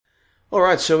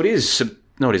Alright, so it is...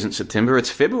 No, it isn't September, it's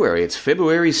February. It's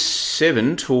February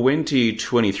 7,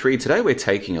 2023. Today we're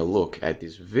taking a look at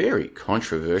this very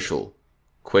controversial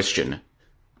question.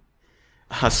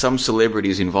 Are some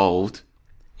celebrities involved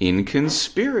in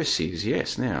conspiracies?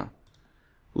 Yes, now,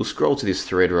 we'll scroll to this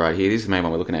thread right here. This is the main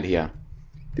one we're looking at here.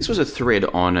 This was a thread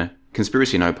on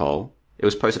conspiracyNOPOL. It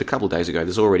was posted a couple of days ago.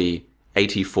 There's already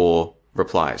 84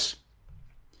 replies.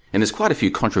 And there's quite a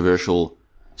few controversial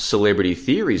celebrity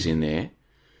theories in there.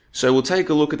 So we'll take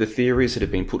a look at the theories that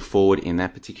have been put forward in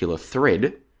that particular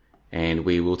thread, and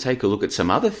we will take a look at some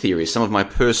other theories, some of my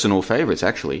personal favourites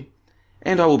actually,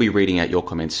 and I will be reading out your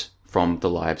comments from the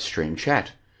live stream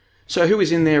chat. So who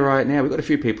is in there right now? We've got a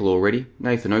few people already.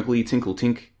 Nathan Oakley, Tinkle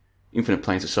Tink, Infinite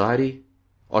Plane Society,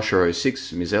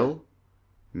 Osher06, Mizell,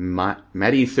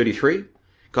 Maddie33.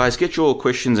 Guys, get your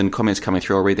questions and comments coming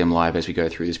through. I'll read them live as we go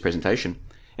through this presentation.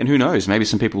 And who knows, maybe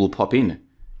some people will pop in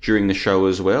during the show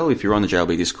as well. If you're on the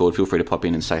JLB Discord, feel free to pop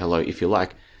in and say hello if you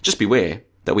like. Just beware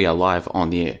that we are live on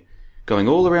the air, going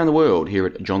all around the world here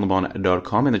at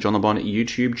johnlebon.com and the John Lebon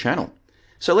YouTube channel.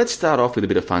 So let's start off with a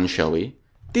bit of fun, shall we?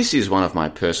 This is one of my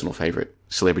personal favourite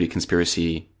celebrity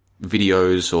conspiracy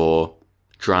videos or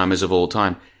dramas of all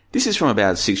time. This is from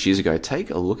about 6 years ago.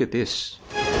 Take a look at this.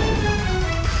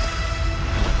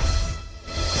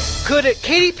 Could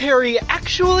Katy Perry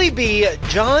actually be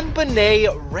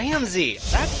JonBenet Ramsey?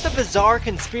 That's the bizarre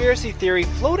conspiracy theory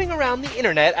floating around the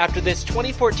internet after this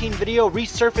 2014 video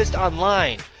resurfaced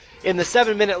online. In the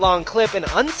 7-minute-long clip, an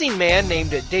unseen man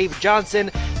named Dave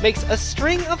Johnson makes a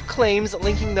string of claims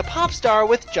linking the pop star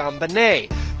with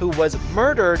JonBenet, who was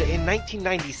murdered in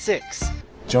 1996.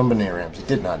 JonBenet Ramsey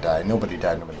did not die. Nobody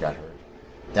died. Nobody got hurt.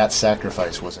 That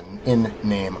sacrifice was an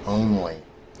in-name only.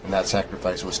 And that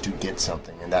sacrifice was to get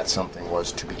something, and that something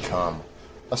was to become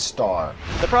a star.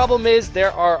 The problem is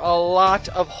there are a lot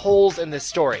of holes in this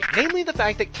story, namely the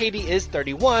fact that Katy is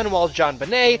 31 while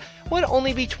JonBenet would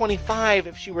only be 25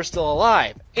 if she were still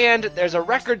alive, and there's a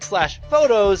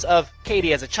record/photos of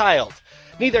Katy as a child.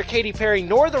 Neither Katy Perry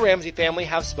nor the Ramsey family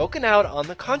have spoken out on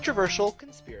the controversial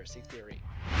conspiracy theory.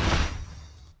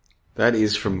 That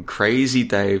is from Crazy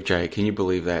Dave J. Can you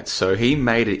believe that? So he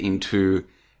made it into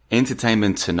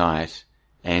Entertainment Tonight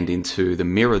and into the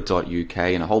Mirror.uk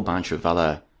and a whole bunch of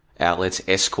other outlets,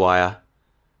 Esquire.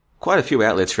 Quite a few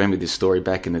outlets ran with this story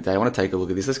back in the day. I want to take a look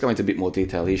at this. Let's go into a bit more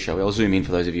detail here, shall we? I'll zoom in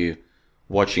for those of you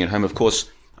watching at home. Of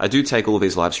course, I do take all of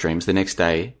these live streams the next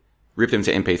day, rip them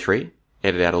to MP3,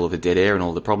 edit out all of the dead air and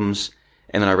all the problems,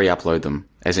 and then I re-upload them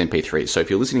as MP3. So if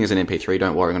you're listening as an MP3,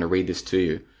 don't worry, I'm going to read this to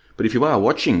you. But if you are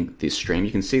watching this stream,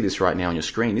 you can see this right now on your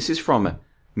screen. This is from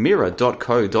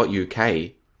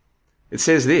mirror.co.uk. It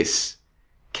says this: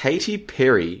 Katy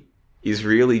Perry is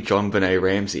really JonBenet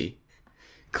Ramsey,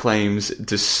 claims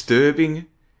disturbing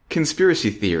conspiracy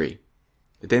theory.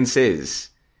 It then says,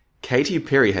 Katy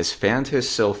Perry has found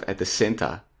herself at the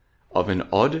centre of an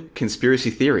odd conspiracy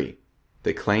theory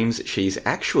that claims she's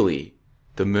actually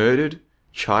the murdered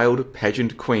child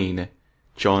pageant queen,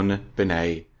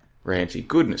 JonBenet Ramsey.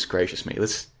 Goodness gracious me.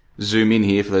 Let's zoom in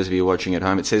here for those of you watching at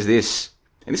home. It says this,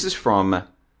 and this is from...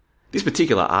 This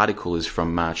particular article is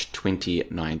from March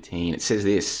 2019. It says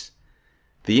this: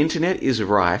 the internet is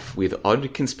rife with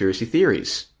odd conspiracy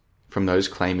theories, from those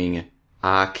claiming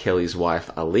R. Kelly's wife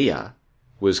Aaliyah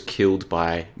was killed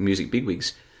by music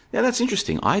bigwigs. Now that's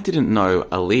interesting. I didn't know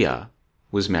Aaliyah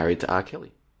was married to R.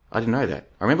 Kelly. I didn't know that.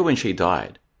 I remember when she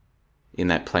died in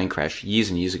that plane crash years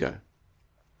and years ago.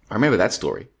 I remember that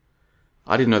story.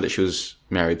 I didn't know that she was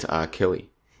married to R. Kelly.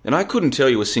 And I couldn't tell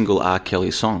you a single R.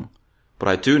 Kelly song. But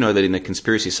I do know that in the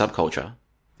conspiracy subculture,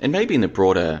 and maybe in the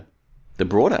broader,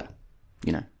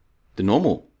 you know, the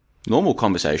normal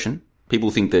conversation, people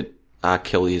think that R.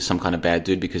 Kelly is some kind of bad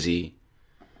dude because he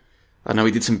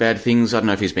did some bad things. I don't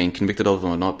know if he's been convicted of them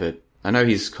or not, but I know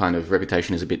his kind of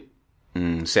reputation is a bit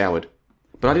soured.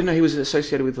 But I didn't know he was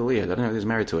associated with Aaliyah. I don't know if he was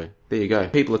married to her. There you go.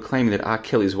 People are claiming that R.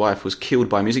 Kelly's wife was killed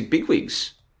by music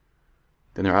bigwigs.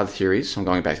 Then there are other theories. I'm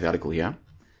going back to the article here,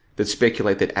 that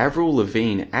speculate that Avril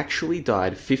Lavigne actually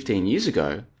died 15 years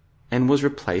ago and was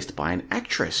replaced by an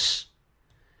actress.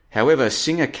 However,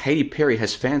 singer Katy Perry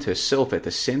has found herself at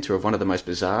the centre of one of the most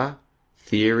bizarre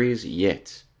theories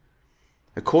yet.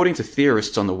 According to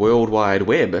theorists on the World Wide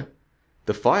Web,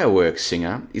 the fireworks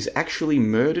singer is actually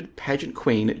murdered pageant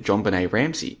queen JonBenet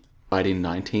Ramsey, died in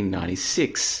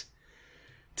 1996.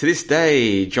 To this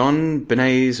day,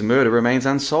 JonBenet's murder remains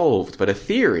unsolved, but a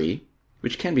theory,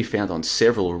 which can be found on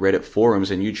several Reddit forums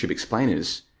and YouTube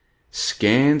explainers,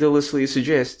 scandalously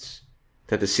suggests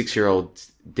that the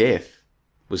 6-year-old's death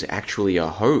was actually a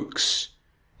hoax,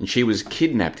 and she was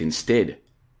kidnapped instead,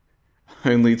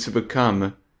 only to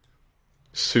become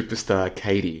superstar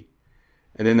Katie.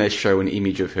 And then they show an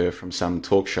image of her from some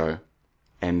talk show.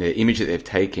 And the image that they've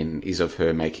taken is of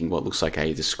her making what looks like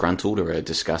a disgruntled or a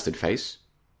disgusted face.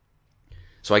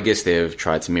 So I guess they've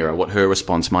tried to mirror what her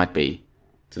response might be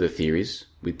to the theories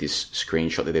with this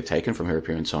screenshot that they've taken from her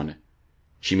appearance on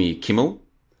Jimmy Kimmel.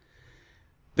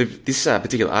 This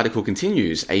particular article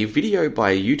continues. A video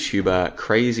by YouTuber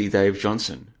Crazy Dave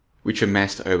Johnson, which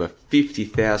amassed over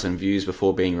 50,000 views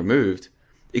before being removed,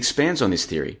 expands on this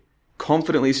theory,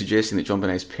 confidently suggesting that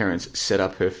JonBenét's parents set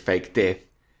up her fake death,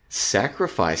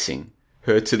 sacrificing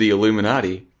her to the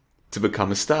Illuminati to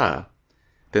become a star.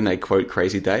 Then they quote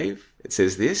Crazy Dave. It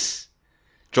says this: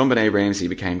 JonBené Ramsey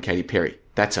became Katy Perry.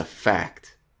 That's a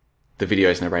fact. The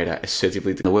video's narrator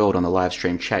assertively to the world on the live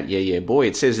stream chat. Yeah, boy.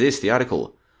 It says this, the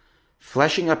article,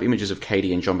 flashing up images of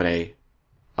Katy and JonBené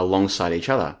alongside each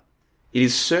other. It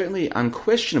is certainly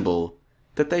unquestionable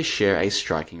that they share a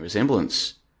striking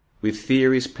resemblance, with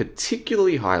theories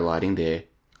particularly highlighting their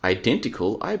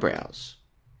identical eyebrows.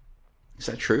 Is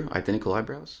that true? Identical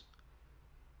eyebrows?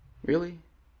 Really?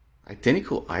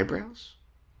 Identical eyebrows?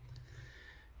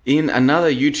 In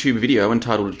another YouTube video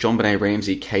entitled JonBené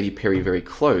Ramsey, Katy Perry Very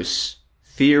Close,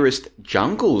 theorist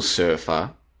Jungle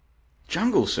Surfer,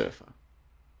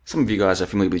 some of you guys are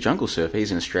familiar with Jungle Surfer.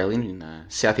 He's an Australian in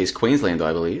southeast Queensland,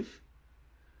 I believe.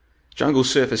 Jungle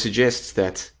Surfer suggests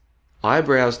that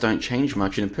eyebrows don't change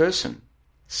much in a person,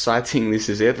 citing this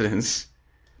as evidence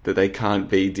that they can't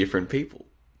be different people.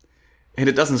 And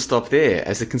it doesn't stop there,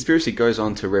 as the conspiracy goes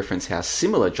on to reference how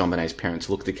similar JonBenét's parents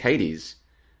look to Katy's,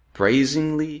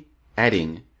 brazenly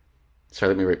adding...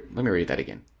 Sorry, let me read that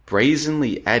again.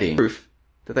 Brazenly adding proof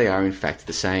that they are in fact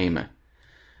the same.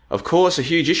 Of course, a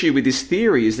huge issue with this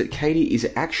theory is that Katy is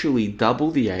actually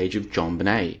double the age of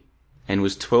JonBené, and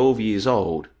was 12 years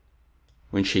old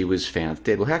when she was found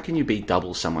dead. Well, how can you be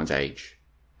double someone's age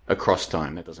across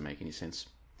time? That doesn't make any sense.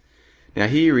 Now,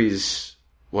 here is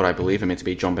what I believe are meant to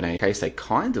be JonBené's case. They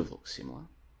kind of look similar,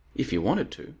 if you wanted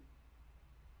to.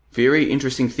 Very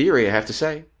interesting theory, I have to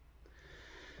say.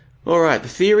 Alright, the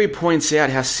theory points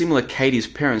out how similar Katy's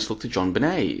parents look to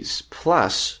JonBenét's.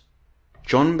 Plus,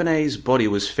 JonBenét's body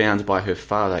was found by her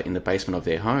father in the basement of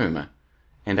their home,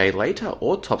 and a later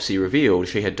autopsy revealed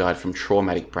she had died from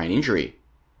traumatic brain injury.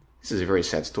 This is a very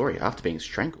sad story, after being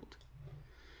strangled.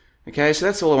 Okay, so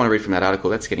that's all I want to read from that article.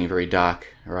 That's getting very dark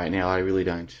right now. I really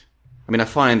don't. I mean, I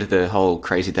find the whole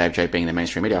Crazy Dave joke being in the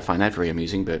mainstream media, I find that very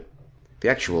amusing, but the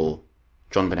actual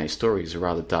JonBené stories are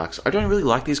rather dark. So I don't really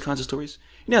like these kinds of stories.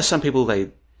 You know, some people,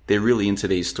 they're really into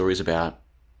these stories about,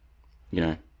 you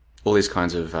know, all these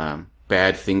kinds of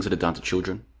bad things that are done to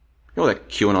children. You know, all that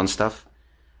QAnon stuff.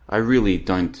 I really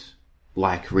don't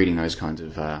like reading those kinds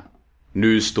of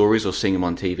news stories or seeing them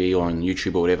on TV or on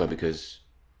YouTube or whatever, because,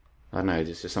 I don't know,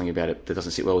 there's just something about it that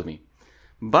doesn't sit well with me.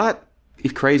 But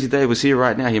if Crazy Dave was here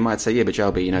right now, he might say, yeah, but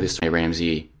JLB, you know, this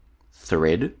Ramsey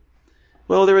thread.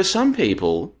 Well, there are some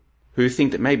people who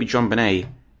think that maybe JonBené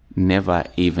never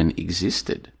even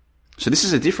existed. So this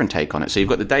is a different take on it. So you've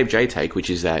got the Dave J take, which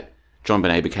is that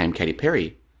JonBené became Katy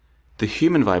Perry. The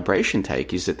human vibration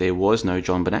take is that there was no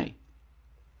JonBené.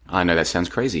 I know that sounds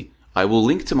crazy. I will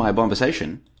link to my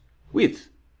conversation with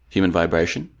human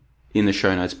vibration in the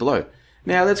show notes below.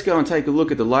 Now let's go and take a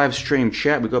look at the live stream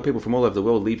chat. We've got people from all over the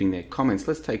world leaving their comments.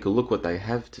 Let's take a look what they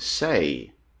have to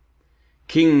say.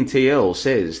 King TL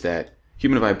says that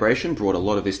human vibration brought a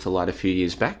lot of this to light a few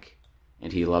years back,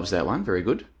 and he loves that one. Very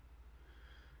good.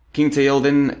 King TL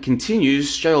then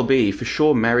continues, JLB for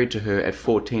sure married to her at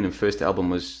 14 and first album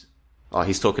was... Oh,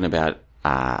 he's talking about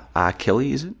R.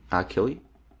 Kelly, is it? R. Kelly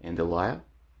and The Liar.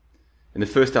 And the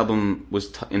first album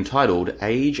was entitled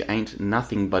Age Ain't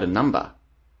Nothing But a Number.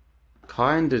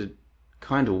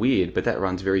 Kinda weird, but that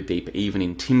runs very deep, even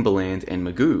in Timbaland and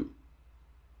Magoo.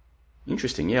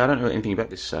 Interesting. Yeah, I don't know anything about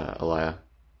this Liar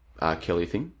R. Kelly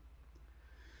thing.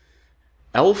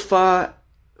 Alpha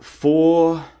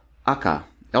 4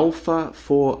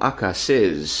 Akka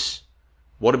says,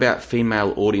 what about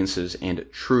female audiences and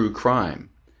true crime?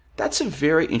 That's a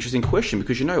very interesting question,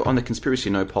 because, you know, on the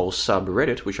conspiracyNOPOL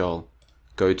subreddit, which I'll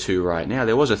go to right now,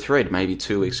 there was a thread maybe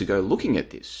 2 weeks ago looking at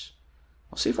this.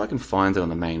 I'll see if I can find it on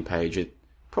the main page. It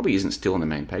probably isn't still on the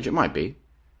main page. It might be.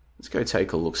 Let's go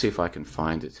take a look, see if I can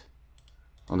find it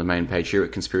on the main page here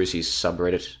at Conspiracies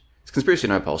subreddit. It's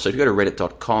conspiracyNOPOL. So if you go to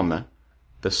reddit.com,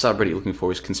 the subreddit you're looking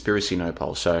for is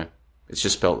conspiracyNOPOL. So it's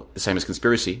just spelled the same as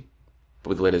conspiracy, but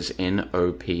with the letters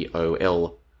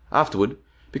N-O-P-O-L afterward,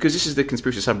 because this is the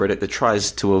conspiracy subreddit that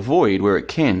tries to avoid, where it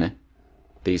can,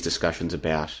 these discussions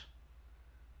about,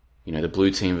 you know, the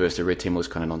blue team versus the red team, all this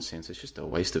kind of nonsense. It's just a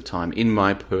waste of time, in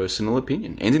my personal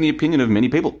opinion, and in the opinion of many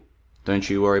people. Don't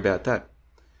you worry about that.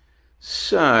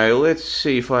 So, let's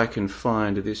see if I can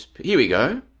find this. Here we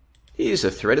go. Here's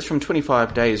a thread. It's from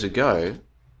 25 days ago.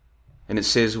 And it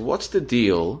says, what's the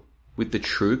deal with the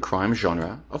true crime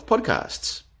genre of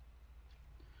podcasts?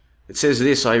 It says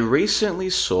this: I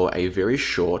recently saw a very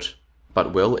short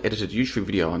but well-edited YouTube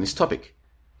video on this topic,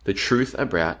 the truth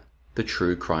about the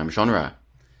true crime genre.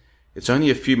 It's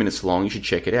only a few minutes long, you should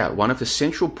check it out. One of the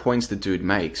central points the dude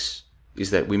makes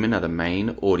is that women are the main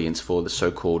audience for the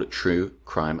so-called true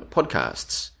crime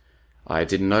podcasts. I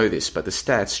didn't know this, but the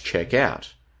stats check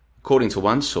out. According to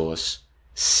one source,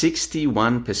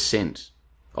 61%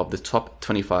 of the top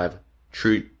 25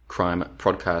 true crime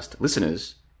podcast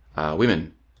listeners are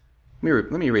women.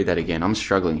 Let me read that again. I'm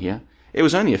struggling here. It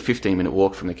was only a 15-minute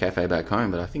walk from the cafe back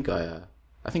home, but I think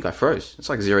I froze. It's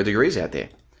like 0 degrees out there.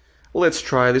 Let's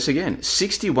try this again.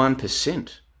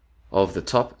 61% of the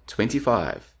top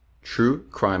 25 true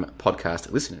crime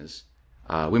podcast listeners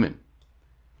are women,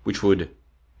 which would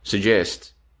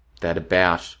suggest that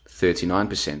about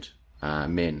 39% are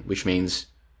men, which means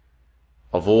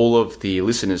of all of the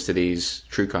listeners to these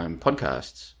true crime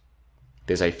podcasts,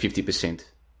 there's a 50%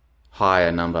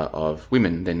 higher number of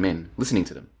women than men listening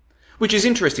to them, which is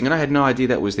interesting, and I had no idea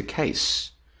that was the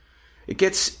case. It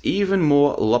gets even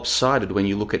more lopsided when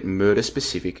you look at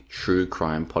murder-specific true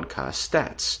crime podcast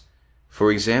stats.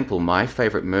 For example, My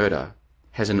Favorite Murder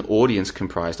has an audience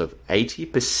comprised of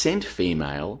 80%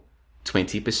 female,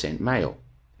 20% male,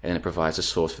 and it provides a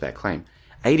source for that claim.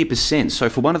 80%. So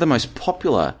for one of the most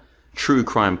popular true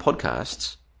crime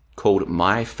podcasts, called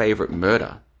My Favorite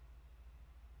Murder,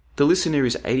 the listener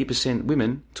is 80%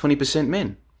 women, 20%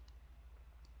 men.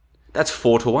 That's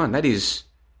 4-1.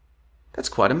 That's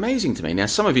quite amazing to me. Now,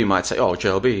 some of you might say, oh,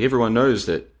 JLB, everyone knows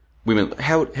that women...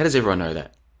 How does everyone know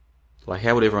that? Like,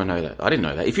 how would everyone know that? I didn't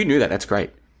know that. If you knew that, that's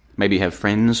great. Maybe you have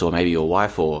friends, or maybe your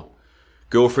wife, or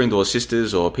girlfriend, or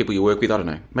sisters, or people you work with. I don't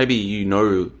know. Maybe you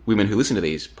know women who listen to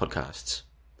these podcasts.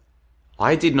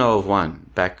 I did know of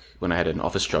one back when I had an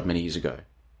office job many years ago.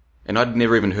 And I'd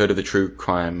never even heard of the true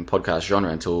crime podcast genre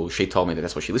until she told me that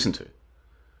that's what she listened to.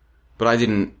 But I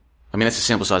mean, that's a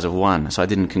sample size of one, so I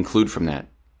didn't conclude from that.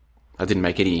 I didn't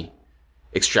make any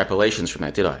extrapolations from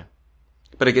that, did I?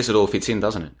 But I guess it all fits in,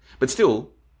 doesn't it? But still,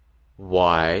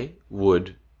 why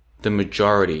would the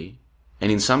majority,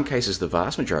 and in some cases the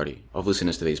vast majority, of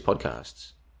listeners to these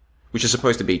podcasts, which are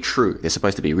supposed to be true, they're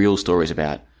supposed to be real stories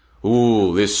about,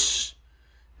 ooh, this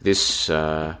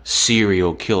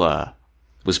serial killer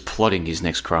was plotting his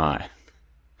next crime.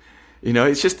 You know,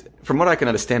 it's just, from what I can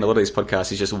understand, a lot of these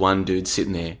podcasts is just one dude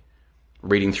sitting there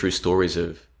reading through stories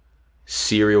of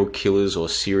serial killers or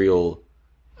serial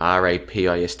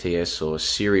rapists or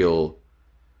serial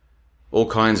all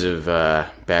kinds of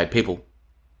bad people.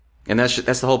 And that's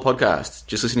the whole podcast,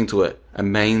 just listening to a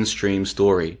mainstream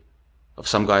story of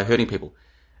some guy hurting people.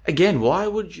 Again, why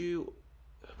would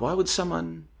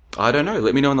someone, I don't know,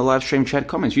 let me know in the live stream chat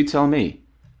comments, you tell me,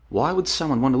 why would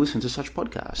someone want to listen to such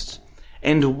podcasts?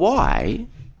 And why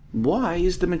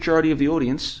is the majority of the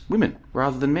audience women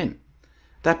rather than men?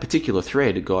 That particular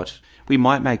thread we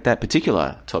might make that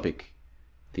particular topic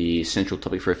the central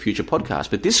topic for a future podcast,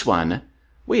 but this one,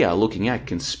 we are looking at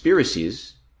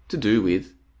conspiracies to do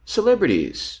with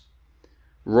celebrities.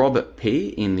 Rob P.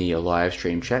 in the live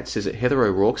stream chat says that Heather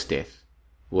O'Rourke's death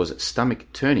was stomach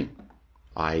turning.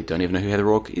 I don't even know who Heather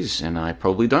O'Rourke is, and I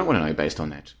probably don't want to know based on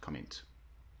that comment.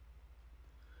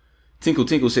 Tinkle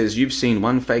Tinkle says, you've seen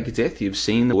one fake death, you've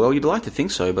seen the... Well, you'd like to think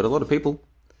so, but a lot of people,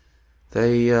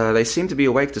 they seem to be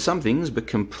awake to some things, but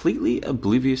completely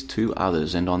oblivious to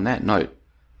others. And on that note,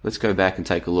 let's go back and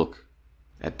take a look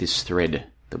at this thread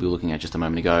that we were looking at just a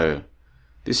moment ago.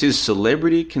 This is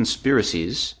Celebrity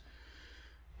Conspiracies,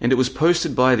 and it was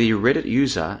posted by the Reddit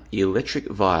user Electric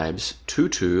Vibes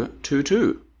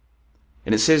 2222.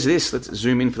 And it says this, let's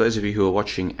zoom in for those of you who are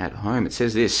watching at home. It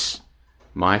says this: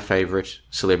 my favorite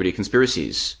celebrity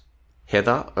conspiracies.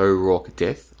 Heather O'Rourke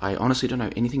death. I honestly don't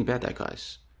know anything about that,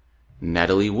 guys.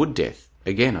 Natalie Wood death.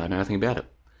 Again, I know nothing about it.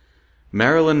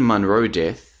 Marilyn Monroe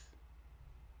death.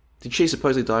 Did she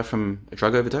supposedly die from a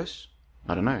drug overdose?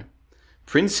 I don't know.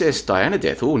 Princess Diana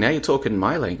death. Oh, now you're talking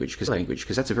my language, because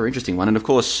that's a very interesting one. And of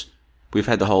course, we've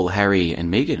had the whole Harry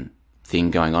and Meghan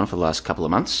thing going on for the last couple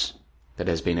of months. That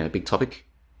has been a big topic.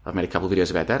 I've made a couple of videos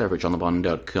about that over at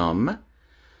johnlebon.com.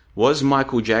 Was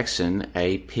Michael Jackson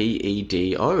a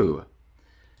PEDO?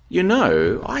 You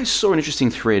know, I saw an interesting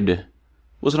thread.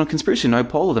 Was it on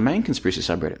conspiracyNOPOL or the main conspiracy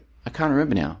subreddit? I can't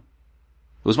remember now.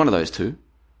 It was one of those two.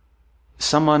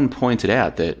 Someone pointed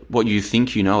out that what you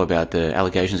think you know about the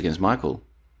allegations against Michael,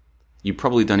 you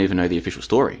probably don't even know the official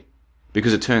story.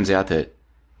 Because it turns out that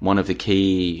one of the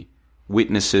key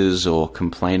witnesses or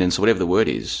complainants or whatever the word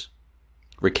is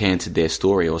recanted their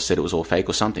story or said it was all fake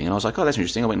or something. And I was like, oh, that's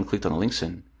interesting. I went and clicked on the links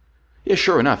and yeah,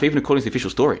 sure enough, even according to the official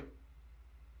story,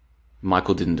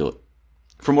 Michael didn't do it.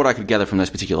 From what I could gather from those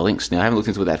particular links. Now, I haven't looked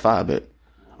into it that far, but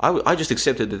I just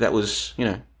accepted that was,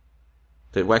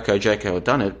 that Wacko Jacko had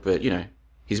done it, but,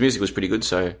 his music was pretty good,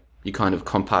 so you kind of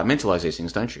compartmentalize these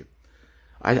things, don't you?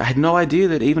 I had no idea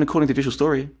that even according to the official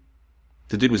story,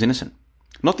 the dude was innocent.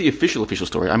 Not the official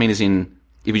story. I mean, as in,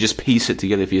 if you just piece it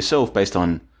together for yourself based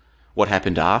on what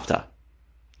happened after.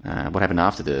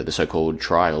 The so-called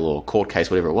trial or court case,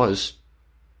 whatever it was,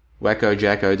 Wacko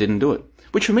Jacko didn't do it.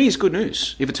 Which for me is good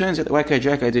news. If it turns out that Wacko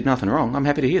Jacko did nothing wrong, I'm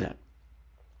happy to hear that.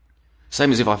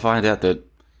 Same as if I find out that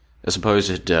a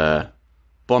supposed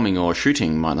bombing or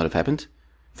shooting might not have happened.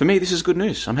 For me, this is good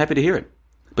news. I'm happy to hear it.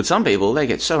 But some people, they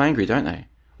get so angry, don't they?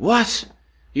 What?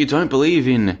 You don't believe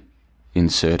in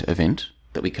insert event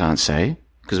that we can't say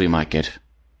because we might get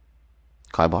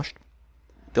kiboshed?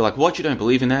 They're like, what? You don't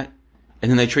believe in that? And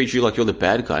then they treat you like you're the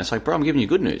bad guy. It's like, bro, I'm giving you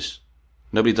good news.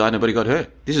 Nobody died, nobody got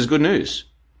hurt. This is good news.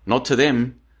 Not to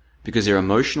them, because they're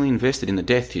emotionally invested in the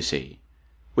death, you see.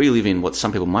 We live in what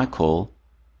some people might call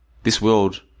this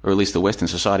world, or at least the Western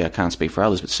society. I can't speak for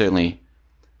others, but certainly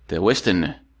the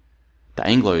Anglosphere,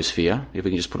 if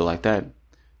we can just put it like that,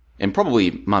 and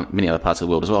probably many other parts of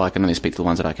the world as well. I can only speak to the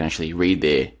ones that I can actually read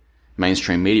their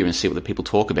mainstream media and see what the people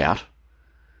talk about.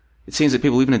 It seems that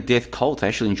people live in a death cult. They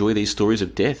actually enjoy these stories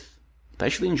of death. They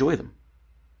actually enjoy them.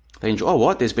 They enjoy, oh,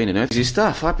 what? There's been an earthquake.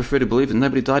 Stuff. I prefer to believe that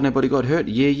nobody died, nobody got hurt.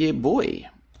 Yeah, boy.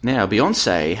 Now,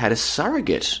 Beyonce had a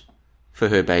surrogate for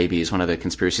her baby as one of the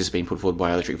conspiracies being put forward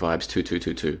by Electric Vibes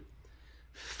 2222.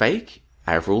 Fake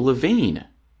Avril Lavigne.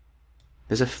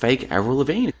 There's a fake Avril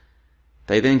Lavigne.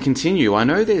 They then continue. I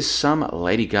know there's some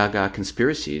Lady Gaga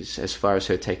conspiracies as far as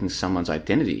her taking someone's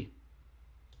identity.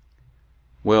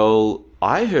 Well,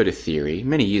 I heard a theory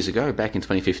many years ago, back in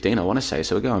 2015, I want to say,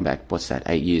 so we're going back,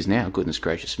 8 years now? Goodness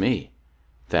gracious me.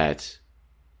 That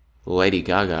Lady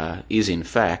Gaga is in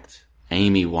fact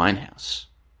Amy Winehouse.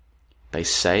 They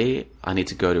say I need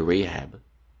to go to rehab.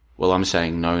 Well, I'm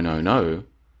saying no.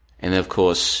 And then, of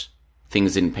course,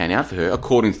 things didn't pan out for her,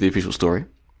 according to the official story.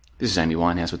 This is Amy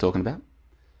Winehouse we're talking about.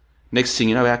 Next thing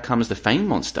you know, out comes the fame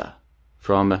monster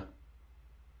from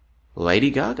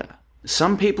Lady Gaga.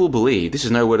 Some people believe, this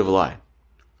is no word of a lie,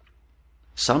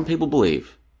 some people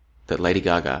believe that Lady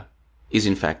Gaga is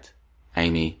in fact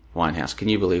Amy Winehouse. Can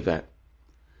you believe that?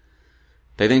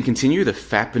 They then continue, the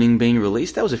Fappening being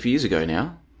released. That was a few years ago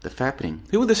now. The Fappening.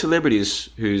 Who were the celebrities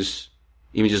whose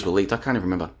images were leaked? I can't even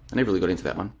remember. I never really got into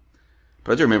that one.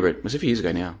 But I do remember it. It was a few years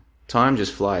ago now. Time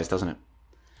just flies, doesn't it?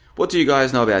 What do you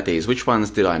guys know about these? Which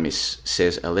ones did I miss?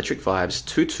 Says Electric Vibes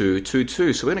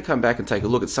 2222. So we're going to come back and take a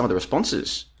look at some of the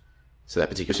responses to that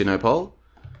particular Nopol.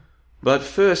 But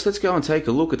first, let's go and take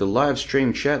a look at the live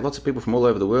stream chat. Lots of people from all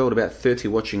over the world, about 30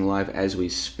 watching live as we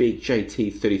speak.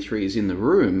 JT33 is in the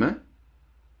room.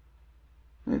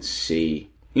 Let's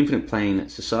see. Infinite Plane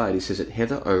Society says that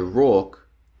Heather O'Rourke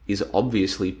is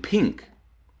obviously pink.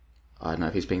 I don't know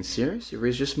if he's being serious or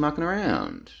he's just mucking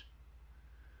around.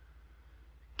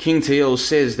 King TL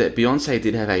says that Beyonce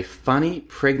did have a funny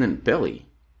pregnant belly.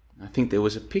 I think there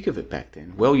was a pic of it back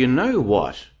then. Well, you know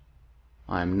what?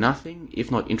 I'm nothing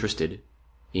if not interested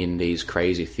in these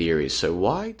crazy theories. So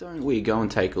why don't we go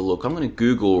and take a look? I'm going to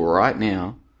Google right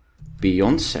now,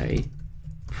 Beyonce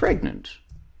pregnant.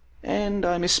 And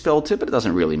I misspelled it, but it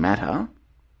doesn't really matter.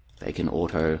 They can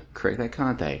auto-correct that,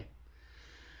 can't they?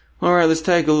 Alright, let's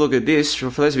take a look at this.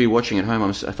 For those of you watching at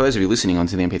home, for those of you listening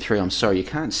onto the MP3, I'm sorry, you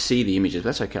can't see the images. But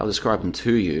that's okay, I'll describe them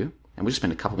to you. And we'll just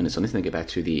spend a couple of minutes on this and then get back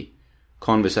to the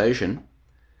conversation.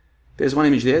 There's one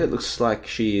image there that looks like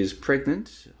she is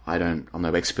pregnant. I'm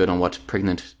no expert on what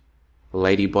pregnant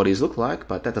lady bodies look like,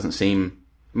 but that doesn't seem...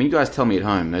 I mean, you guys tell me at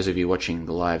home, those of you watching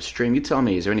the live stream, you tell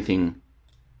me, is there anything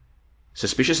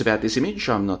suspicious about this image?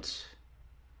 I'm not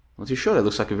too sure. That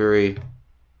looks like a very...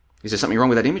 Is there something wrong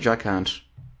with that image? I can't...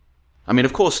 I mean,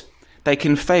 of course, they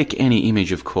can fake any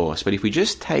image, of course, but if we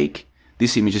just take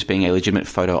this image as being a legitimate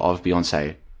photo of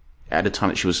Beyonce at a time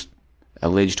that she was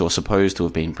alleged or supposed to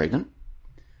have been pregnant,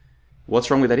 what's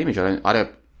wrong with that image?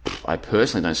 I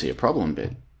personally don't see a problem,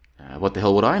 but what the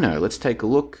hell would I know? Let's take a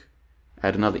look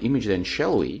at another image then,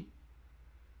 shall we?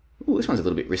 Ooh, this one's a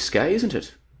little bit risque, isn't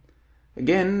it?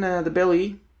 Again, the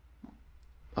belly.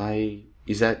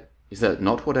 Is that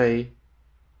not what a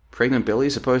pregnant belly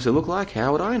is supposed to look like?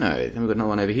 How would I know? Then we've got another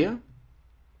one over here.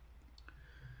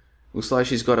 Looks like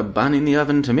she's got a bun in the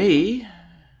oven to me.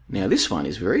 Now this one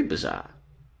is very bizarre.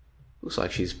 Looks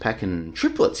like she's packing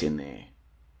triplets in there,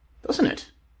 doesn't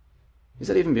it? Is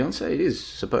that even Beyonce? It is,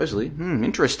 supposedly.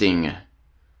 Interesting.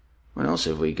 What else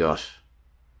have we got?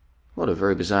 A lot of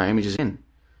very bizarre images in.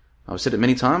 I've said it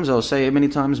many times, I'll say it many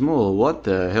times more. What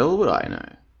the hell would I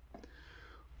know?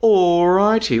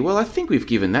 Alrighty, well, I think we've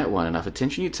given that one enough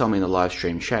attention. You tell me in the live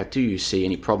stream chat, do you see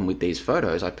any problem with these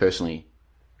photos? I personally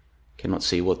cannot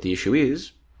see what the issue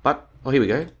is, but, oh, here we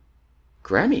go.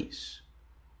 Grammys.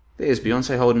 There's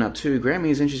Beyonce holding up 2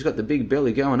 Grammys and she's got the big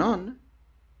belly going on.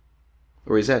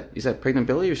 Or is that pregnant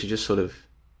belly, or is she just sort of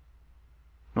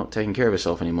not taking care of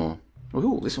herself anymore?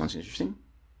 Ooh, this one's interesting.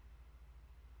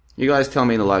 You guys tell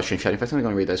me in the live stream chat. In fact, I'm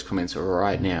going to read those comments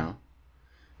right now.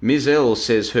 Ms. L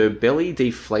says her belly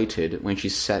deflated when she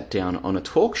sat down on a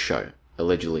talk show,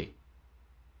 allegedly.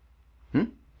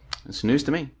 That's news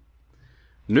to me.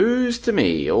 News to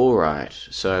me, alright.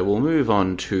 So we'll move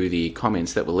on to the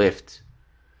comments that were left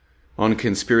on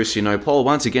conspiracyNOPOL.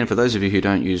 Once again, for those of you who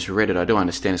don't use Reddit, I do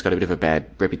understand it's got a bit of a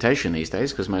bad reputation these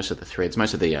days, because most of the threads,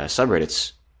 most of the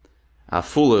subreddits are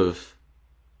full of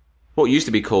what used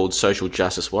to be called social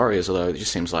justice warriors, although it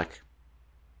just seems like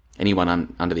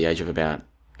anyone under the age of about,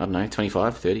 I don't know,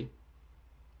 25, 30.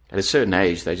 At a certain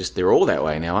age, they're all that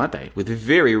way now, aren't they? With a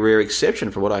very rare exception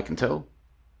from what I can tell.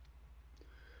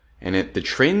 And the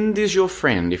trend is your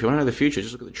friend. If you want to know the future,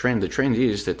 just look at the trend. The trend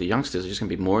is that the youngsters are just going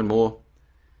to be more and more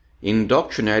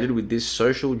indoctrinated with this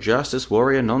social justice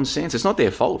warrior nonsense. It's not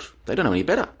their fault. They don't know any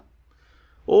better.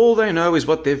 All they know is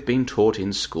what they've been taught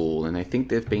in school, and they think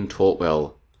they've been taught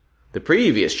well. The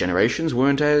previous generations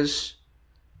weren't as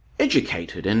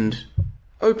educated and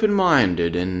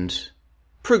open-minded and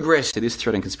progressive. This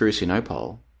thread on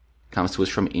conspiracyNOPOL comes to us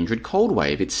from Indrid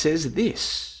Coldwave. It says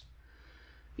this.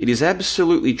 It is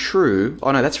absolutely true.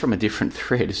 Oh no, that's from a different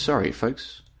thread. Sorry,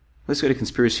 folks. Let's go to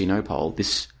conspiracyNOPOL.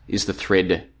 This is the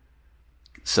thread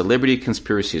Celebrity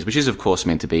Conspiracies, which is of course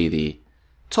meant to be the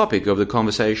topic of the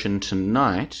conversation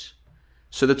tonight.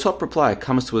 So the top reply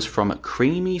comes to us from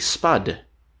Creamy Spud.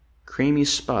 Creamy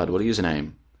Spud, what a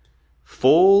username.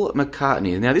 Paul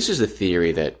McCartney. Now this is the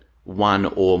theory that one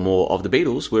or more of the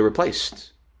Beatles were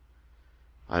replaced.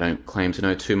 I don't claim to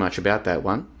know too much about that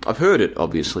one. I've heard it,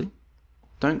 obviously.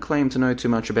 Don't claim to know too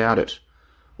much about it.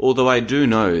 Although I do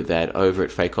know that over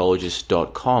at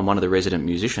fakeologist.com, one of the resident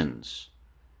musicians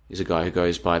is a guy who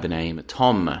goes by the name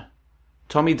Tommy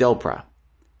Delpra.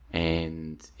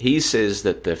 And he says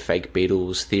that the fake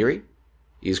Beatles theory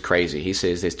is crazy. He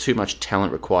says there's too much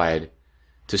talent required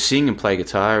to sing and play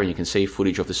guitar, and you can see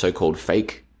footage of the so-called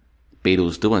fake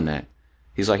Beatles doing that.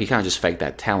 He's like, you can't just fake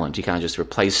that talent. You can't just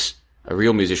replace a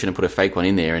real musician and put a fake one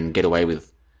in there and get away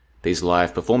with these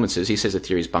live performances. He says the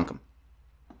theory's bunkum.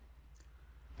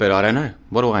 But I don't know.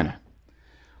 What do I know?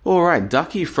 Alright,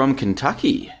 Ducky from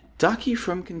Kentucky. Ducky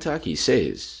from Kentucky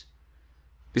says,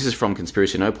 this is from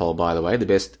conspiracyNOPOL, by the way, the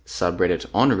best subreddit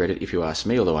on Reddit, if you ask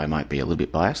me, although I might be a little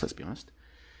bit biased, let's be honest.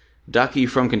 Ducky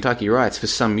from Kentucky writes, for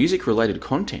some music-related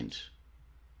content,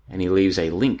 and he leaves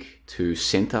a link to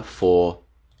Center for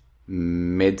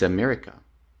MedAmerica.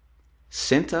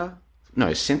 Center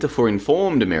for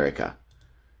Informed America.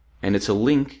 And it's a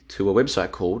link to a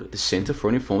website called the Center for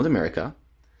Informed America.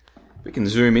 We can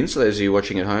zoom in so those of you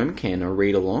watching at home can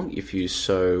read along if you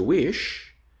so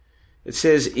wish. It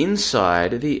says,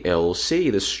 inside the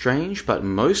LC, the strange but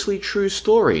mostly true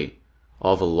story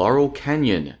of Laurel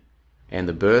Canyon and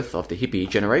the birth of the hippie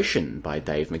generation by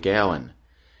Dave McGowan.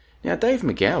 Now, Dave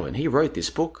McGowan, he wrote this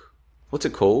book. What's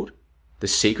it called? The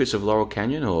Secrets of Laurel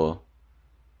Canyon, or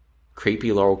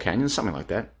Creepy Laurel Canyon, something like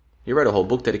that. He wrote a whole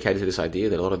book dedicated to this idea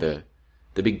that a lot of the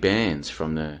big bands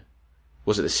from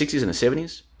was it the 60s and the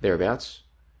 70s, thereabouts,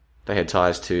 they had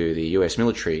ties to the US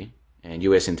military and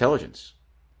US intelligence.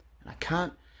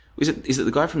 And is it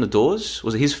the guy from the Doors?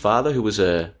 Was it his father who was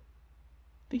I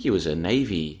think he was a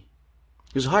Navy,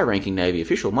 he was a high-ranking Navy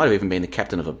official, might have even been the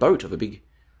captain of a boat, of a big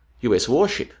US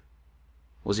warship.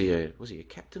 Was he a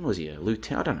captain? Was he a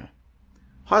lieutenant? I don't know.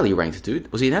 Highly ranked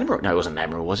dude. Was he an admiral? No, he wasn't an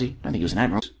admiral, was he? I don't think he was an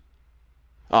admiral.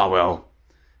 Oh, well,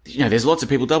 there's lots of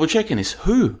people double-checking this.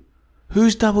 Who?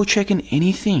 Who's double-checking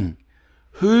anything?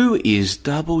 Who is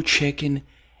double-checking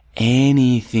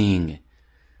anything?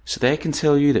 So they can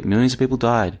tell you that millions of people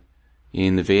died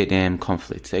in the Vietnam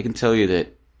conflict. They can tell you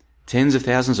that tens of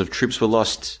thousands of troops were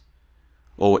lost.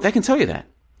 Or they can tell you that.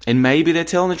 And maybe they're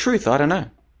telling the truth, I don't know.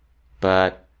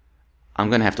 But I'm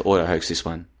going to have to auto-hoax this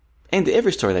one. And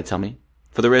every story they tell me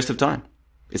for the rest of time.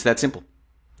 It's that simple.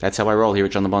 That's how I roll here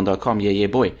at johnthebond.com. Yeah,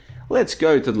 boy. Let's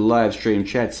go to the live stream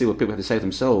chat, see what people have to say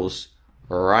themselves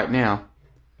right now.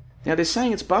 Now, they're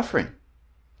saying it's buffering.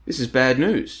 This is bad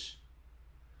news.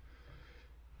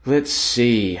 Let's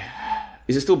see.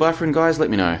 Is it still buffering, guys?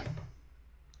 Let me know.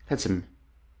 Had some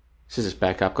Says it's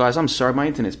back up. Guys, I'm sorry, my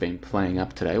internet's been playing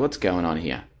up today. What's going on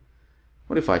here?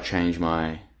 What if I change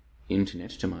my internet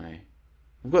to my...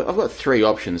 I've got 3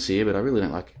 options here, but I really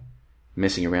don't like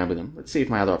messing around with them. Let's see if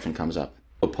my other option comes up.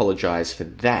 I apologise for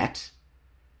that.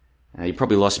 You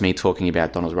probably lost me talking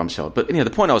about Donald Rumsfeld. But the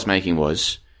point I was making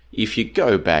was, if you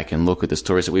go back and look at the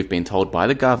stories that we've been told by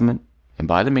the government and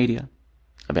by the media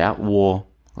about war,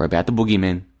 or about the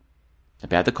boogeymen,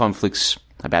 about the conflicts,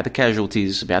 about the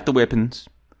casualties, about the weapons,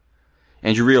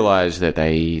 and you realise that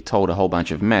they told a whole bunch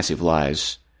of massive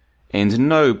lies, and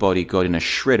nobody got in a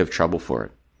shred of trouble for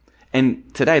it.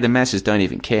 And today the masses don't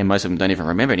even care, most of them don't even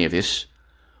remember any of this.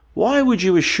 Why would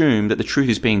you assume that the truth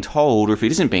is being told, or if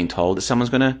it isn't being told, that someone's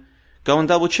going to go and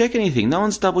double-check anything? No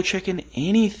one's double-checking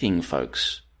anything,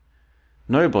 folks.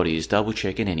 Nobody is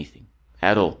double-checking anything.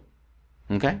 At all.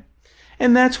 Okay?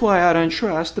 And that's why I don't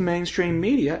trust the mainstream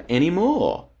media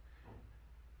anymore.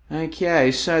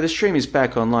 Okay, so the stream is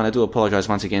back online. I do apologise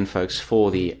once again, folks,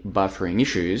 for the buffering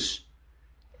issues.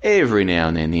 Every now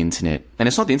and then the internet, and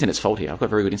it's not the internet's fault here, I've got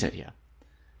very good internet here.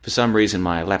 For some reason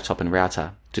my laptop and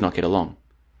router do not get along.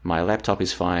 My laptop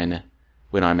is fine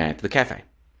when I'm at the cafe.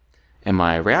 And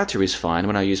my router is fine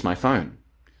when I use my phone.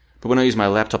 But when I use my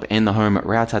laptop and the home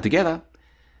router together,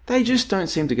 they just don't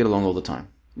seem to get along all the time,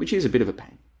 which is a bit of a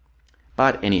pain.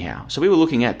 But anyhow, so we were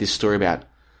looking at this story about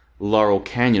Laurel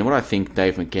Canyon, and what I think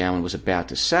Dave McGowan was about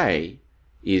to say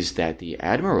is that the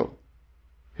Admiral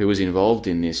who was involved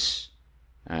in this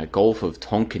Gulf of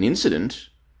Tonkin incident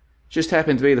just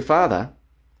happened to be the father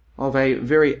of a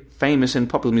very famous and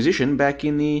popular musician back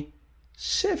in the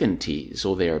 70s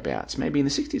or thereabouts, maybe in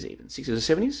the 60s even, 60s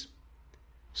or 70s?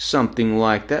 Something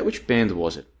like that. Which band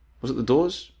was it? Was it The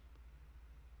Doors?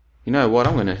 You know what,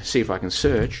 I'm going to see if I can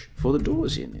search for The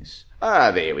Doors in this.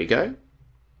 There we go.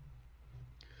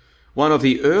 One of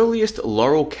the earliest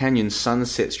Laurel Canyon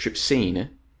Sunset Strip scene,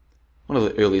 one of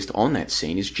the earliest on that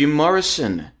scene, is Jim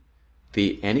Morrison,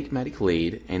 the enigmatic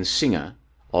lead and singer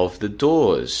of The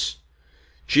Doors.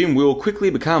 Jim will quickly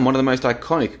become one of the most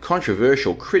iconic,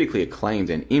 controversial, critically acclaimed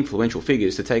and influential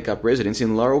figures to take up residence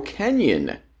in Laurel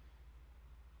Canyon.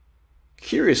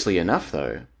 Curiously enough,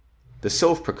 though, the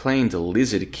self-proclaimed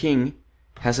Lizard King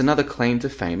has another claim to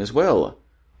fame as well,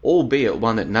 albeit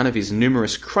one that none of his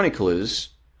numerous chroniclers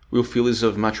will feel is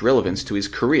of much relevance to his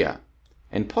career,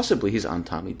 and possibly his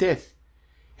untimely death.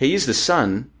 He is the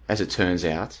son, as it turns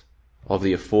out, of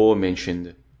the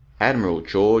aforementioned Admiral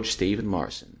George Stephen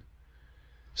Morrison.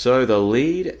 So the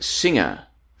lead singer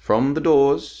from The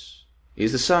Doors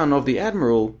is the son of the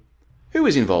Admiral who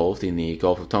was involved in the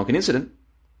Gulf of Tonkin incident,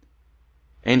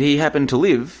 and he happened to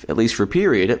live, at least for a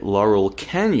period, at Laurel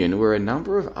Canyon, where a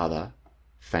number of other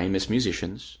famous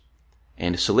musicians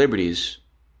and celebrities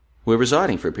were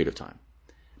residing for a period of time.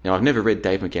 Now, I've never read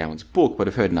Dave McGowan's book, but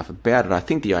I've heard enough about it. I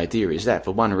think the idea is that,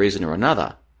 for one reason or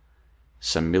another,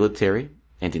 some military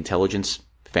and intelligence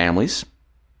families,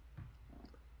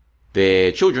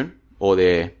 their children or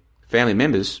their family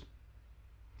members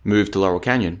moved to Laurel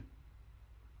Canyon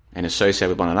and associated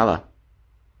with one another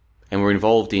and were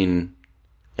involved in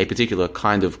a particular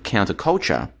kind of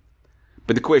counterculture.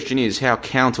 But the question is, how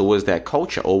counter was that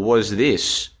culture, or was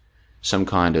this some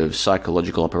kind of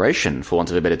psychological operation, for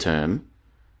want of a better term,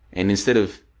 and instead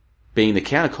of being the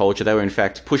counterculture, they were in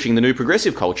fact pushing the new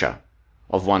progressive culture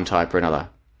of one type or another.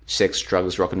 Sex,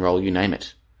 drugs, rock and roll, you name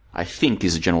it, I think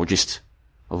is the general gist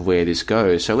of where this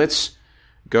goes. So let's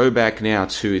go back now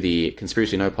to the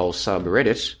conspiracyNOPOL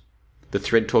subreddit, the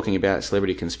thread talking about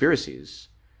celebrity conspiracies.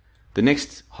 The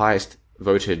next highest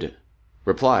voted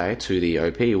reply to the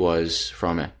OP was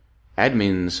from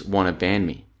Admins Wanna Ban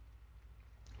Me.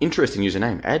 Interesting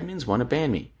username, Admins Wanna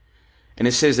Ban Me. And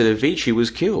it says that Avicii was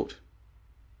killed.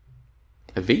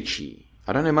 Avicii?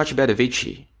 I don't know much about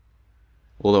Avicii,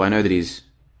 although I know that his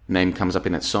name comes up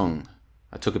in that song.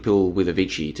 I took a pill with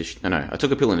Avicii I took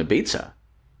a pill in Ibiza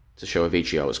to show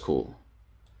Avicii I was cool.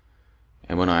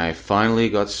 And when I finally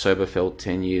got sober, felt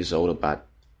 10 years older, but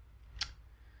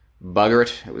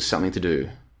bugger it was something to do.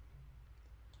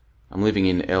 I'm living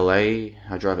in LA,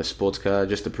 I drive a sports car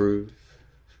just to prove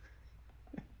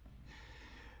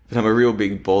that I'm a real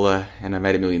big baller, and I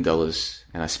made $1 million,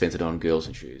 and I spent it on girls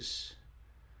and shoes.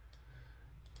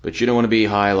 But you don't want to be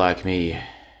high like me.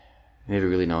 Never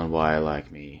really known why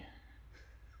like me.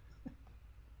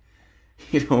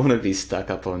 You don't want to be stuck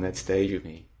up on that stage with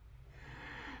me.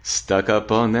 Stuck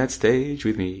up on that stage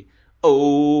with me.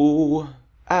 Oh,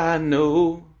 I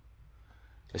know.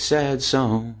 A sad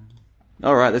song.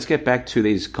 Alright, let's get back to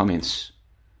these comments.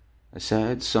 A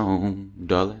sad song,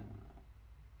 darling.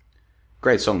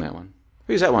 Great song, that one.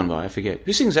 Who's that one by? I forget.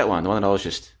 Who sings that one? The one that I was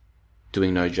just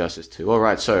doing no justice to.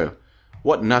 Alright, so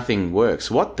What Nothing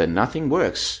Works. What the Nothing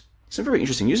Works. Some very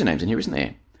interesting usernames in here, isn't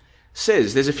there?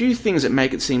 Says, there's a few things that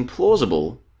make it seem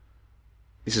plausible.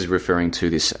 This is referring to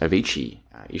this Avicii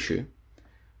issue.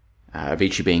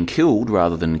 Avicii being killed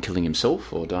rather than killing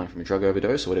himself or dying from a drug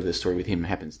overdose or whatever the story with him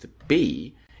happens to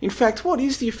be. In fact, what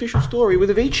is the official story with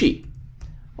Avicii?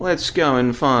 Let's go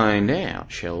and find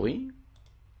out, shall we?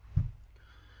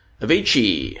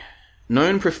 Avicii,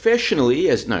 known professionally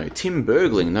as... No, Tim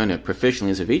Bergling, known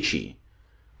professionally as Avicii,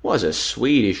 was a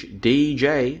Swedish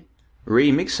DJ,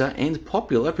 remixer, and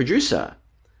popular producer.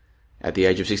 At the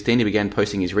age of 16, he began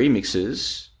posting his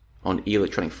remixes on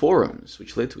electronic forums,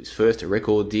 which led to his first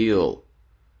record deal.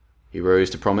 He rose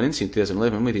to prominence in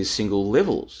 2011 with his single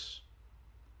Levels.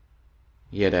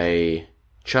 He had a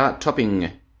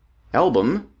chart-topping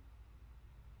album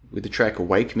with the track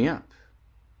Wake Me Up.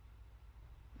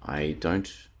 I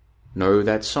don't know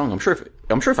that song. I'm sure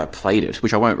if I played it,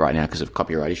 which I won't right now because of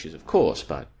copyright issues, of course,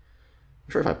 but I'm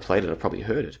sure if I played it, I've probably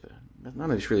heard it, but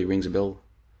none of this really rings a bell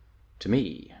to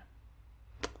me.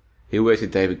 He worked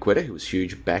with David Guetta, who was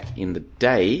huge back in the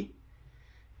day.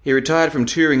 He retired from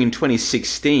touring in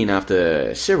 2016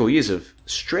 after several years of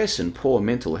stress and poor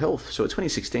mental health. So at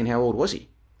 2016, how old was he?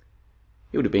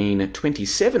 He would have been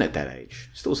 27 at that age.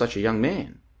 Still such a young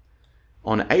man.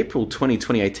 On April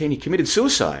 2018, he committed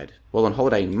suicide while on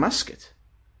holiday in Muscat.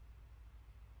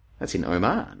 That's in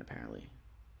Oman, apparently.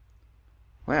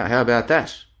 Wow, how about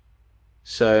that?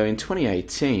 So in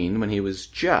 2018, when he was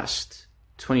just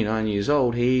 29 years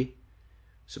old, he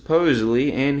supposedly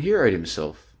heroed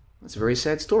himself. That's a very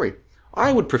sad story.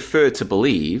 I would prefer to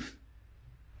believe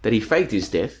that he faked his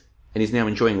death and is now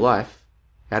enjoying life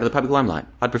out of the public limelight.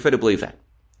 I'd prefer to believe that.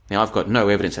 Now, I've got no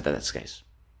evidence that that's the case.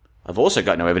 I've also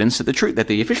got no evidence that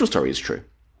the official story is true.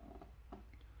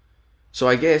 So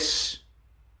I guess,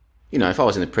 if I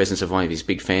was in the presence of one of his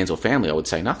big fans or family, I would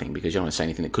say nothing, because you don't want to say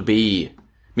anything that could be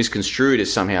misconstrued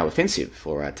as somehow offensive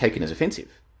or taken as offensive.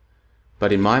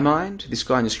 But in my mind, this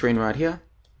guy on the screen right here,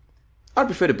 I'd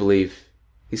prefer to believe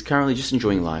he's currently just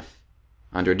enjoying life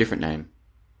under a different name.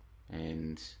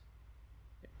 And,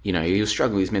 he was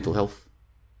struggling with his mental health,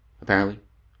 apparently.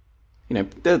 Can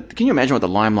you imagine what the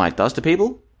limelight does to people?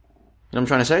 You know what I'm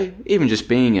trying to say? Even just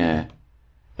being a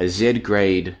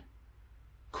Z-grade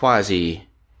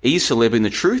quasi-e-celeb in the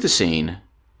truther scene,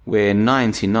 where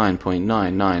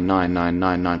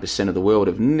 99.999999% of the world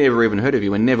have never even heard of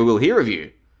you and never will hear of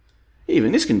you.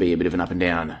 Even this can be a bit of an up and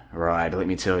down ride, let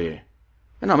me tell you.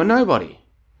 And I'm a nobody.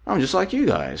 I'm just like you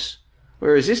guys.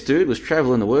 Whereas this dude was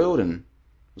travelling the world and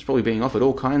was probably being offered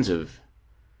all kinds of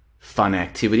fun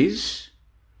activities,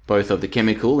 both of the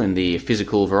chemical and the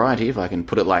physical variety, if I can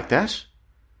put it like that.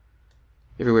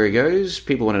 Everywhere he goes,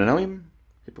 people want to know him.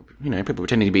 People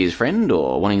pretending to be his friend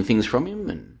or wanting things from him,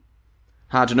 and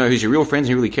hard to know who's your real friends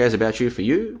and who really cares about you for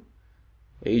you.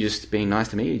 Are you just being nice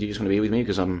to me? Do you just want to be with me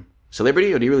because I'm a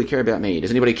celebrity, or do you really care about me?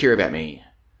 Does anybody care about me?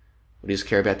 Or do you just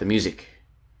care about the music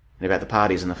and about the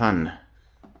parties and the fun?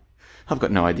 I've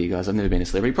got no idea, guys. I've never been a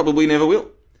celebrity. Probably never will,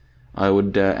 I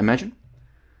would imagine.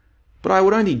 But I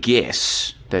would only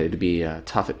guess that it'd be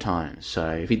tough at times. So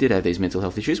if he did have these mental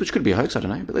health issues, which could be a hoax, I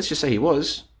don't know, but let's just say he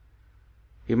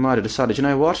might have decided, you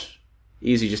know what?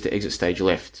 Easy just to exit stage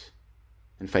left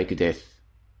and fake a death.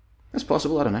 That's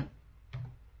possible, I don't know.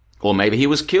 Or maybe he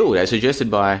was killed, as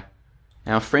suggested by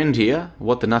our friend here,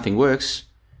 What the Nothing Works,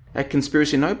 at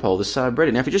conspiracyNOPOL, the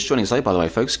subreddit. Now, if you're just joining us late, by the way,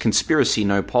 folks,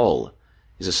 conspiracyNOPOL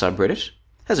is a subreddit.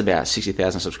 Has about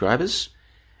 60,000 subscribers.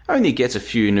 Only gets a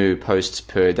few new posts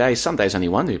per day. Some days only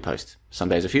one new post. Some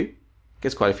days a few.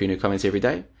 Gets quite a few new comments every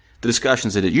day. The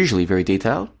discussions are usually very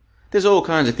detailed. There's all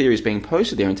kinds of theories being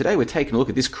posted there, and today we're taking a look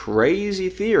at this crazy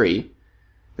theory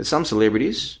that some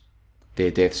celebrities,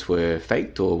 their deaths were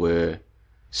faked or were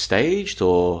staged,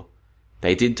 or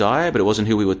they did die, but it wasn't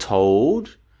who we were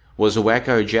told. Was a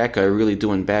wacko jacko really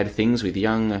doing bad things with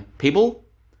young people?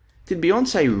 Did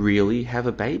Beyonce really have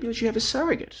a baby, or did she have a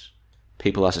surrogate?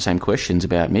 People ask the same questions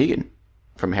about Meghan,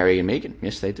 from Harry and Meghan.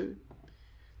 Yes, they do.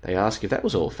 They ask if that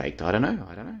was all faked. I don't know.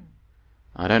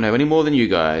 I don't know any more than you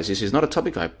guys. This is not a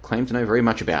topic I claim to know very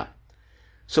much about.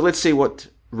 So let's see what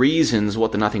reasons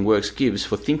What the Nothing Works gives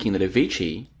for thinking that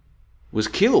Avicii was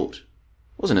killed. It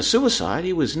wasn't a suicide,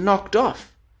 he was knocked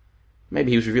off.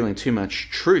 Maybe he was revealing too much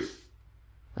truth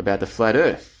about the flat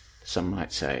earth, some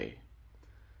might say.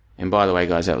 And by the way,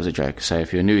 guys, that was a joke. So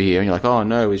if you're new here and you're like, oh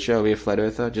no, is JLB a flat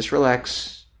earther? Just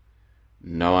relax.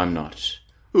 No, I'm not.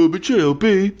 Oh, but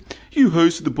JLB, you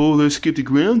hosted the Bolo Skeptic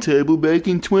Roundtable back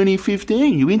in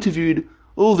 2015. You interviewed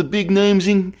all the big names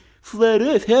in flat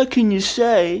earth. How can you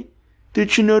say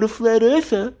that you're not a flat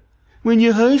earther when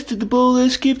you hosted the Bolo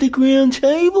Skeptic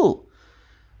Roundtable?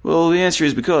 Well, the answer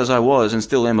is because I was and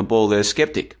still am a bald-earth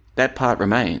skeptic. That part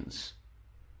remains.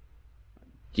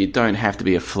 You don't have to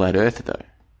be a flat earther, though.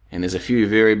 And there's a few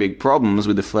very big problems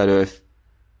with the flat earth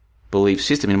belief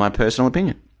system, in my personal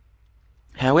opinion.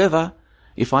 However,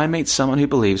 if I meet someone who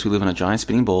believes we live on a giant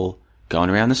spinning ball going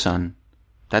around the sun,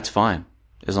 that's fine.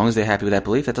 As long as they're happy with that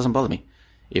belief, that doesn't bother me.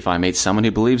 If I meet someone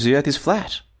who believes the earth is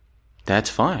flat, that's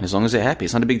fine. As long as they're happy.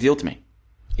 It's not a big deal to me.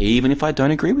 Even if I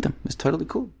don't agree with them. It's totally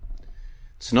cool.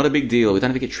 It's not a big deal. We don't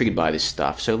have to get triggered by this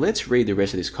stuff. So let's read the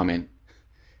rest of this comment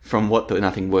from What the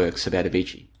Nothing Works about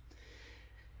Avicii.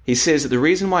 He says that the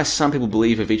reason why some people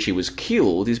believe Avicii was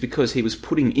killed is because he was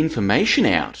putting information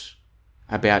out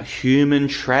about human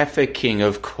trafficking,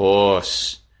 of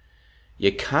course.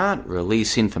 You can't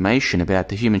release information about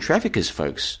the human traffickers,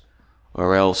 folks,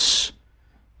 or else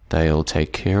they'll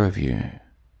take care of you.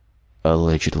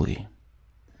 Allegedly.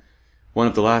 One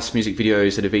of the last music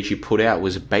videos that Avicii put out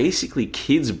was basically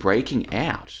kids breaking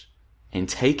out and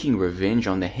taking revenge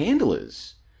on the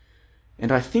handlers.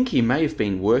 And I think he may have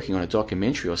been working on a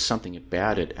documentary or something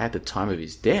about it at the time of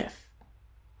his death.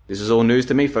 This is all news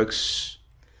to me, folks.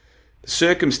 The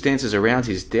circumstances around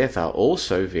his death are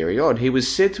also very odd. He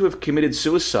was said to have committed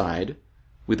suicide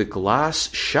with a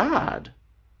glass shard.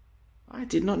 I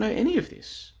did not know any of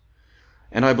this.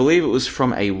 And I believe it was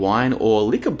from a wine or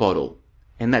liquor bottle,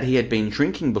 and that he had been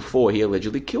drinking before he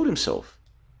allegedly killed himself.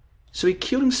 So he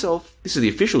killed himself, this is the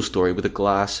official story, with a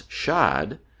glass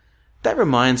shard. That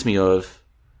reminds me of,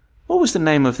 what was the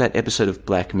name of that episode of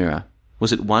Black Mirror?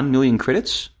 Was it 1 million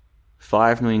credits?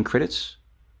 5 million credits?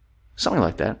 Something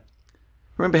like that.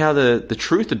 Remember how the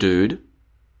truther dude,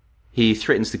 he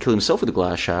threatens to kill himself with a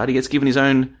glass shard. He gets given his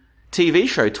own TV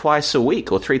show twice a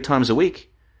week or 3 times a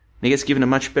week. And he gets given a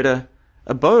much better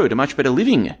abode, a much better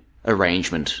living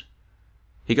arrangement.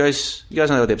 You guys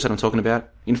know what episode I'm talking about?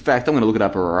 In fact, I'm going to look it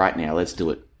up right now. Let's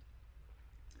do it.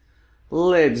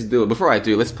 Let's do it. Before I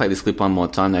do, let's play this clip one more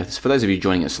time. Now, for those of you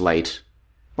joining us late,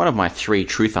 one of my 3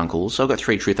 truth uncles, I've got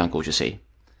 3 truth uncles, you see.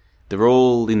 They're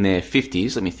all in their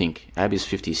 50s, let me think. Ab is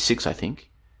 56, I think.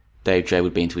 Dave J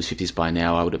would be into his 50s by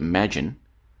now, I would imagine.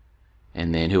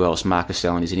 And then who else? Marcus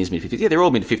Allen is in his mid-50s. Yeah, they're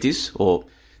all mid-50s. Or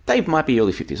Dave might be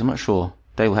early 50s, I'm not sure.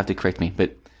 They will have to correct me.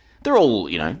 But they're all,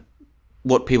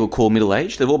 what people call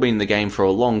middle-aged. They've all been in the game for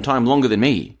a long time, longer than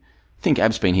me. I think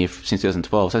Ab's been here since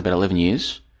 2012, so that's about 11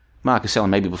 years. Marcus Allen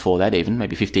maybe before that even,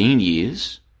 maybe 15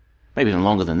 years. Maybe even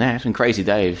longer than that. And Crazy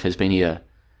Dave has been here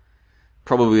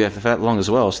probably for that long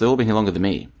as well, so they've all been here longer than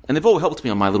me. And they've all helped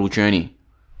me on my little journey,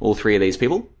 all 3 of these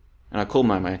people. And I call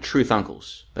them my truth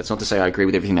uncles. That's not to say I agree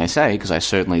with everything they say, because I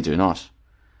certainly do not.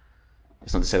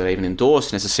 It's not to say that I even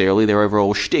endorse necessarily their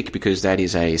overall shtick, because that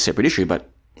is a separate issue, but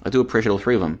I do appreciate all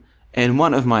 3 of them. And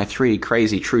one of my 3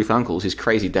 crazy truth uncles is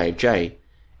Crazy Dave J,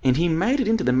 and he made it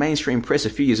into the mainstream press a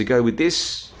few years ago with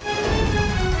this.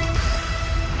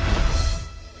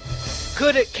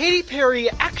 Could Katy Perry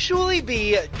actually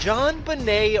be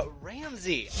JonBenet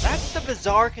Ramsey? That's the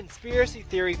bizarre conspiracy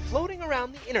theory floating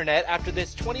around the internet after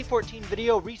this 2014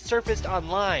 video resurfaced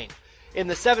online. In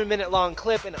the 7-minute-long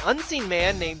clip, an unseen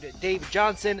man named Dave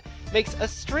Johnson makes a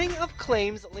string of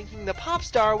claims linking the pop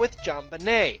star with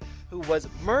JonBenet, who was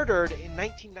murdered in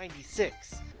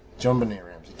 1996. JonBenet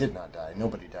Ramsey did not die.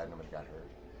 Nobody died. Nobody got hurt.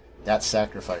 That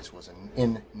sacrifice was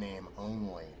in name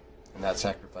only. And that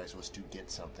sacrifice was to get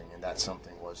something, and that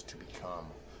something was to become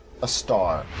a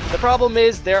star. The problem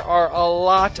is there are a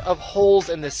lot of holes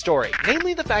in this story,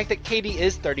 namely the fact that Katy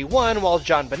is 31 while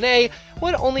JonBenet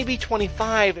would only be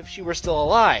 25 if she were still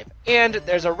alive, and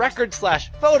there's a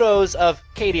record/photos of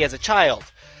Katy as a child.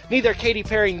 Neither Katy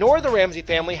Perry nor the Ramsey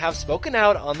family have spoken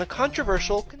out on the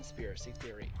controversial conspiracy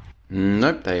theory.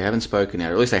 Nope, they haven't spoken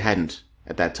out, or at least they hadn't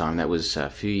at that time. That was a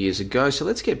few years ago, so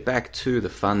let's get back to the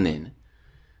fun then.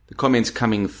 The comments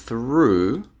coming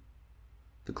through.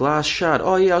 The glass shard.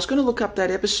 Oh yeah, I was going to look up that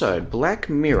episode. Black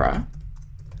Mirror.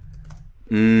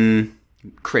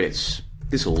 Credits.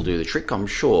 This will do the trick, I'm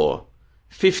sure.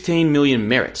 15 million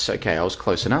merits. Okay, I was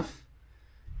close enough.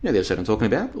 You know the episode I'm talking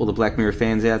about? All the Black Mirror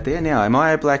fans out there. Now, am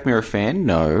I a Black Mirror fan?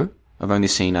 No. I've only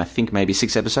seen, I think, maybe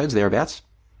 6 episodes, thereabouts.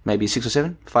 Maybe 6 or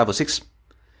 7. 5 or 6.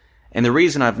 And the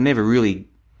reason I've never really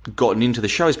gotten into the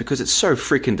show is because it's so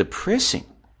freaking depressing.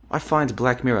 I find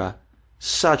Black Mirror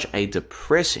such a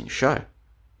depressing show.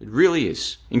 It really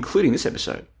is, including this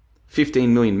episode.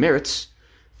 15 million merits.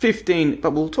 15,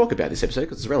 but we'll talk about this episode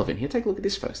because it's relevant here. Take a look at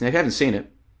this, folks. Now, if you haven't seen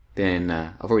it, then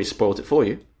I've already spoiled it for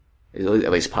you. At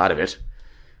least part of it.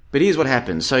 But here's what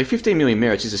happens. So 15 million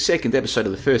merits is the 2nd episode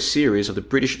of the first series of the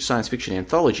British science fiction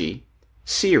anthology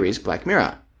series Black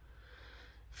Mirror.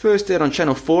 First aired on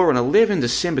Channel 4 on 11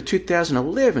 December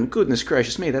 2011. Goodness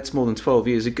gracious me, that's more than 12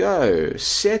 years ago.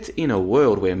 Set in a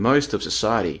world where most of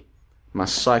society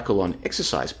must cycle on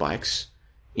exercise bikes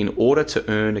in order to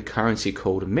earn a currency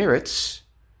called merits,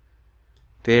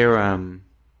 their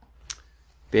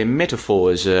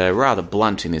metaphors are rather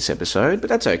blunt in this episode, but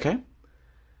that's okay.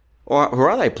 Or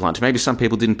are they blunt? Maybe some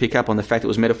people didn't pick up on the fact it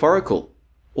was metaphorical.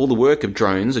 All the work of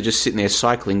drones are just sitting there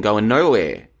cycling, going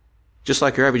nowhere. Just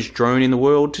like your average drone in the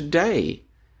world today.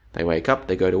 They wake up,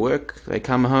 they go to work, they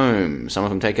come home. Some of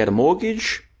them take out a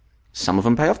mortgage. Some of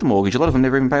them pay off the mortgage. A lot of them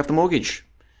never even pay off the mortgage.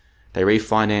 They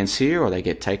refinance here, or they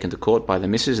get taken to court by the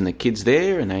missus and the kids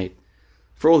there, and they,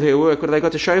 for all their work, what do they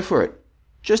got to show for it?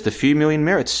 Just a few million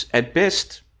merits, at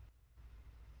best.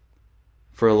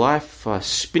 For a life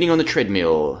spinning on the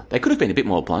treadmill. They could have been a bit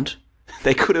more blunt.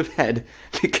 They could have had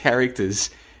the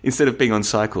characters, instead of being on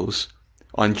cycles,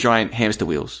 on giant hamster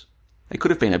wheels. They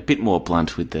could have been a bit more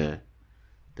blunt with the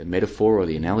metaphor or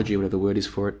the analogy, whatever the word is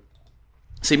for it.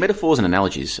 See, metaphors and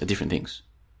analogies are different things.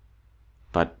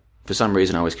 But for some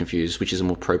reason I always confuse which is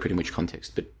more appropriate in which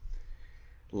context.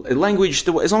 But language,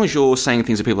 as long as you're saying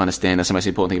things that people understand, that's the most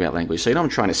important thing about language. So you know what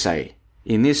I'm trying to say?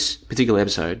 In this particular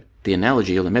episode, the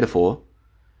analogy or the metaphor,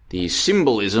 the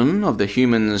symbolism of the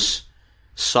humans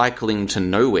cycling to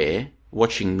nowhere,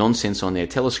 watching nonsense on their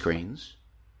telescreens,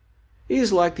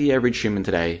 is like the average human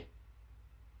today.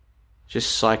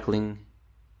 Just cycling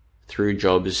through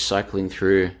jobs, cycling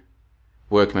through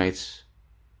workmates,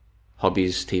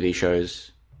 hobbies, TV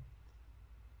shows,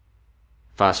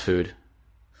 fast food.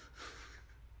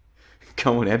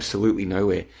 Going absolutely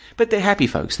nowhere. But they're happy,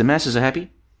 folks. The masses are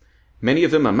happy. Many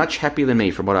of them are much happier than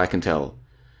me, from what I can tell.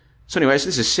 So anyways,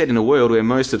 this is set in a world where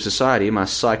most of society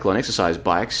must cycle on exercise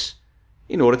bikes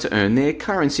in order to earn their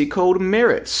currency called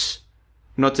merits,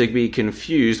 not to be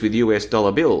confused with US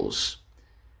dollar bills.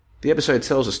 The episode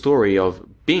tells a story of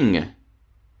Bing,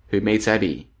 who meets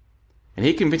Abby, and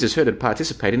he convinces her to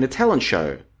participate in a talent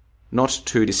show, not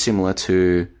too dissimilar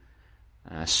to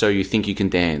So You Think You Can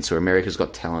Dance, or America's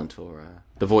Got Talent, or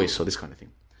The Voice, or this kind of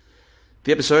thing.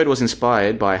 The episode was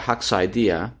inspired by Huck's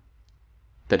idea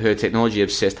that her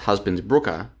technology-obsessed husband,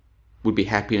 Brooker, would be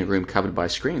happy in a room covered by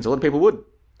screens. A lot of people would.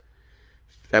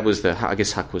 That was I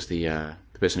guess Huck was the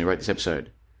person who wrote this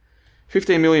episode.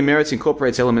 15 Million Merits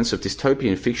incorporates elements of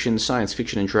dystopian fiction, science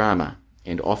fiction, and drama,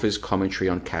 and offers commentary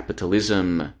on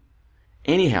capitalism.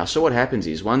 Anyhow, so what happens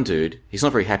is, one dude, he's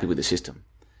not very happy with the system.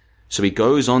 So he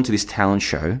goes on to this talent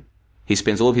show. He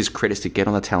spends all of his credits to get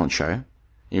on the talent show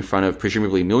in front of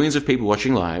presumably millions of people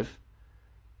watching live.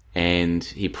 And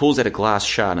he pulls out a glass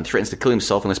shard and threatens to kill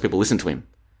himself unless people listen to him.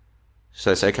 So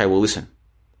they say, okay, well, listen.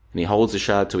 And he holds the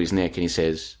shard to his neck and he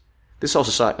says, this whole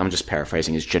society, I'm just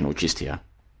paraphrasing his general gist here.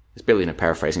 It's barely a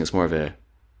paraphrasing, it's more of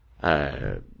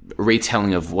a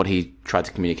retelling of what he tried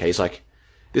to communicate. He's like,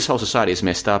 this whole society is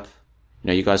messed up. You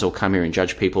know, you guys all come here and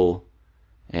judge people.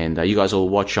 And you guys all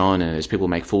watch on as people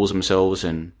make fools of themselves,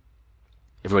 and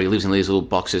everybody lives in these little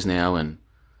boxes now, and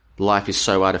life is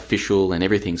so artificial and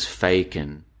everything's fake,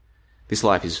 and this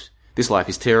life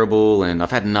is terrible, and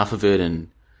I've had enough of it, and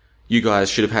you guys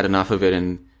should have had enough of it,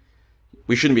 and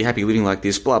we shouldn't be happy living like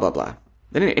this, blah, blah, blah.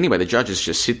 Then anyway, the judges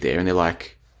just sit there and they're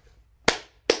like,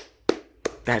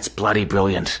 that's bloody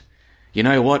brilliant. You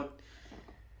know what?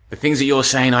 The things that you're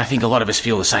saying, I think a lot of us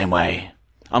feel the same way.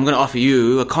 I'm going to offer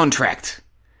you a contract.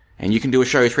 And you can do a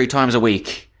show 3 times a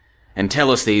week and tell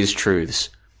us these truths.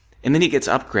 And then he gets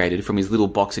upgraded from his little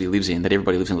box that he lives in, that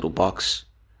everybody lives in a little box,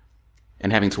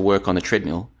 and having to work on the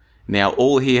treadmill. Now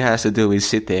all he has to do is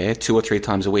sit there 2 or 3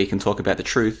 times a week and talk about the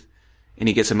truth, and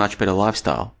he gets a much better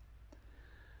lifestyle.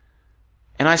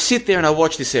 And I sit there and I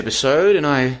watch this episode, and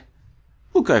I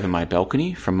look over my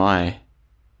balcony from my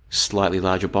slightly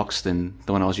larger box than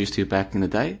the one I was used to back in the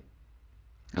day,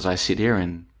 as I sit here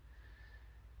and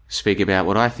speak about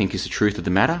what I think is the truth of the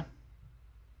matter.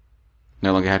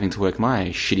 No longer having to work my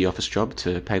shitty office job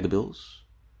to pay the bills.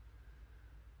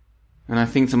 And I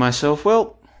think to myself,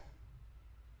 well,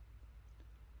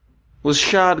 was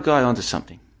Shard Guy onto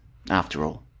something, after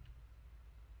all?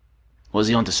 Was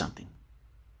he onto something?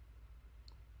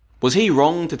 Was he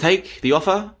wrong to take the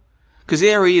offer? Because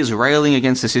there he is railing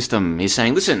against the system. He's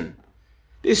saying, listen,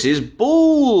 this is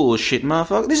bullshit,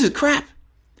 motherfucker. This is crap.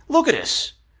 Look at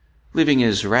us. Living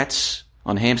as rats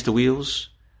on hamster wheels,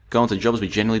 going to jobs we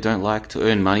generally don't like, to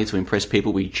earn money to impress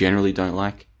people we generally don't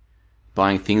like,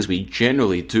 buying things we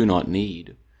generally do not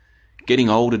need, getting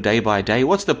older day by day.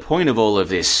 What's the point of all of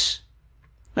this?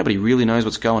 Nobody really knows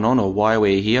what's going on or why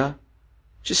we're here.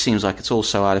 It just seems like it's all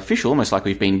so artificial, almost like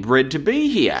we've been bred to be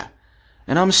here.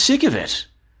 And I'm sick of it.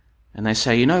 And they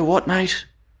say, you know what, mate?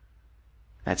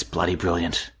 That's bloody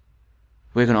brilliant.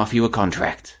 We're going to offer you a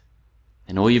contract.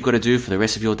 And all you've got to do for the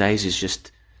rest of your days is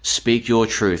just speak your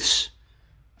truths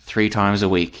 3 times a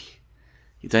week.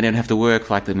 You don't even have to work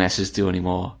like the masses do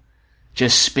anymore.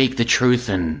 Just speak the truth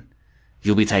and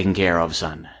you'll be taken care of,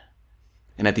 son.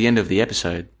 And at the end of the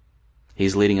episode,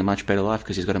 he's leading a much better life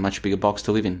because he's got a much bigger box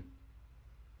to live in.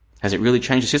 Has it really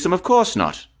changed the system? Of course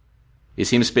not. Is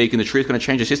him speaking the truth going to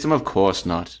change the system? Of course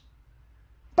not.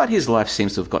 But his life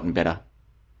seems to have gotten better.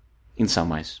 In some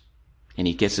ways. And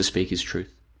he gets to speak his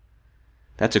truth.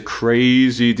 That's a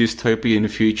crazy dystopian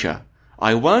future.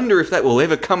 I wonder if that will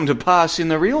ever come to pass in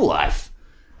the real life.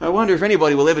 I wonder if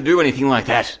anybody will ever do anything like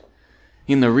that.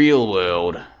 In the real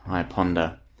world, I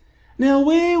ponder. Now,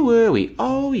 where were we?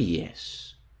 Oh,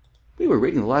 yes. We were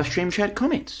reading the live stream chat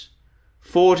comments.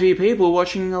 40 people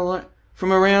watching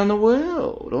from around the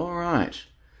world. All right.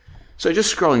 So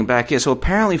just scrolling back, so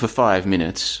apparently for 5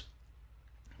 minutes,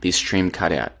 this stream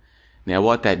cut out. Now,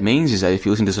 what that means is that if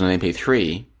you listen to this on an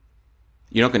MP3,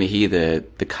 you're not going to hear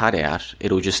the cutout.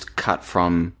 It'll just cut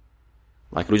from,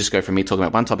 it'll just go from me talking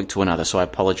about one topic to another, so I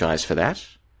apologize for that.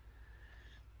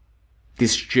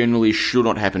 This generally should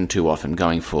not happen too often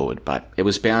going forward, but it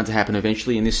was bound to happen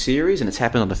eventually in this series, and it's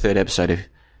happened on the 3rd episode of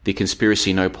the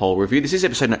ConspiracyNOPOL review. This is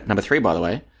episode number 3, by the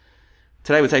way.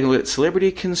 Today we're taking a look at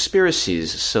Celebrity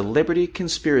Conspiracies. Celebrity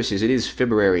Conspiracies. It is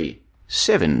February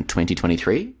 7,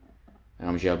 2023. And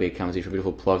I'm JLB, comes in from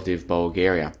beautiful Plovdiv,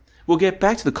 Bulgaria. We'll get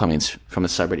back to the comments from the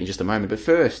subreddit in just a moment, but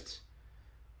first,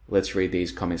 let's read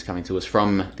these comments coming to us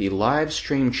from the live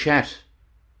stream chat.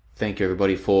 Thank you,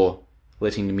 everybody, for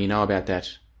letting me know about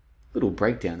that little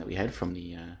breakdown that we had from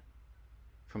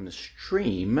the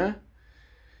stream.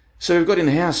 So we've got in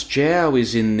the house, Jow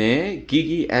is in there.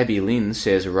 Gigi Abby Lynn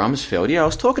says Rumsfeld. Yeah, I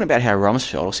was talking about how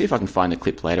Rumsfeld, I'll see if I can find the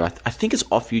clip later. I think it's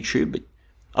off YouTube, but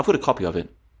I've got a copy of it,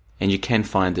 and you can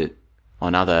find it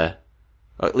on other,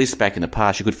 or at least back in the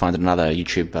past, you could find it on other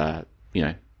YouTube,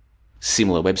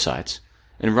 similar websites.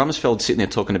 And Rumsfeld's sitting there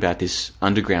talking about this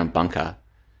underground bunker,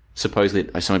 supposedly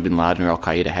Osama bin Laden or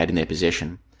Al-Qaeda had in their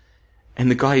possession.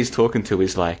 And the guy he's talking to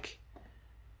is like,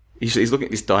 he's looking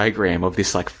at this diagram of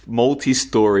this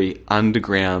multi-story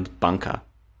underground bunker.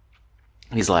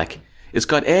 And he's like, it's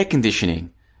got air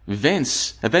conditioning,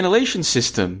 vents, a ventilation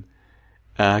system,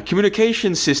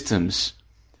 communication systems,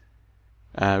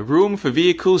 room for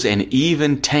vehicles, and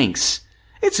even tanks.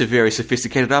 It's a very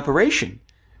sophisticated operation.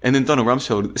 And then Donald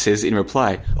Rumsfeld says in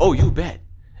reply, oh, you bet.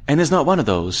 And there's not one of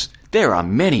those. There are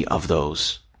many of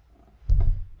those.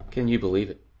 Can you believe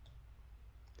it?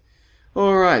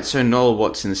 Alright, so Noel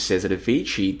Watson says that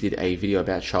Avicii did a video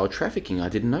about child trafficking. I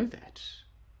didn't know that.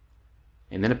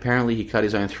 And then apparently he cut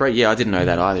his own throat. Yeah, I didn't know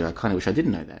that either. I kind of wish I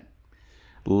didn't know that.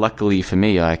 Luckily for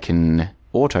me, I can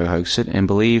auto-hoax it and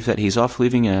believe that he's off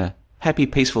living a happy,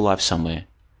 peaceful life somewhere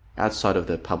outside of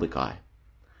the public eye.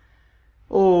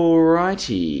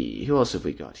 Alrighty, who else have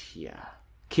we got here?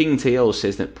 King TL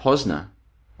says that Posner,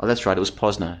 oh that's right, it was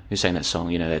Posner who sang that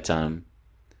song, that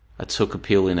I took a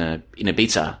pill in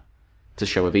Ibiza to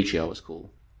show Avicii I was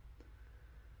cool.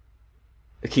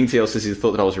 King TL says he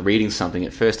thought that I was reading something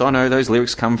at first. Oh no, those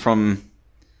lyrics come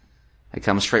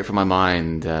straight from my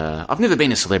mind. I've never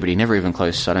been a celebrity, never even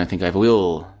close. I don't think I ever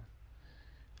will.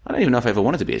 I don't even know if I ever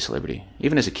wanted to be a celebrity,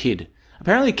 even as a kid.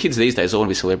 Apparently kids these days all want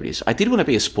to be celebrities. I did want to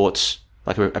be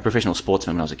a professional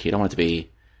sportsman when I was a kid. I wanted to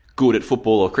be good at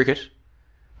football or cricket,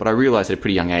 but I realised at a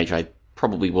pretty young age I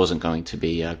probably wasn't going to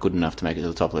be good enough to make it to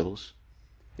the top levels.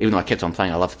 Even though I kept on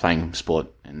playing, I loved playing sport,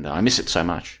 and I miss it so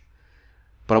much.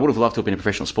 But I would have loved to have been a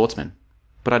professional sportsman.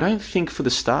 But I don't think for the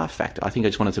star factor. I think I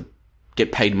just wanted to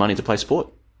get paid money to play sport.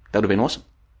 That would have been awesome.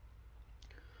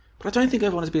 But I don't think I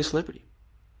ever wanted to be a celebrity.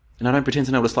 And I don't pretend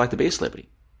to know what it's like to be a celebrity.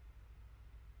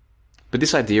 But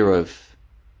this idea of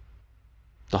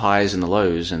the highs and the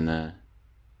lows and the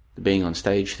being on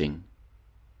stage thing,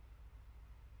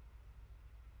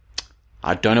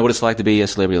 I don't know what it's like to be a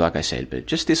celebrity, like I said, but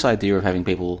just this idea of having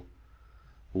people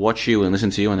watch you and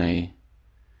listen to you, and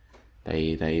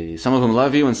they some of them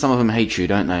love you and some of them hate you,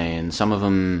 don't they? And some of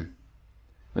them,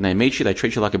 when they meet you, they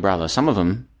treat you like a brother. Some of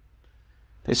them,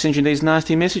 they send you these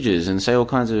nasty messages and say all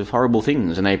kinds of horrible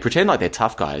things, and they pretend like they're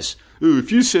tough guys. Oh,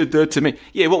 if you said that to me,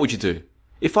 yeah, what would you do?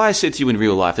 If I said to you in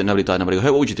real life that nobody died, nobody got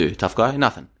hurt, what would you do? Tough guy?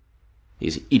 Nothing.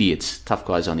 These idiots, tough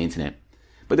guys on the internet.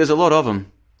 But there's a lot of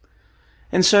them.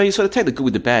 And so you sort of take the good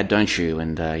with the bad, don't you?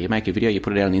 And you make a video, you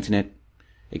put it out on the internet.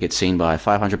 It gets seen by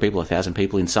 500 people, 1,000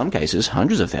 people, in some cases,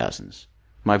 hundreds of thousands.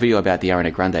 My video about the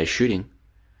Ariana Grande shooting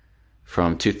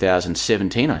from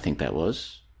 2017, I think that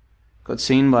was, got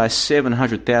seen by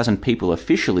 700,000 people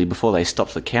officially before they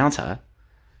stopped the counter.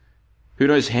 Who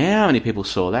knows how many people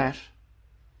saw that?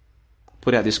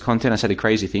 put out this content. I say the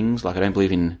crazy things, like I don't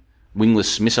believe in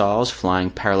wingless missiles flying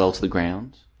parallel to the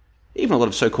ground. Even a lot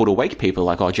of so-called awake people are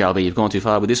like, oh, JLB, you've gone too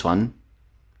far with this one.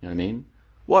 You know what I mean?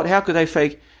 What? How could they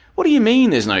fake? What do you mean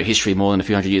there's no history more than a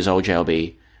few hundred years old,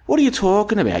 JLB? What are you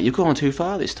talking about? You've gone too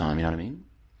far this time, you know what I mean?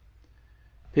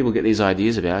 People get these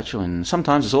ideas about you, and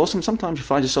sometimes it's awesome. Sometimes you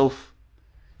find yourself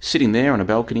sitting there on a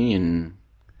balcony in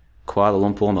Kuala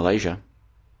Lumpur, Malaysia.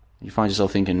 You find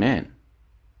yourself thinking, man,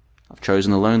 I've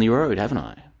chosen the lonely road, haven't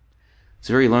I? It's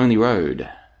a very lonely road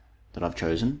that I've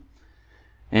chosen.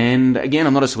 And again,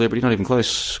 I'm not a celebrity, not even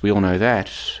close. We all know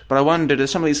that. But I wonder, do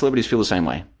some of these celebrities feel the same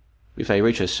way? If they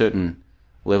reach a certain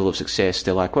level of success,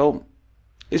 they're like, well,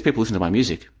 these people listen to my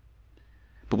music.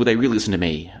 But would they really listen to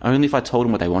me? Only if I told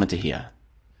them what they wanted to hear.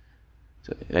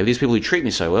 So, these people who treat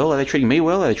me so well, are they treating me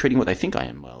well? Are they treating what they think I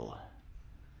am well?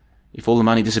 If all the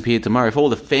money disappeared tomorrow, if all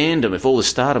the fandom, if all the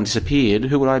stardom disappeared,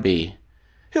 who would I be?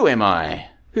 Who am I?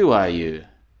 Who are you?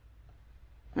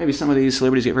 Maybe some of these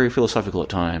celebrities get very philosophical at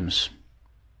times.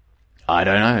 I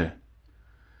don't know.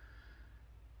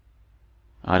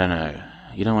 I don't know.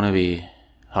 You don't want to be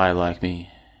high like me.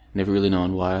 Never really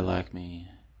known why I like me.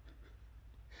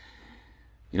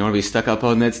 You don't want to be stuck up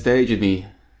on that stage with me.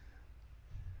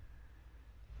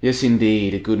 Yes,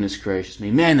 indeed. Goodness gracious me.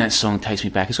 Man, that song takes me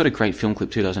back. It's got a great film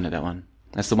clip too, doesn't it, that one?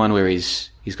 That's the one where he's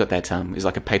got that, he's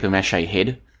like a paper mache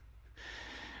head.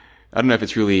 I don't know if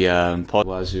it's really,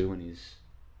 Wazoo when he's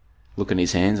looking at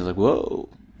his hands. I was like, whoa.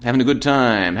 Having a good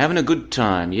time. Having a good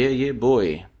time. Yeah,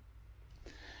 boy.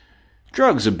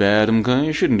 Drugs are bad, okay?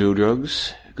 You shouldn't do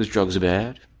drugs, because drugs are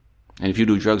bad. And if you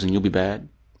do drugs, then you'll be bad.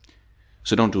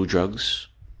 So don't do drugs.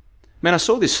 Man, I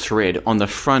saw this thread on the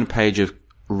front page of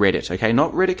Reddit, okay?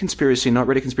 Not Reddit Conspiracy, not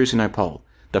Reddit Conspiracy NOPOL.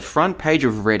 The front page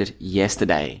of Reddit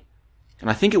yesterday. And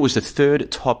I think it was the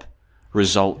third top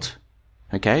result,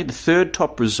 okay? The third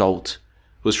top result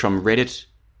was from Reddit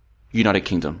United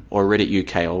Kingdom, or Reddit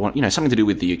UK, or, you know, something to do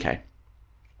with the UK.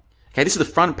 Okay, this is the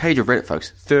front page of Reddit,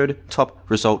 folks. Third top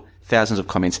result, thousands of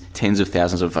comments, tens of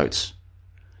thousands of votes.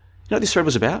 You know what this thread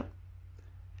was about?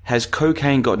 Has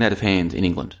cocaine gotten out of hand in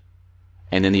England?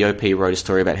 And then the OP wrote a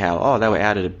story about how, they were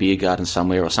out at a beer garden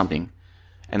somewhere or something,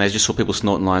 and they just saw people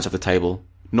snorting lines off the table,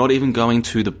 not even going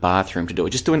to the bathroom to do it,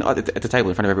 just doing it at the table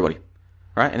in front of everybody,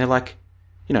 right? And they're like,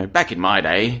 you know, back in my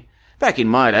day,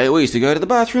 we used to go to the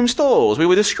bathroom stalls. We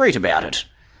were discreet about it.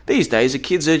 These days, the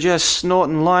kids are just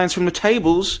snorting lines from the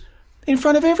tables in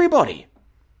front of everybody.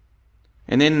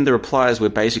 And then the replies were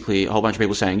basically a whole bunch of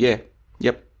people saying,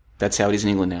 yep, that's how it is in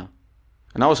England now.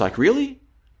 And I was like, really?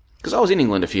 Because I was in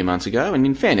England a few months ago, and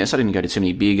in fairness, I didn't go to too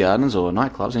many beer gardens or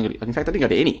nightclubs. In fact, I didn't go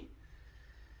to any.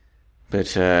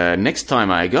 But next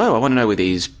time I go, I want to know where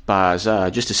these bars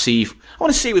are, just to see. I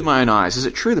want to see with my own eyes. Is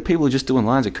it true that people are just doing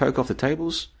lines of coke off the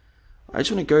tables? I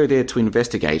just want to go there to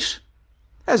investigate,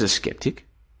 as a skeptic,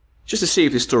 just to see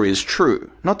if this story is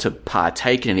true. Not to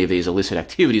partake in any of these illicit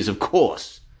activities, of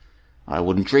course. I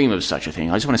wouldn't dream of such a thing.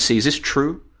 I just want to see, is this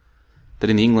true? That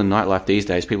in the England nightlife these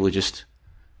days, people are just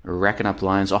racking up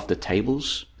lines off the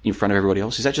tables in front of everybody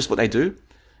else? Is that just what they do?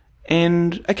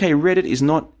 And, okay, Reddit is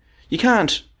not... You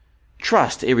can't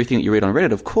trust everything that you read on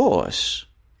Reddit, of course.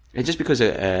 And just because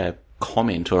a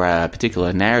comment or a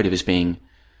particular narrative is being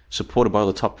supported by all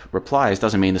the top replies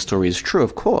doesn't mean the story is true,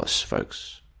 of course,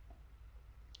 folks.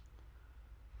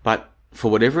 But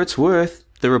for whatever it's worth,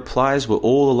 the replies were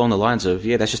all along the lines of,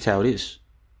 yeah, that's just how it is.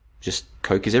 Just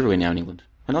coke is everywhere now in England.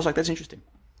 And I was like, that's interesting.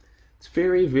 It's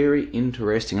very, very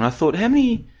interesting. And I thought, how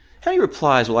many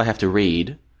replies will I have to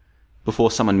read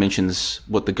before someone mentions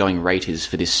what the going rate is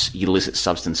for this illicit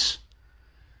substance?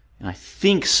 And I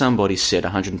think somebody said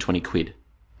 120 quid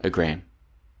a gram,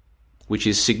 which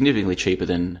is significantly cheaper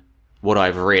than what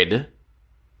I've read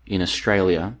in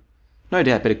Australia. No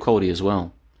doubt better quality as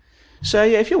well. So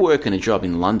yeah, if you're working a job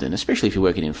in London, especially if you're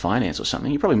working in finance or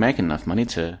something, you're probably making enough money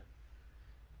to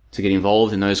get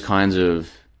involved in those kinds of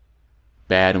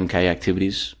bad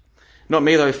activities. Not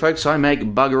me though, folks. I make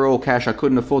bugger all cash. I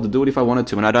couldn't afford to do it if I wanted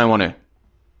to, and I don't want to.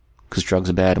 Because drugs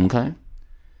are bad, okay?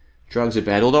 Drugs are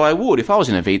bad. Although I would, if I was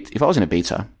in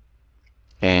Ibiza,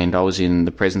 and I was in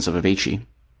the presence of Avicii,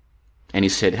 and he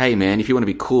said, hey man, if you want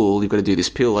to be cool, you've got to do this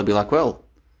pill, I'd be like, well,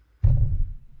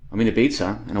 I'm in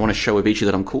Ibiza, and I want to show Avicii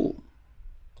that I'm cool.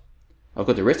 I've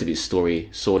got the rest of his story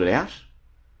sorted out.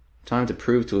 Time to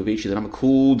prove to Avicii that I'm a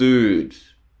cool dude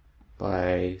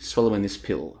by swallowing this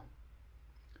pill.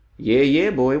 Yeah,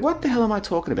 boy. What the hell am I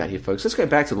talking about here, folks? Let's go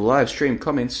back to the live stream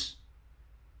comments.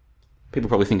 People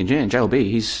probably thinking,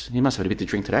 JLB, he must have had a bit to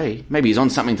drink today. Maybe he's on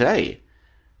something today.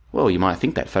 Well, you might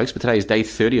think that, folks, but today is day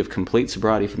 30 of complete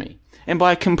sobriety for me. And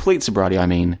by complete sobriety, I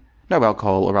mean no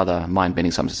alcohol or other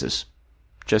mind-bending substances.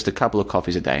 just a couple of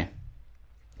coffees a day,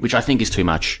 which I think is too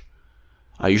much.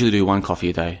 I usually do 1 coffee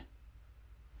a day.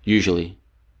 Usually.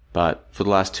 But for the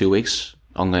last 2 weeks,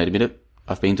 I'm going to admit it,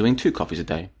 I've been doing 2 coffees a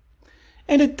day.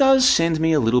 And it does send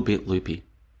me a little bit loopy.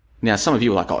 Now, some of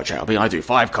you are like, oh, JLB, I do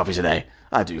 5 coffees a day.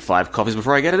 I do 5 coffees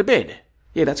before I get out of bed.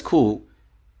 Yeah, that's cool.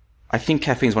 I think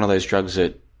caffeine is one of those drugs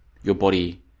that your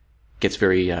body gets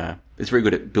it's very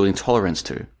good at building tolerance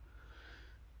to.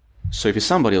 So if you're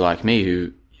somebody like me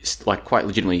who like quite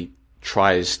legitimately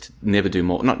tries to never do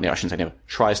more, I shouldn't say never,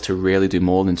 tries to rarely do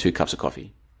more than 2 cups of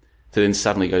coffee, to then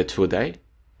suddenly go to 2 a day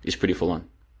is pretty full on.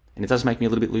 And it does make me a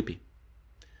little bit loopy.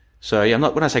 So yeah,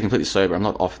 when I say completely sober, I'm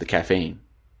not off the caffeine,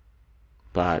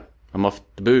 but I'm off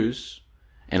the booze,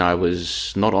 and I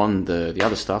was not on the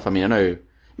other stuff. I mean, I know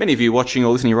many of you watching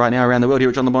or listening right now around the world here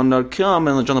at JohnTheBond.com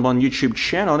and the John the Bond YouTube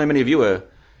channel, I know many of you are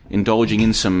indulging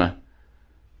in some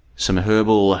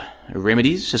herbal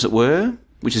remedies, as it were,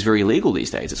 which is very legal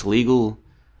these days. It's legal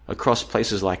across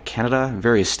places like Canada,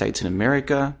 various states in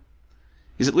America.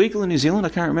 Is it legal in New Zealand? I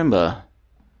can't remember.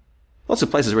 Lots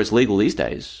of places where it's legal these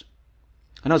days.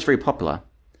 I know it's very popular.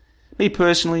 Me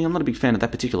personally, I'm not a big fan of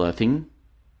that particular thing,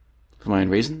 for my own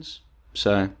reasons.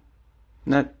 So,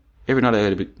 no, every night that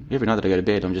I go to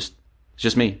bed, it's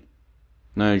just me.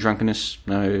 No drunkenness,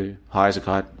 no high as a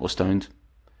kite or stoned.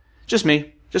 Just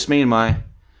me and my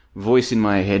voice in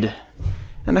my head.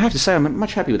 And I have to say, I'm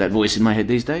much happier with that voice in my head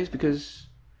these days, because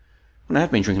when I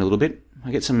have been drinking a little bit,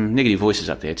 I get some negative voices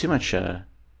up there. Too much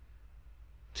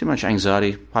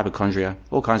anxiety, hypochondria,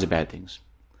 all kinds of bad things.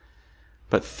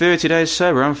 But 30 days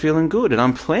sober, I'm feeling good, and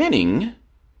I'm planning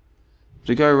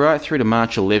to go right through to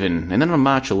March 11. And then on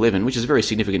March 11, which is a very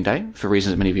significant day, for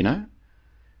reasons that many of you know,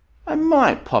 I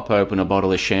might pop open a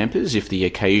bottle of champers if the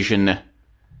occasion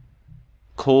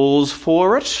calls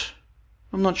for it.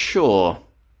 I'm not sure.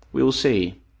 We'll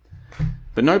see.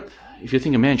 But nope, if you're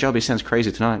thinking, man, JLB sounds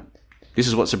crazy tonight, this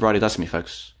is what sobriety does to me,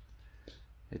 folks.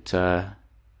 It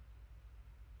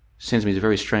sends me to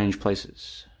very strange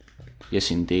places. Yes,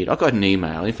 indeed. I got an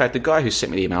email. In fact, the guy who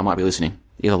sent me the email might be listening,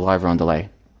 either live or on delay.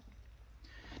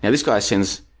 Now, this guy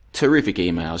sends terrific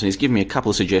emails, and he's given me a couple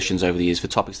of suggestions over the years for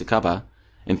topics to cover,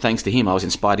 and thanks to him, I was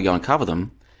inspired to go and cover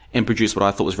them and produce what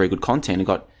I thought was very good content, and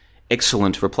got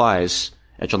excellent replies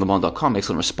at johnthebond.com,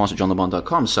 excellent response at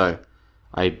johnthebond.com. So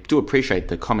I do appreciate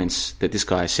the comments that this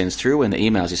guy sends through and the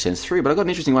emails he sends through, but I got an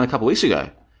interesting one a couple of weeks ago.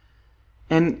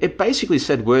 And it basically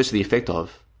said words to the effect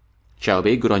of,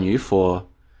 JLB, good on you for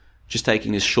just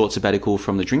taking this short sabbatical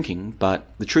from the drinking, but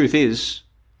the truth is,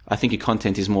 I think your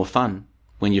content is more fun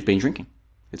when you've been drinking.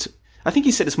 I think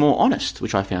he said it's more honest,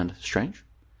 which I found strange.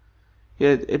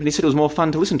 Yeah, and he said it was more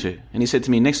fun to listen to. And he said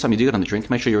to me, next time you do get on the drink,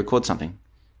 make sure you record something,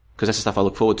 because that's the stuff I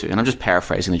look forward to. And I'm just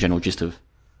paraphrasing the general gist of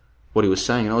what he was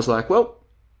saying. And I was like, well,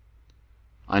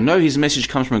 I know his message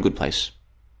comes from a good place,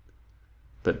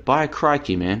 but by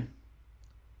crikey, man,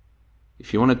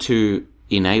 if you wanted to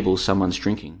enable someone's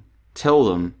drinking, tell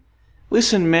them,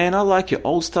 listen, man, I like your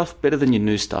old stuff better than your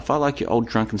new stuff. I like your old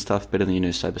drunken stuff better than your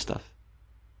new sober stuff.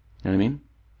 You know what I mean?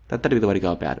 That'd be the way to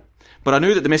go about it. But I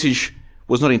knew that the message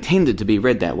was not intended to be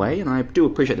read that way, and I do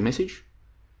appreciate the message.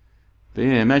 But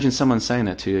yeah, imagine someone saying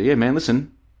that to you. Yeah, man,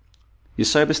 listen, your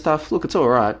sober stuff, look, it's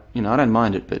alright. You know, I don't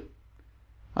mind it, but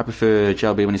I prefer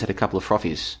JLB when he's had a couple of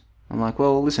frothies. I'm like,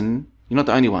 well, listen, you're not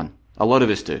the only one. A lot of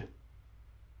us do.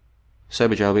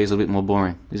 Sober JLB is a little bit more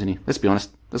boring, isn't he? Let's be honest.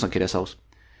 Let's not kid ourselves.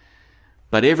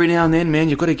 But every now and then, man,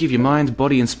 you've got to give your mind,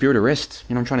 body, and spirit a rest.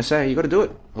 You know what I'm trying to say? You've got to do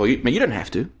it. Well, you don't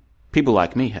have to. People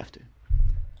like me have to.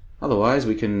 Otherwise,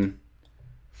 we can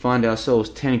find ourselves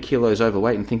 10 kilos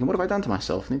overweight and thinking, what have I done to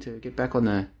myself? I need to get back on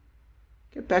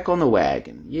the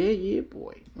wagon. Yeah,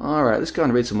 boy. All right, let's go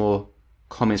and read some more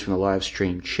comments from the live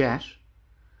stream chat.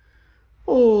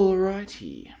 All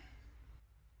righty.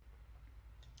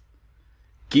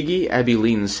 Gigi Abby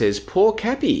Lynn says, poor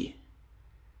Cappy.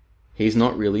 He's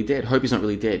not really dead. Hope he's not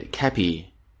really dead.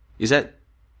 Cappy. Was that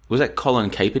Colin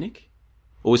Kaepernick?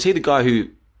 Or was he the guy who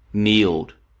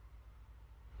kneeled?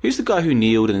 Who's the guy who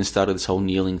kneeled and then started this whole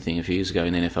kneeling thing a few years ago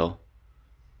in the NFL?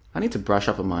 I need to brush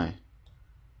up on my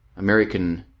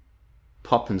American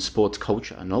pop and sports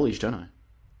culture knowledge, don't I?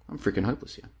 I'm freaking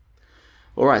hopeless here.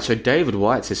 Alright, so David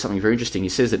White says something very interesting. He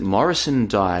says that Morrison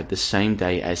died the same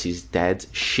day as his dad's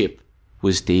ship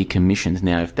was decommissioned.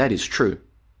 Now, if that is true,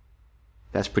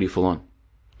 that's pretty full on.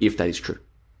 If that is true.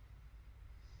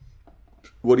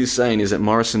 What he's saying is that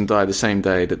Morrison died the same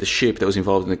day that the ship that was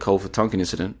involved in the Gulf of Tonkin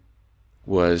incident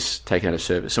was taken out of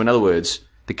service. So in other words,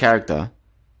 the character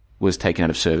was taken out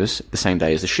of service the same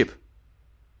day as the ship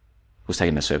was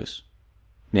taken out of service.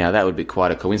 Now, that would be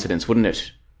quite a coincidence, wouldn't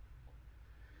it?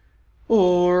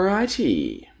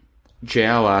 Alrighty.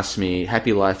 Jow asked me,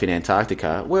 happy life in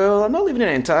Antarctica. Well, I'm not living in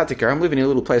Antarctica. I'm living in a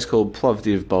little place called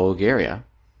Plovdiv, Bulgaria.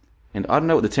 And I don't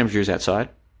know what the temperature is outside,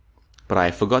 but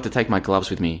I forgot to take my gloves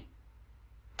with me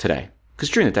today. Because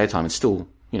during the daytime, it's still,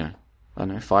 I don't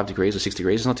know, 5 degrees or 6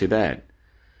 degrees. It's not too bad.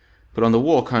 But on the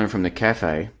walk home from the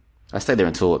cafe, I stayed there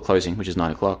until closing, which is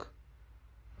 9 o'clock.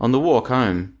 On the walk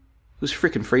home, it was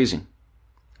frickin' freezing.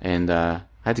 And I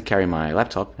had to carry my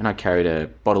laptop, and I carried a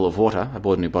bottle of water. I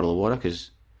bought a new bottle of water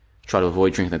because I try to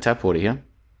avoid drinking the tap water here.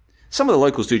 Some of the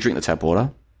locals do drink the tap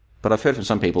water, but I've heard from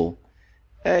some people,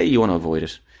 you want to avoid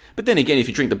it. But then again, if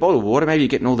you drink the bottled water, maybe you're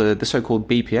getting all the so-called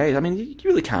BPAs. I mean, you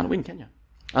really can't win, can you?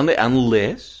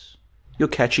 Unless you're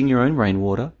catching your own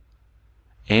rainwater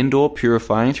and or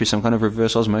purifying through some kind of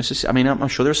reverse osmosis. I mean, I'm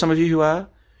sure there are some of you who are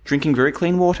drinking very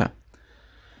clean water.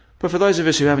 But for those of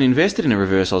us who haven't invested in a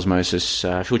reverse osmosis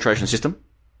filtration system,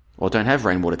 or don't have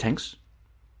rainwater tanks,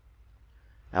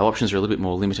 our options are a little bit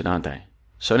more limited, aren't they?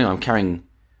 So anyway, I'm carrying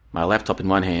my laptop in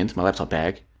one hand, my laptop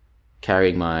bag,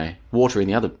 carrying my water in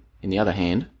the other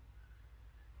hand,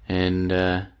 and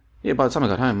by the time I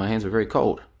got home, my hands were very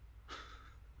cold.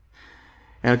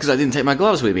 And because I didn't take my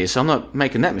gloves with me, so I'm not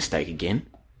making that mistake again.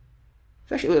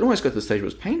 Actually, it almost got to the stage where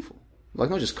it was painful. Like,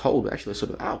 not just cold, but actually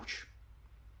sort of, ouch.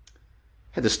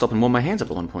 Had to stop and warm my hands up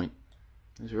at one point.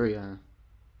 It was very,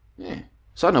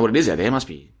 So I don't know what it is out there. It must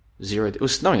be 0. It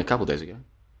was snowing a couple of days ago.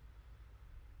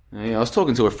 I was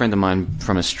talking to a friend of mine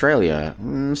from Australia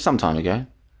some time ago.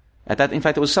 In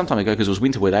fact, it was some time ago because it was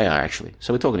winter where they are, actually.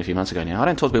 So we're talking a few months ago now. I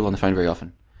don't talk to people on the phone very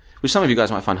often, which some of you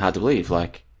guys might find hard to believe.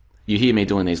 Like, you hear me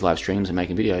doing these live streams and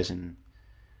making videos, and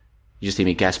you just hear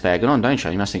me gas bagging on, don't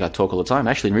you? You must think I talk all the time.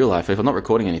 Actually, in real life, if I'm not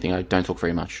recording anything, I don't talk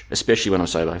very much, especially when I'm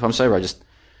sober. If I'm sober, I just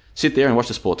sit there and watch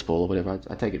the sports ball or whatever.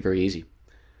 I take it very easy.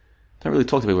 Don't really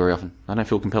talk to people very often. I don't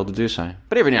feel compelled to do so.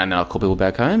 But every now and then I'll call people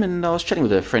back home, and I was chatting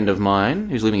with a friend of mine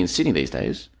who's living in Sydney these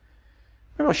days.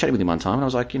 I remember I was chatting with him one time, and I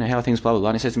was like, how are things, blah, blah, blah.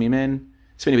 And he says to me, man,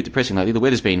 it's been a bit depressing lately. The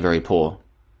weather's been very poor.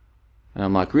 And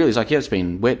I'm like, really? He's like, yeah, it's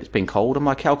been wet, it's been cold. I'm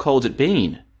like, how cold's it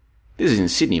been? This is in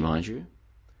Sydney, mind you.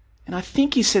 And I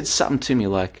think he said something to me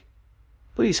like,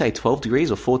 what did he say, 12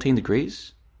 degrees or 14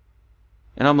 degrees?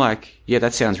 And I'm like, yeah,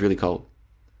 that sounds really cold.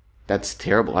 That's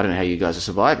terrible. I don't know how you guys are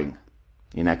surviving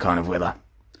in that kind of weather.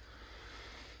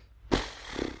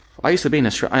 I used to be in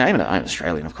Australia. I'm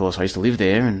Australian, of course. I used to live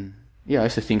there, and I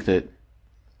used to think that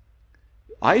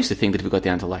if we got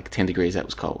down to like 10 degrees, that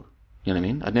was cold. You know what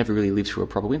I mean? I'd never really lived through a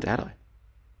proper winter, had I?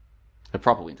 A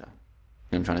proper winter. You know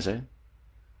what I'm trying to say?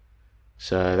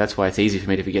 So that's why it's easy for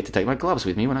me to forget to take my gloves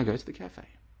with me when I go to the cafe.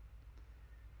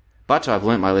 But I've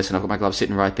learnt my lesson. I've got my gloves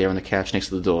sitting right there on the couch next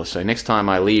to the door. So next time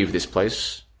I leave this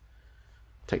place,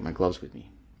 take my gloves with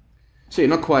me. So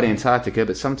not quite Antarctica,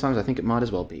 but sometimes I think it might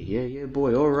as well be. Yeah,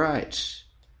 boy, alright.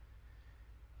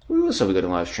 What else have we got in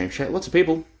live stream chat? Lots of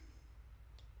people.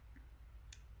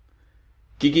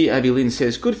 Gigi Abilin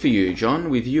says, good for you, John,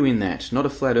 with you in that. Not a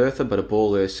flat earther, but a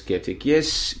ball earth skeptic.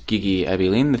 Yes, Gigi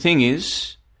Abilin. The thing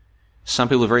is, some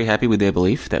people are very happy with their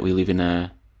belief that we live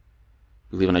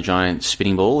on a giant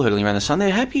spinning ball hurtling around the sun.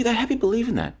 They're happy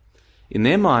believing that. In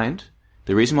their mind,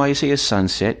 the reason why you see a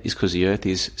sunset is because the Earth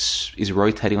is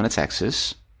rotating on its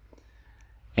axis,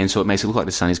 and so it makes it look like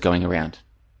the sun is going around.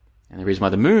 And the reason why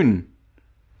the moon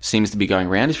seems to be going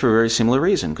around is for a very similar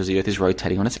reason, because the Earth is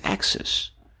rotating on its axis.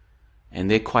 And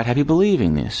they're quite happy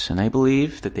believing this, and they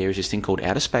believe that there is this thing called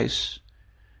outer space,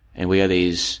 and we are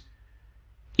these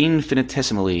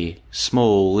infinitesimally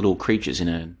small little creatures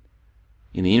in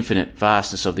the infinite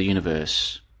vastness of the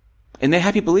universe. And they're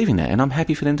happy believing that, and I'm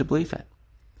happy for them to believe that.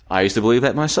 I used to believe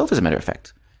that myself, as a matter of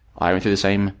fact. I went through the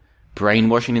same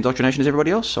brainwashing indoctrination as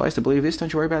everybody else, so I used to believe this.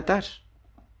 Don't you worry about that.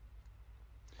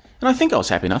 And I think I was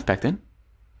happy enough back then.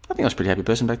 I think I was a pretty happy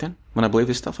person back then, when I believed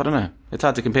this stuff. I don't know. It's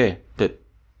hard to compare, but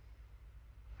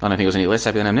I don't think I was any less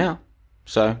happy than I am now.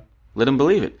 So, let them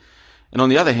believe it. And on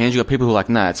the other hand, you got people who are like,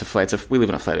 nah, we live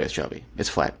in a flat earth, Joby. It's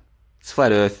flat. It's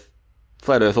flat earth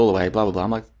all the way, blah, blah, blah.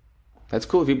 I'm like, that's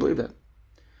cool if you believe that.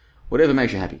 Whatever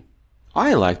makes you happy.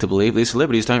 I like to believe these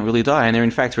celebrities don't really die, and they're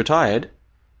in fact retired,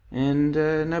 and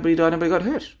nobody died, nobody got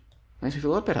hurt. Makes me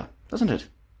feel a lot better, doesn't it?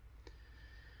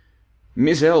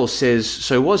 Ms. L says,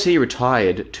 so was he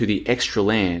retired to the extra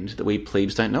land that we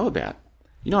plebes don't know about?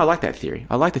 I like that theory.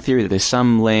 I like the theory that there's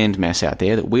some land mass out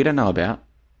there that we don't know about,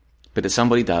 but that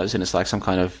somebody does, and it's like some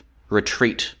kind of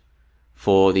retreat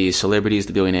for the celebrities,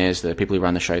 the billionaires, the people who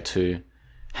run the show to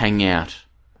hang out.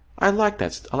 I like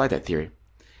that theory.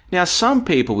 Now, some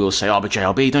people will say, oh, but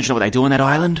JLB, don't you know what they do on that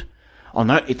island? Oh,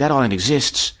 no, if that island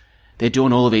exists, they're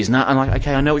doing all of these. I'm like,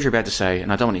 okay, I know what you're about to say,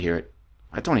 and I don't want to hear it.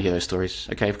 I don't want to hear those stories,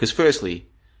 okay? Because firstly,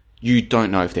 you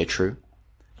don't know if they're true.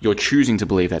 You're choosing to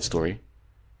believe that story.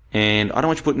 And I don't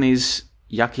want you putting these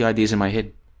yucky ideas in my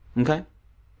head. Okay?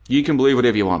 You can believe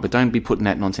whatever you want, but don't be putting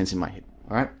that nonsense in my head.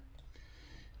 Alright?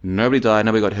 Nobody died,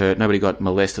 nobody got hurt, nobody got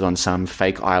molested on some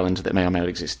fake island that may or may not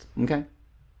exist. Okay?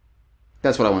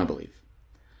 That's what I want to believe.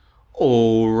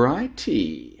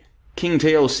 Alrighty. King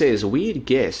TL says, weird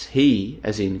guess. He,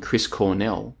 as in Chris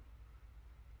Cornell,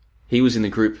 he was in the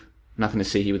group Nothing to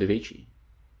See Here with Avicii.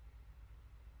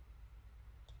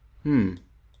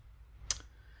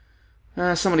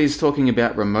 Somebody's talking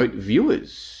about remote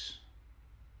viewers.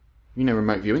 You know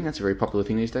remote viewing? That's a very popular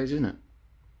thing these days, isn't it?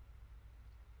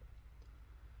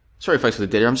 Sorry folks for the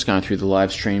dead air. I'm just going through the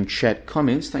live stream chat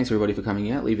comments. Thanks everybody for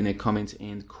coming out, leaving their comments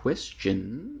and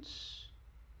questions.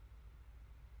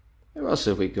 Who else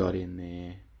have we got in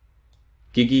there?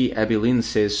 Gigi Abilyn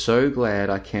says, so glad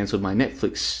I cancelled my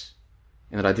Netflix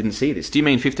and that I didn't see this. Do you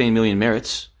mean 15 million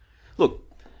merits? Look,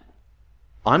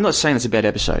 I'm not saying it's a bad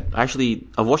episode. I've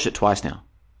watched it twice now.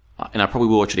 And I probably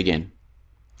will watch it again.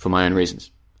 For my own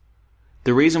reasons.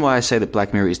 The reason why I say that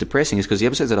Black Mirror is depressing is because the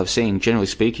episodes that I've seen, generally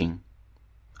speaking,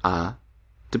 are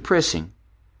depressing.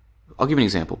 I'll give you an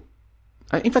example.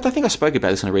 In fact, I think I spoke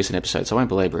about this in a recent episode, so I won't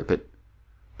belabor it. But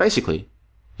basically,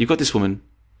 you've got this woman.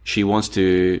 She wants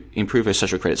to improve her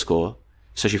social credit score.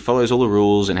 So she follows all the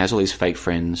rules and has all these fake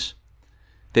friends.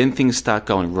 Then things start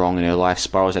going wrong and her life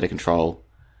spirals out of control.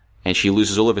 And she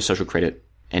loses all of her social credit,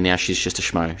 and now she's just a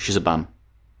schmo. She's a bum.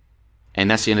 And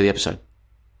that's the end of the episode.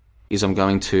 I'm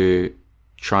going to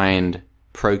try and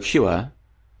procure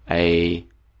a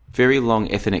very long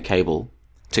Ethernet cable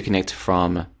to connect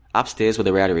from upstairs where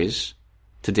the router is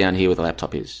to down here where the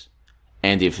laptop is.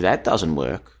 And if that doesn't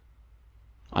work,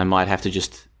 I might have to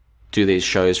just do these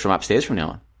shows from upstairs from now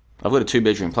on. I've got a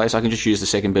 2-bedroom place. I can just use the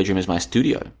second bedroom as my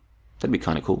studio. That'd be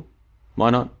kind of cool.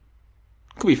 Why not?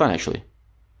 Could be fun, actually.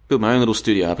 Build my own little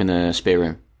studio up in the spare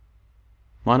room.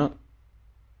 Why not?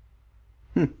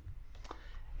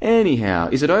 Anyhow,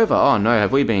 is it over? Oh no,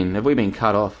 have we been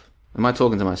cut off? Am I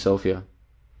talking to myself here?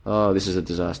 Oh, this is a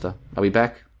disaster. Are we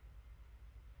back?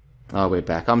 Oh, we're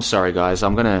back. I'm sorry, guys.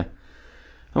 I'm gonna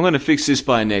fix this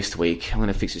by next week. Here's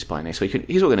what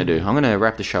I'm gonna do. I'm gonna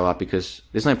wrap the show up because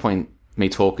there's no point me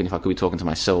talking if I could be talking to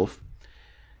myself.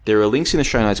 There are links in the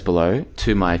show notes below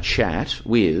to my chat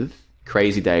with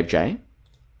Crazy Dave J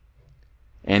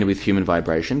and with Human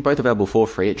Vibration, both available for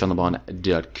free at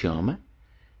johnlebon.com.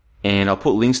 And I'll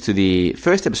put links to the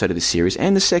first episode of this series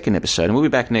and the second episode, and we'll be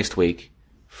back next week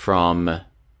from,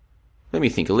 let me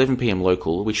think, 11 p.m.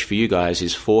 local, which for you guys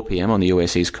is 4 p.m. on the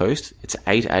US East Coast. It's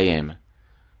 8 a.m.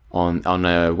 on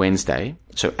a Wednesday.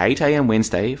 So 8 a.m.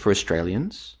 Wednesday for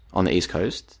Australians on the East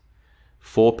Coast,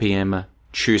 4 p.m.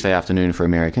 Tuesday afternoon for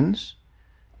Americans,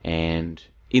 and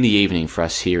in the evening for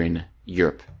us here in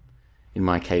Europe. In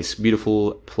my case,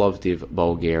 beautiful Plovdiv,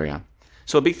 Bulgaria.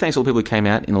 So a big thanks to all the people who came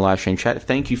out in the live stream chat.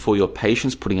 Thank you for your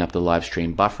patience putting up the live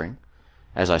stream buffering.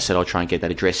 As I said, I'll try and get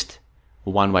that addressed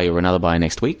one way or another by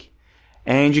next week.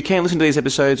 And you can listen to these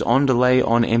episodes on delay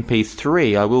on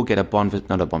MP3. I will get a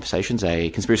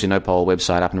Conspiracy NOPOL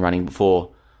website up and running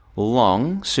before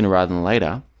long, sooner rather than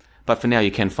later. But for now,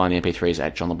 you can find the MP3s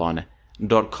at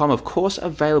johnlebon.com, of course,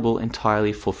 available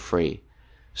entirely for free.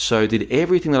 So did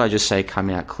everything that I just say come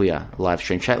out clear? Live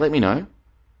stream chat, let me know.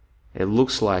 It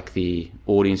looks like the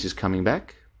audience is coming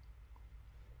back.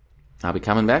 Are we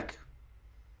coming back?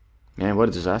 Man, what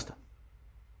a disaster.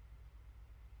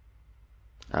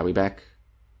 Are we back?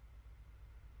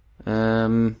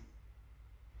 Let's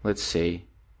see.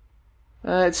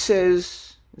 It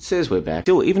says we're back.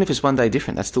 Still, even if it's one day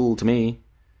different, that's still, to me,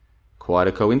 quite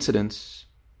a coincidence.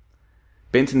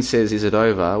 Benton says, is it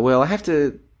over? Well,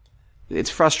 it's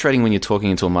frustrating when you're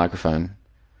talking into a microphone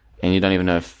and you don't even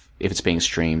know if it's being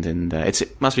streamed, and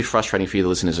it must be frustrating for you, the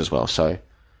listeners, as well. So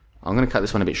I'm going to cut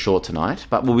this one a bit short tonight,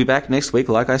 but we'll be back next week,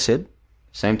 like I said.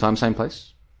 Same time, same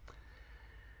place.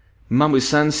 Mum with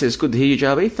Sons says, good to hear you,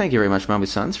 JB. Thank you very much, Mum with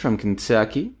Sons from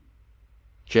Kentucky.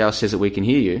 Jow says that we can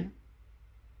hear you.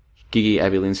 Gigi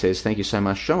Abilyn says, thank you so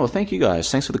much, John. Well, thank you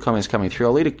guys. Thanks for the comments coming through.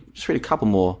 I'll just read a couple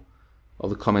more of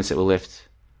the comments that were left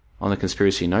on the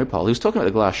Conspiracy NOPOL. He was talking about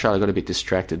the glass shard. I got a bit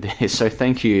distracted there. So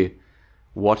thank you,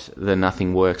 What the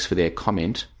Nothing Works, for their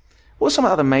comment. What are some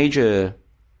other major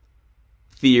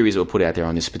theories that were put out there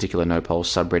on this particular NOPOL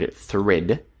subreddit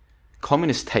thread?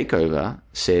 Communist Takeover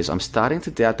says, I'm starting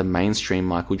to doubt the mainstream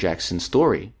Michael Jackson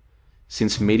story,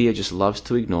 since media just loves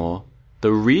to ignore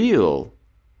the real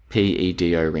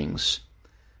PEDO rings.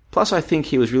 Plus, I think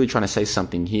he was really trying to say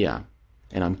something here,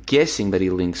 and I'm guessing that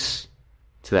he links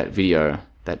to that video,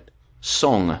 that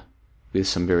song with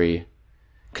some very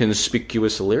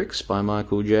conspicuous lyrics by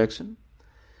Michael Jackson.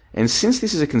 And since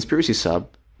this is a conspiracy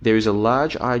sub, there is a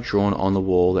large eye drawn on the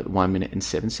wall at 1 minute and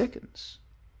 7 seconds.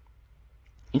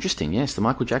 Interesting, yes, the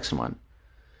Michael Jackson one.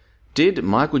 Did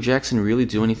Michael Jackson really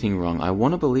do anything wrong? I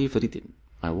want to believe that he didn't.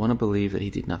 I want to believe that he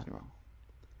did nothing wrong.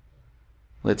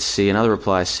 Let's see, another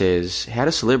reply says, how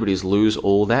do celebrities lose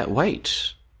all that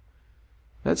weight?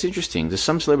 That's interesting. Do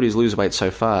some celebrities lose weight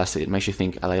so fast that it makes you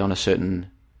think, are they on a certain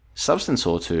substance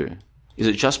or two? Is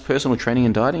it just personal training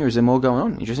and dieting, or is there more going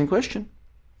on? Interesting question.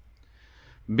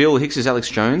 Bill Hicks's Alex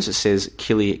Jones says,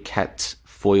 Killy Cat's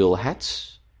foil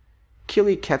hats.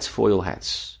 Killy Cat's foil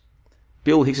hats.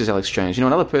 Bill Hicks's Alex Jones. You know,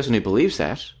 another person who believes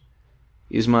that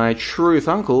is my truth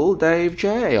uncle, Dave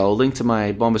J. I'll link to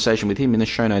my conversation with him in the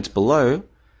show notes below,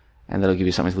 and that'll give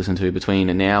you something to listen to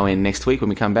between now and next week when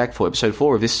we come back for episode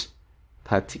 4 of this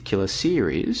particular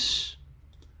series.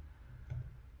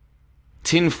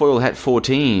 Tinfoil Hat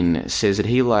 14 says that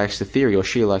he likes the theory, or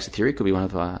she likes the theory, could be one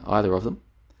of either of them,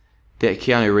 that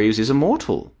Keanu Reeves is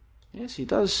immortal. Yes, he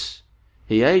does.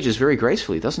 He ages very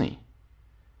gracefully, doesn't he?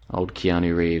 Old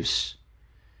Keanu Reeves.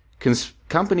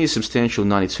 Company Substantial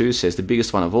 92 says the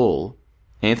biggest one of all,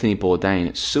 Anthony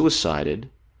Bourdain suicided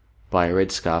by a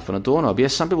red scarf on a doorknob.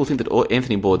 Yes, some people think that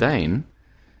Anthony Bourdain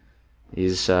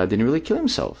didn't really kill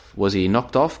himself. Was he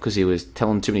knocked off because he was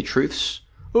telling too many truths?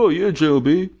 Oh yeah,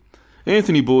 JLB.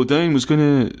 Anthony Bourdain was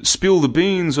going to spill the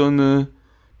beans on the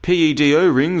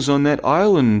PEDO rings on that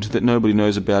island that nobody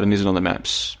knows about and isn't on the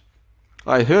maps.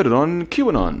 I heard it on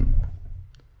QAnon.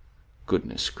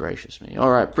 Goodness gracious me.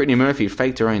 Alright, Brittany Murphy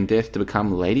faked her own death to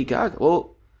become Lady Gaga.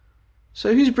 Well,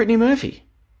 so who's Brittany Murphy?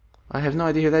 I have no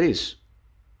idea who that is.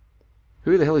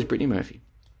 Who the hell is Brittany Murphy?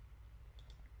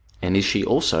 And is she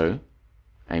also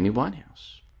Amy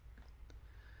Winehouse?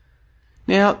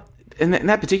 Now, and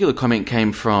that particular comment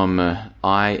came from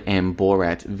I am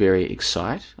Borat very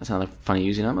excite. That's another funny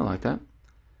username, I like that.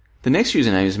 The next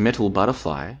username is Metal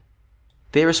Butterfly.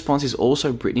 Their response is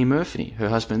also Brittany Murphy, her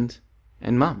husband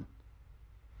and mum.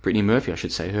 Brittany Murphy, I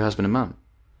should say, her husband and mum.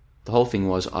 The whole thing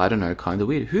was, I don't know, kind of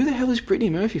weird. Who the hell is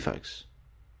Brittany Murphy, folks?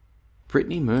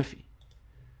 Brittany Murphy.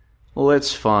 Well,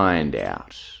 let's find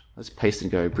out. Let's paste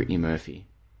and go Brittany Murphy.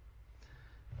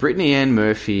 Brittany Ann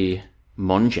Murphy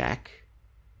Monjack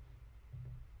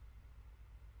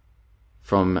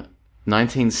from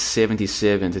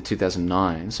 1977 to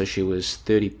 2009, so she was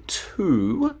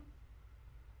 32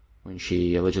 when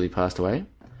she allegedly passed away,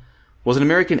 was an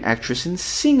American actress and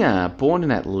singer. Born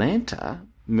in Atlanta,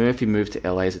 Murphy moved to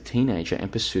LA as a teenager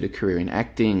and pursued a career in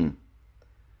acting.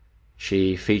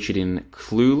 She featured in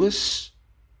Clueless,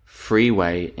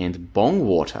 Freeway, and Bong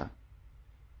Water.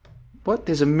 What?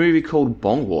 There's a movie called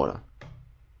Bong Water.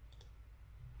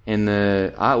 And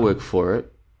the artwork for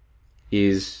it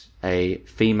is a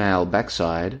female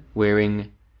backside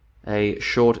wearing some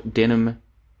short denim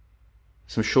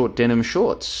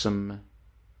shorts, some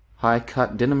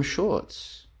high-cut denim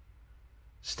shorts.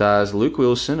 Stars Luke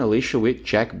Wilson, Alicia Witt,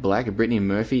 Jack Black, Brittany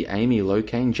Murphy, Amy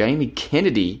Locane, Jamie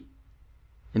Kennedy,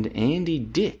 and Andy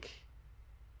Dick.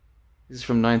 This is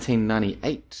from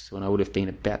 1998, when I would have been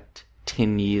about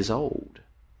 10 years old.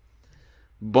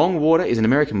 Bong Water is an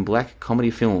American black comedy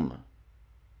film.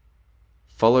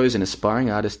 Follows an aspiring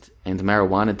artist and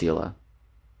marijuana dealer.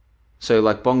 So,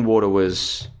 like, Bong Water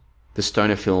was the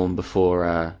stoner film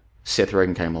before Seth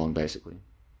Rogen came along, basically.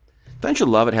 Don't you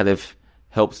love it how they've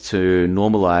helped to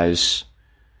normalize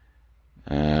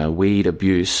weed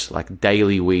abuse, like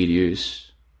daily weed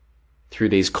use, through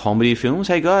these comedy films?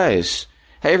 Hey guys,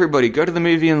 hey everybody, go to the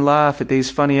movie and laugh at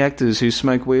these funny actors who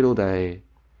smoke weed all day.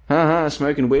 Haha,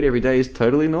 smoking weed every day is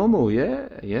totally normal. Yeah,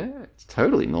 it's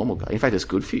totally normal, guys. In fact, it's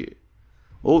good for you.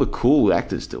 All the cool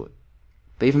actors do it.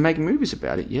 They even make movies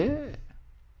about it, yeah.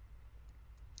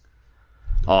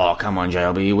 Oh, come on,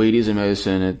 JLB, weed is a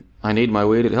medicine. I need my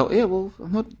weed to help. Yeah, well,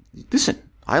 I'm not... Listen,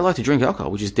 I like to drink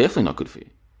alcohol, which is definitely not good for you.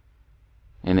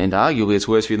 And arguably it's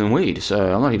worse for you than weed,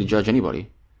 so I'm not here to judge anybody.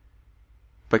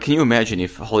 But can you imagine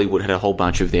if Hollywood had a whole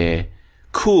bunch of their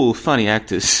cool, funny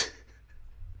actors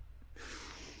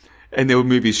and there were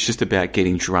movies just about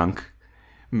getting drunk,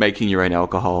 making your own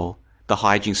alcohol, the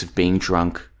hijinks of being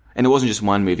drunk. And it wasn't just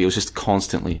one movie, it was just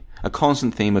constantly a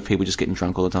constant theme of people just getting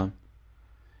drunk all the time.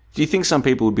 Do you think some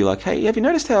people would be like, hey, have you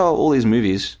noticed how all these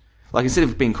movies, like instead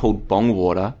of being called Bong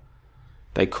Water,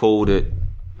 they called it,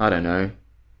 I don't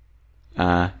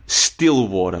know, Still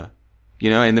Water.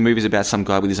 You know, and the movie's about some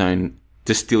guy with his own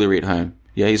distillery at home.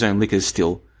 Yeah, his own liquor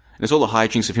still. And it's all the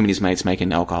hijinks of him and his mates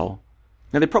making alcohol.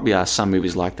 Now, there probably are some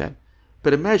movies like that.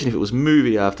 But imagine if it was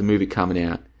movie after movie coming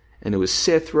out, and it was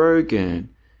Seth Rogen,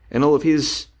 and all of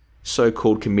his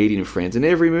so-called comedian friends, in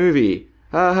every movie,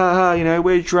 ha ha ha, you know,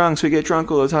 we're drunks, we get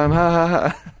drunk all the time, ha ha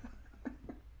ha.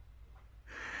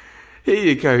 Here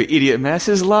you go, idiot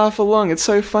masses. Laugh along. It's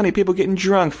so funny. People getting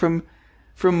drunk from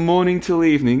morning till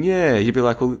evening. Yeah, you'd be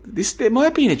like, well, there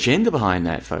might be an agenda behind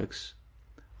that, folks.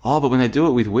 Oh, but when they do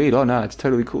it with weed, oh no, it's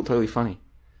totally cool, totally funny.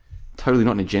 Totally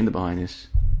not an agenda behind this.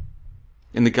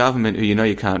 And the government, who you know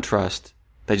you can't trust,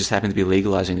 they just happen to be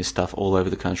legalizing this stuff all over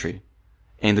the country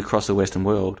and across the Western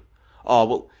world. Oh,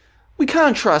 well, we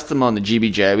can't trust them on the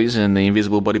GBJs and the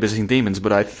invisible body-possessing demons,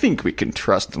 but I think we can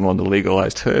trust them on the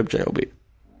legalized herb, JLB.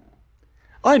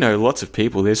 I know lots of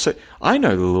people. I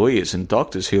know lawyers and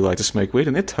doctors who like to smoke weed,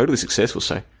 and they're totally successful,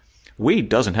 so weed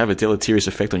doesn't have a deleterious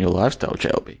effect on your lifestyle,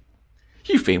 JLB.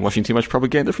 You've been watching too much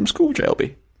propaganda from school,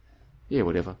 JLB. Yeah,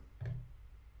 whatever.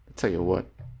 I'll tell you what.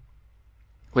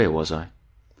 Where was I?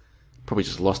 Probably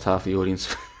just lost half the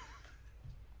audience.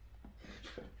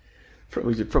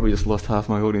 Probably just lost half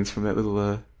my audience from that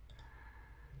little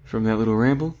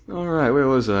ramble. Alright, where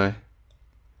was I?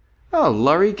 Oh,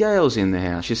 Laurie Gale's in the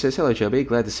house. She says, hello, JLB,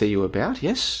 glad to see you about.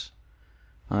 Yes,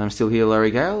 I'm still here,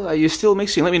 Laurie Gale. Are you still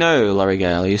mixing? Let me know, Laurie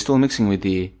Gale. Are you still mixing with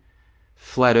the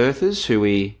flat earthers who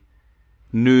we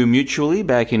knew mutually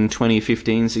back in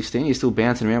 2015-16? You're still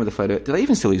bouncing around with the flat earth. Do they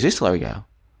even still exist, Laurie Gale?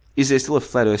 Is there still a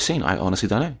flat earth scene? I honestly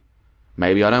don't know.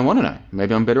 Maybe I don't want to know.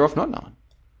 Maybe I'm better off not knowing.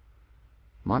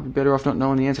 Might be better off not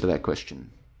knowing the answer to that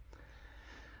question.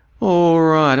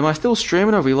 Alright, am I still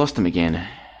streaming or have we lost them again?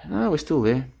 No, we're still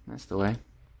there. That's the way.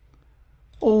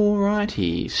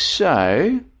 Alrighty,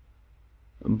 so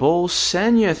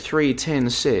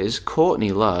Balsanya310 says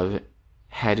Courtney Love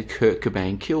had Kurt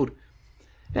Cobain killed.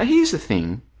 Now here's the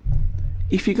thing.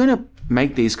 If you're going to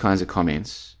make these kinds of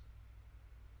comments,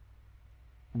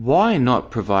 why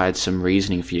not provide some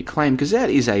reasoning for your claim? Because that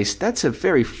is a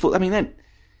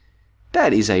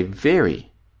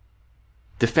very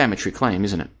defamatory claim,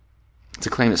 isn't it? It's a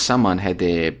claim that someone had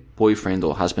their boyfriend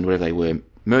or husband, whatever they were,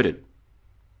 murdered.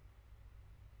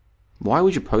 Why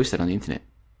would you post that on the internet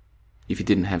if you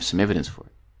didn't have some evidence for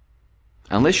it?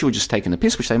 Unless you were just taking the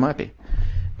piss, which they might be.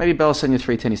 Maybe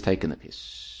Balsanya310 is taking the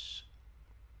piss.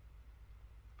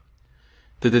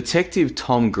 The detective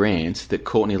Tom Grant that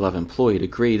Courtney Love employed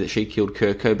agreed that she killed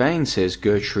Kurt Cobain, says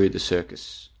Gertrude the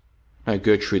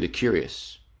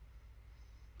Curious.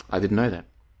 I didn't know that.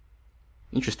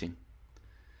 Interesting.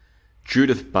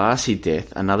 Judith Barcy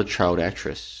death, another child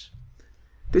actress.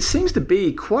 There seems to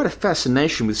be quite a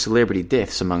fascination with celebrity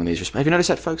deaths among these. Have you noticed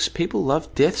that, folks? People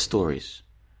love death stories.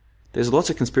 There's lots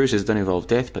of conspiracies that don't involve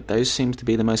death, but those seem to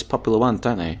be the most popular ones,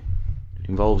 don't they? It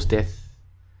involves death.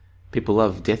 People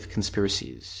love death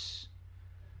conspiracies.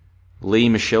 Lee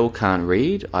Michelle can't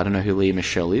read. I don't know who Lee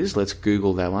Michelle is. Let's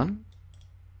Google that one.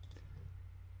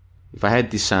 If I had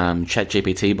this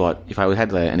ChatGPT bot, if I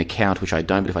had an account, which I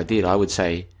don't, but if I did, I would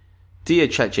say, Dear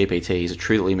ChatGPT, is it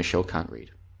true that Lee Michelle can't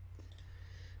read?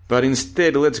 But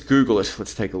instead, let's Google it.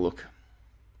 Let's take a look.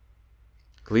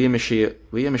 Leah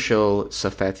Michelle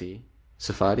Safadi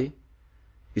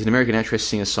is an American actress,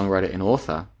 singer, songwriter, and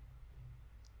author.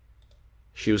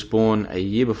 She was born a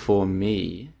year before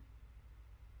me.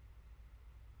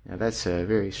 Now that's a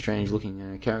very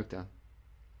strange-looking character.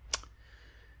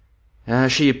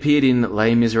 She appeared in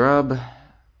Les Miserables,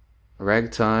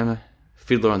 Ragtime,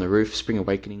 Fiddler on the Roof, Spring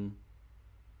Awakening.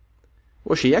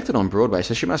 Well, she acted on Broadway,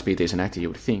 so she must be a decent actor, you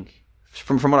would think.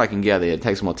 From what I can gather, it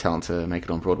takes more talent to make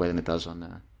it on Broadway than it does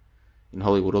on in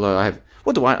Hollywood. Although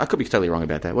I could be totally wrong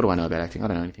about that. What do I know about acting? I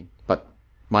don't know anything. But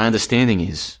my understanding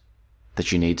is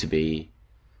that you need to be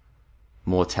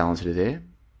more talented there.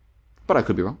 But I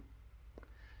could be wrong.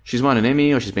 She's won an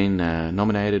Emmy, or she's been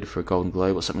nominated for a Golden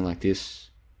Globe or something like this.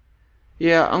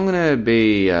 Yeah, I'm going to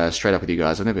be straight up with you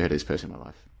guys. I've never heard of this person in my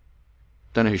life.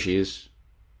 Don't know who she is.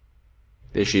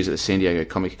 There she is at the San Diego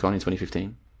Comic Con in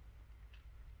 2015.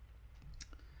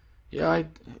 Yeah,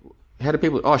 how do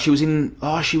people... she was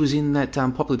in that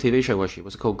popular TV show, was she?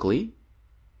 Was it called Glee?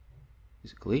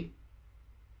 Is it Glee?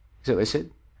 Is that what they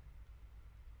said?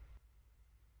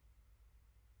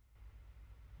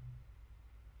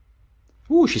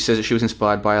 Ooh, she says that she was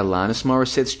inspired by Alanis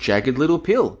Morissette's Jagged Little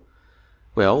Pill.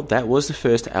 Well, that was the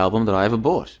first album that I ever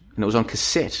bought, and it was on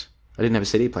cassette. I didn't have a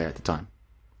CD player at the time.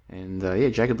 And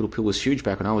Jagged Little Pill was huge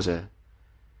back when I was a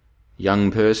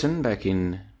young person, back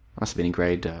in... I must have been in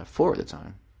grade 4 at the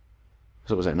time.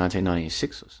 So what was that,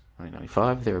 1996 or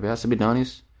 1995, thereabouts, the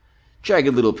mid-90s?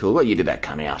 Jagged Little Pill, what year did that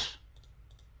come out?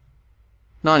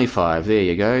 95, there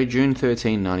you go, June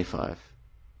 13, 95.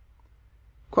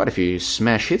 Quite a few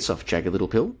smash hits off Jagged Little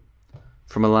Pill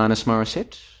from Alanis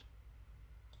Morissette.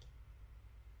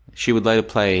 She would later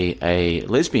play a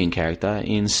lesbian character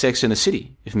in Sex and the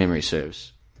City, if memory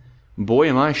serves. Boy,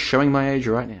 am I showing my age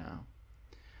right now.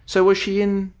 So was she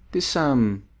in this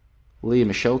Leah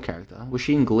Michelle character. Was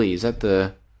she in Glee? Is that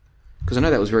the... Because I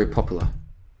know that was very popular.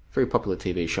 Very popular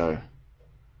TV show.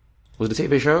 Was it a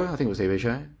TV show? I think it was a TV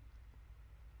show.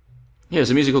 Yeah, it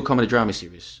was a musical comedy drama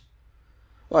series.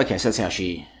 Okay, so that's how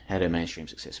she had her mainstream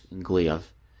success in Glee.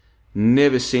 I've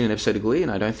never seen an episode of Glee,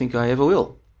 and I don't think I ever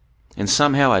will. And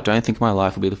somehow I don't think my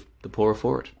life will be the poorer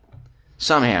for it.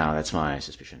 Somehow, that's my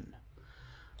suspicion.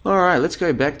 Alright, let's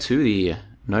go back to the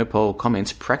Nopol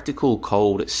comments. Practical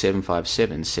Cold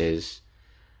 757 says,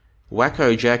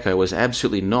 Wacko Jacko was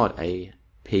absolutely not a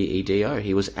PEDO.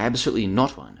 He was absolutely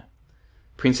not one.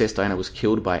 Princess Diana was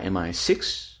killed by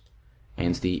MI6,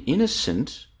 and the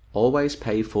innocent always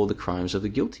pay for the crimes of the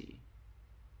guilty.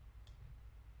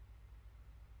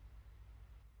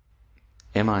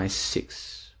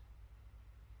 MI6.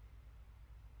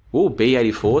 Oh,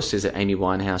 B84 says that Amy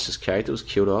Winehouse's character was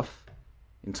killed off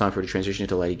in time for her to transition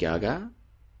into Lady Gaga.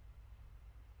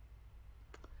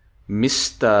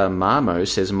 Mr. Marmo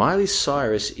says Miley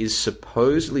Cyrus is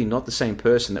supposedly not the same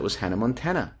person that was Hannah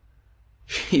Montana.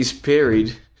 She's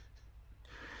buried.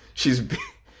 She's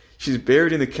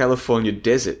buried in the California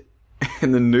desert,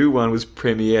 and the new one was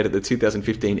premiered at the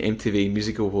 2015 MTV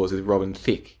Music Awards with Robin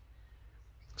Thicke.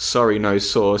 Sorry, no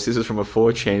source. This is from a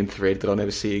 4chan thread that I'll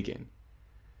never see again.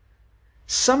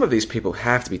 Some of these people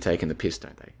have to be taking the piss,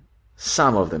 don't they?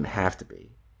 Some of them have to be.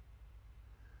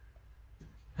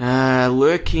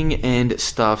 Lurking and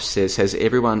Stuff says, has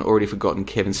everyone already forgotten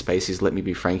Kevin Spacey's Let Me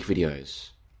Be Frank videos?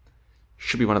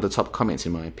 Should be one of the top comments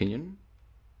in my opinion.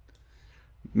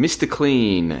 Mr.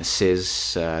 Clean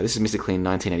says, this is Mr. Clean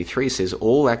 1983, says,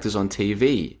 all actors on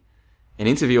TV. An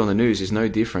interview on the news is no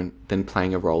different than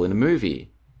playing a role in a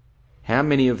movie. How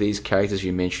many of these characters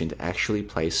you mentioned actually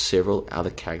play several other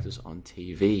characters on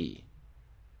TV?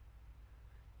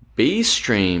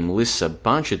 B-Stream lists a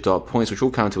bunch of dot points, which we'll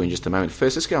come to in just a moment.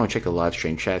 First, let's go and check the live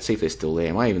stream chat, see if they're still there.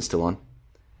 Am I even still on?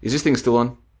 Is this thing still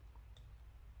on?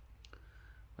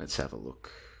 Let's have a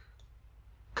look.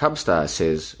 Cubstar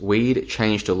says, weed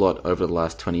changed a lot over the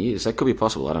last 20 years. That could be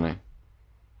possible, I don't know.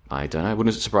 I don't know.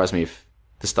 Wouldn't it surprise me if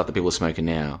the stuff that people are smoking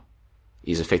now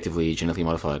is effectively genetically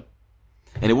modified?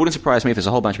 And it wouldn't surprise me if there's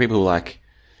a whole bunch of people who are like,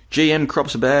 GM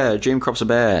crops are bad, GM crops are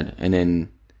bad. And then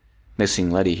next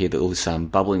thing later you hear all this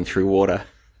bubbling through water.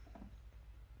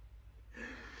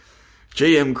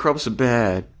 GM crops are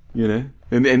bad, you know.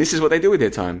 And this is what they do with their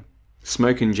time.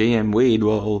 Smoking GM weed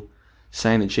while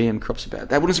saying that GM crops are bad.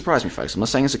 That wouldn't surprise me, folks. I'm not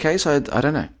saying it's the case. I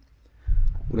don't know.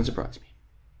 Wouldn't surprise me.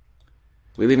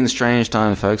 We live in a strange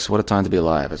time, folks. What a time to be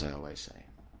alive, as I always say.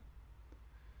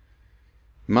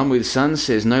 Mum with Son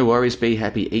says, no worries, be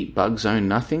happy, eat bugs, own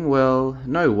nothing. Well,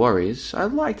 no worries. I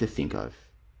like to think I'm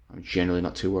generally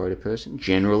not too worried a person.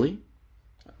 Generally.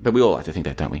 But we all like to think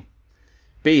that, don't we?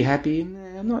 Be happy.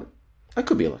 I'm not. I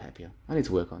could be a lot happier. I need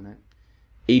to work on that.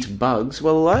 Eat bugs.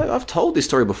 Well, I've told this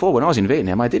story before. When I was in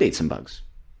Vietnam, I did eat some bugs.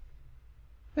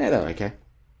 Yeah, they were okay.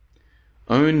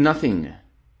 Own nothing.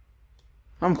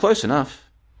 I'm close enough.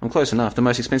 The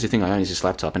most expensive thing I own is this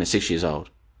laptop, and it's 6 years old.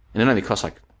 And it only cost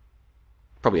like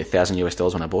probably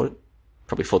 $1,000 when I bought it.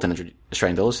 Probably 1,400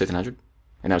 Australian dollars, 1,300.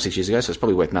 And that was 6 years ago, so it's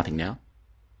probably worth nothing now.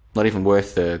 Not even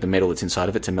worth the metal that's inside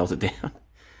of it to melt it down.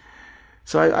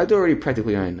 So I do already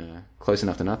practically own close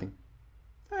enough to nothing.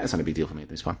 That's not a big deal for me at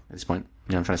this point. You know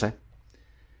what I'm trying to say?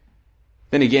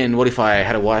 Then again, what if I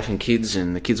had a wife and kids,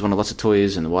 and the kids wanted lots of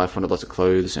toys, and the wife wanted lots of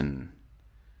clothes, and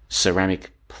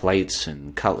ceramic plates,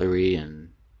 and cutlery, and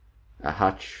a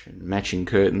hutch, and matching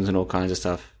curtains, and all kinds of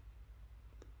stuff?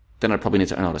 Then I'd probably need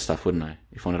to own all that stuff, wouldn't I?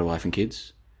 If I wanted a wife and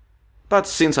kids. But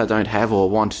since I don't have or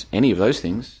want any of those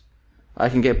things, I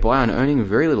can get by on owning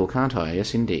very little, can't I?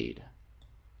 Yes, indeed.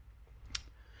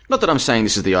 Not that I'm saying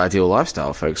this is the ideal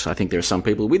lifestyle, folks. I think there are some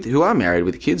people who are married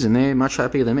with kids, and they're much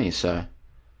happier than me, so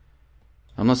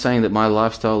I'm not saying that my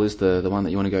lifestyle is the one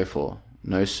that you want to go for.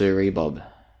 No siree, Bob.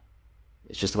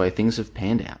 It's just the way things have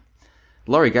panned out.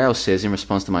 Laurie Gale says, in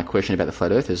response to my question about the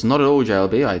Flat Earthers, not at all,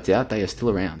 JLB. I doubt they are still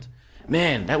around.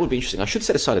 Man, that would be interesting. I should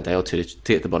set aside a day or two to get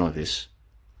to the bottom of this.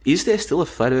 Is there still a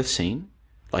Flat Earth scene?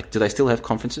 Like, do they still have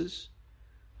conferences?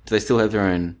 Do they still have their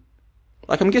own...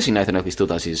 Like, I'm guessing Nathan Oakley still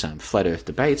does his Flat Earth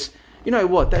debates. You know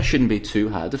what? That shouldn't be too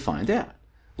hard to find out.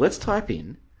 Let's type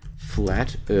in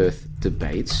Flat Earth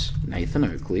debates, Nathan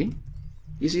Oakley.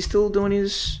 Is he still doing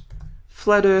his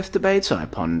Flat Earth debates, I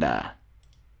ponder?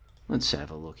 Let's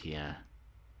have a look here.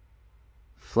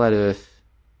 Flat Earth.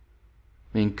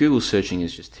 I mean, Google searching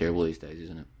is just terrible these days,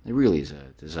 isn't it? It really is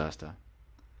a disaster.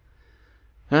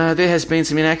 There has been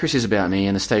some inaccuracies about me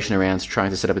and the station around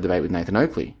trying to set up a debate with Nathan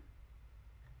Oakley.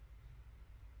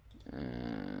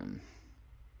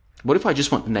 What if I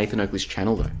just want Nathan Oakley's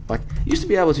channel, though? Like, you used to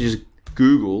be able to just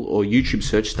Google or YouTube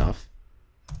search stuff,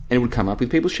 and it would come up with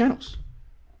people's channels.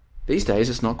 These days,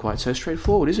 it's not quite so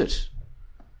straightforward, is it?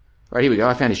 Right, here we go.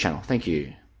 I found his channel. Thank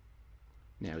you.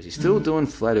 Now, is he still doing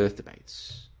Flat Earth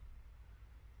debates?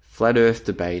 Flat Earth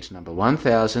debate number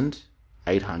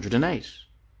 1808.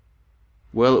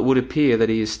 Well, it would appear that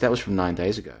that was from 9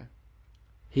 days ago.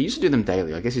 He used to do them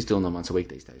daily. I guess he's doing them once a week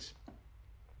these days.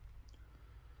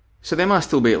 So there must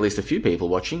still be at least a few people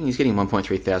watching. He's getting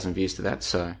 1.3 thousand views to that,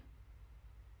 so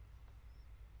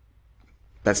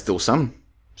that's still some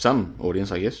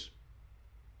audience, I guess.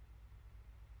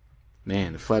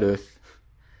 Man, the Flat Earth.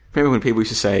 Remember when people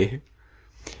used to say,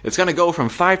 it's going to go from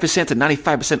 5% to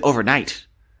 95% overnight?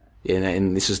 Yeah,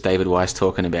 and this was David Weiss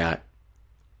talking about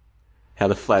how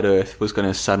the Flat Earth was going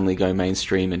to suddenly go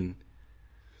mainstream and...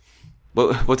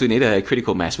 Well, what do we need? A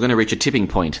critical mass. We're going to reach a tipping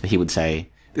point, he would say.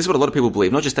 This is what a lot of people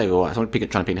believe, not just David Weiss. I'm not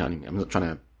trying to pick on him. I'm not trying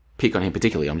to pick on him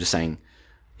particularly. I'm just saying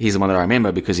he's the one that I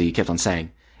remember because he kept on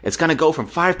saying, it's going to go from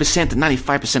 5% to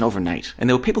 95% overnight. And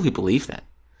there were people who believed that.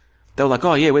 They were like,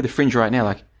 oh yeah, we're the fringe right now.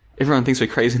 Like, everyone thinks we're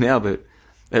crazy now, but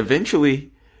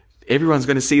eventually everyone's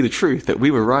going to see the truth that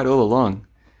we were right all along.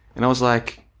 And I was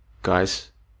like, guys,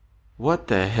 what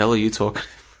the hell are you talking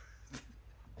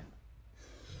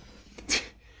about?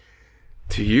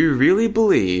 Do you really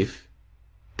believe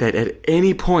that at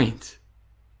any point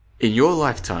in your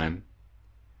lifetime,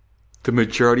 the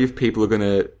majority of people are going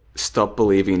to stop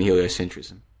believing in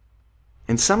heliocentrism?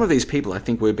 And some of these people, I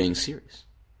think, were being serious.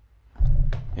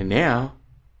 And now,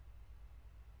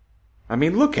 I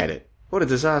mean, look at it. What a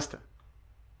disaster.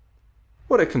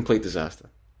 What a complete disaster.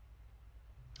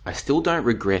 I still don't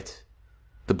regret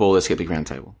the Baller Skeptic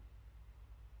Roundtable.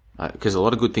 Because a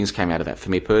lot of good things came out of that, for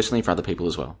me personally and for other people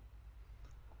as well.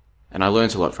 And I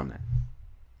learned a lot from that.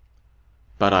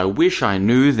 But I wish I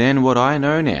knew then what I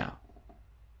know now.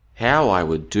 How I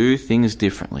would do things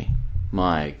differently.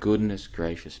 My goodness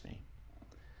gracious me.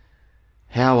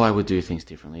 How I would do things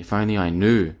differently. If only I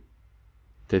knew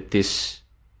that this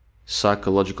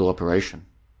psychological operation,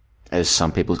 as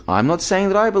some people... I'm not saying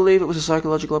that I believe it was a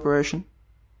psychological operation.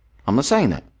 I'm not saying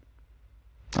that.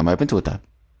 I'm open to it though.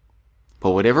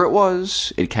 But whatever it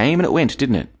was, it came and it went,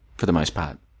 didn't it? For the most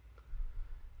part.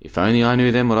 If only I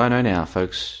knew then what I know now,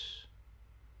 folks.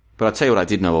 But I'll tell you what I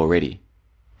did know already.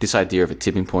 This idea of a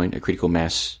tipping point, a critical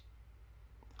mass.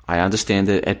 I understand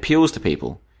that it appeals to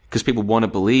people. Because people want to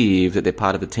believe that they're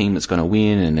part of the team that's going to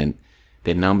win and then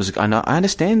their numbers... I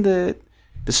understand the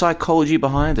psychology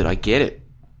behind it. I get it.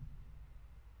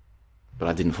 But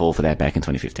I didn't fall for that back in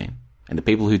 2015. And the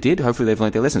people who did, hopefully they've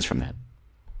learned their lessons from that.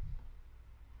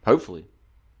 Hopefully.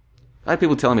 I had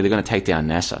people telling me they're going to take down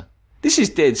NASA. This is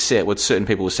dead set what certain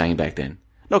people were saying back then.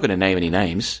 Not going to name any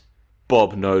names.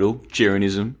 Bob Nodal,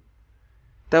 Jeranism.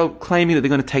 They were claiming that they're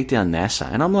going to take down NASA.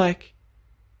 And I'm like,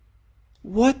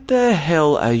 what the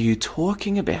hell are you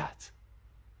talking about?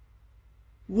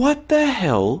 What the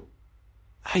hell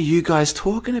are you guys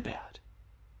talking about?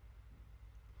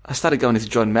 I started going into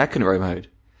John McEnroe mode.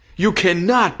 You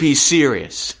cannot be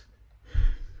serious.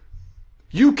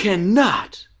 You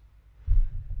cannot.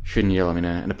 Shouldn't yell. I'm in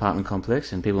an apartment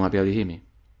complex and people might be able to hear me.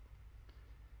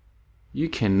 You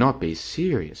cannot be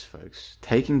serious, folks.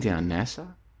 Taking down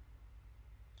NASA?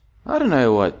 I don't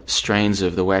know what strains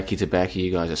of the wacky tobacco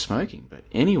you guys are smoking, but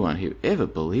anyone who ever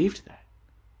believed that,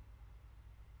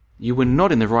 you were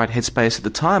not in the right headspace at the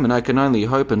time, and I can only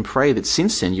hope and pray that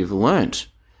since then you've learnt.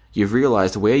 You've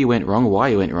realised where you went wrong, why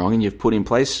you went wrong, and you've put in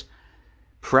place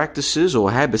practices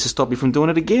or habits to stop you from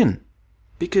doing it again.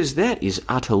 Because that is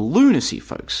utter lunacy,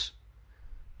 folks.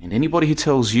 And anybody who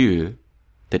tells you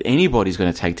that anybody's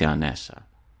going to take down NASA,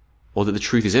 or that the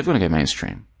truth is ever going to go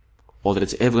mainstream, or that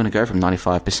it's ever going to go from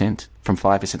 5%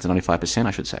 to 95%,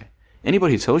 I should say.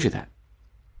 Anybody who tells you that,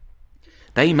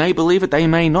 they may believe it, they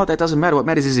may not, that doesn't matter. What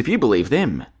matters is if you believe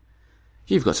them.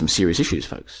 You've got some serious issues,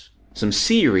 folks. Some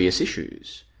serious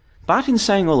issues. But in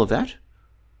saying all of that,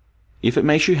 if it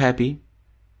makes you happy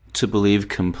to believe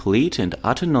complete and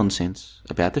utter nonsense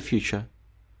about the future,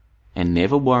 and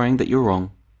never worrying that you're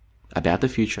wrong about the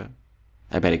future,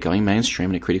 about it going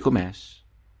mainstream in a critical mass,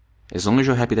 as long as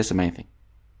you're happy, that's the main thing.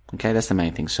 Okay, that's the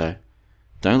main thing. So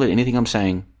don't let anything I'm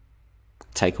saying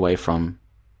take away from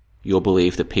your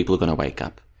belief that people are going to wake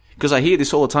up. Because I hear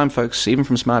this all the time, folks, even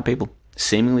from smart people,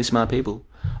 seemingly smart people.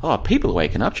 Oh, people are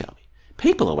waking up, Charlie.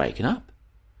 People are waking up.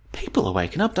 People are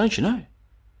waking up, don't you know?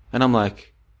 And I'm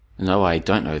like, no, I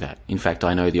don't know that. In fact,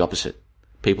 I know the opposite.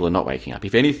 People are not waking up.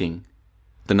 If anything,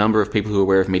 the number of people who are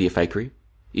aware of media fakery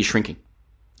is shrinking.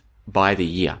 By the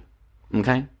year.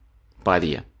 Okay? By the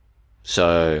year.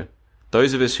 So,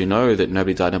 those of us who know that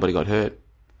nobody died, nobody got hurt,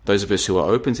 those of us who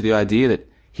are open to the idea that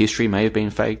history may have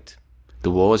been faked,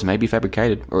 The wars may be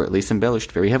fabricated, or at least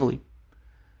embellished very heavily.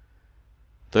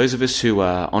 Those of us who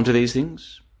are onto these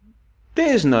things,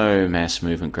 there's no mass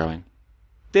movement growing.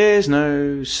 There's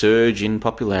no surge in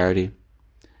popularity.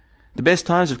 The best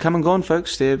times have come and gone,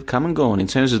 folks. They've come and gone in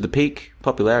terms of the peak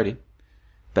popularity.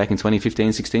 Back in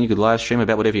 2015-16, you could live stream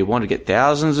about whatever you wanted, get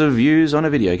thousands of views on a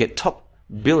video, get top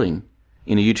billing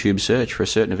in a YouTube search for a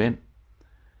certain event.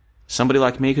 Somebody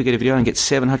like me could get a video and get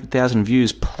 700,000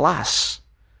 views plus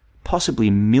possibly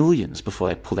millions before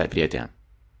they pull that video down.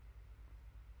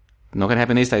 Not going to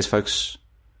happen these days, folks.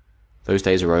 Those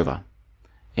days are over.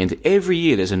 And every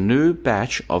year there's a new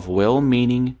batch of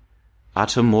well-meaning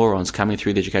utter morons coming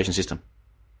through the education system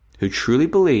who truly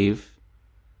believe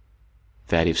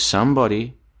that if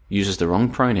somebody uses the wrong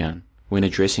pronoun when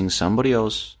addressing somebody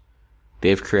else,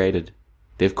 they've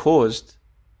caused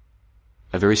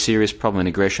a very serious problem and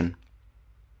aggression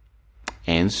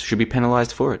and should be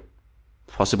penalized for it.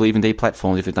 Possibly even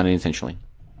deplatformed if they've done it intentionally.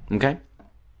 Okay?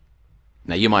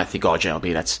 Now you might think, oh,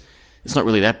 JLB, it's not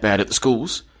really that bad at the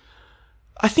schools.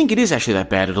 I think it is actually that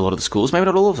bad at a lot of the schools, maybe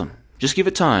not all of them. Just give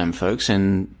it time, folks,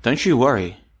 and don't you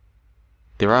worry.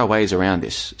 There are ways around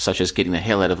this, such as getting the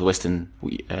hell out of the Western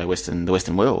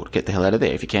world. Get the hell out of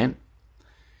there if you can.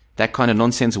 That kind of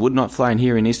nonsense would not fly in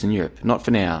here in Eastern Europe. Not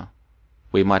for now.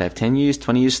 We might have 10 years,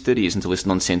 20 years, 30 years until this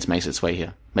nonsense makes its way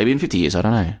here. Maybe in 50 years, I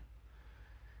don't know.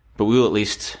 But we'll at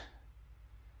least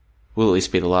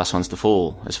be the last ones to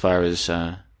fall as far as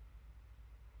the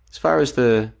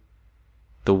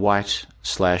white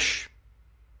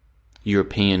 /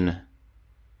 European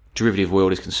derivative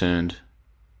world is concerned.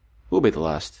 We'll be the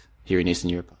last here in Eastern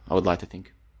Europe, I would like to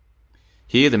think.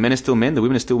 Here, the men are still men, the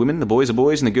women are still women, the boys are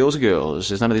boys, and the girls are girls.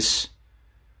 There's none of this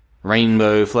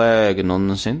rainbow flag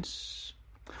nonsense.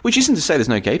 Which isn't to say there's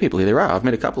no gay people here. There are. I've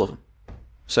met a couple of them.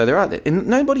 So there are. And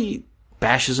nobody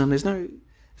bashes them. It's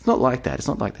not like that. It's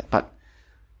not like that. But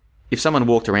if someone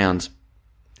walked around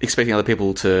expecting other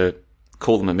people to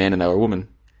call them a man and they were a woman,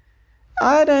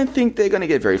 I don't think they're going to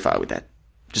get very far with that.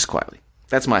 Just quietly.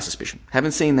 That's my suspicion.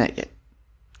 Haven't seen that yet.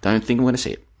 Don't think I'm going to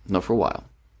see it. Not for a while.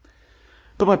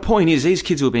 But my point is, these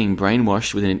kids were being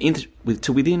brainwashed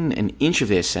to within an inch of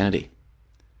their sanity.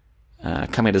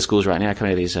 Coming out of schools right now,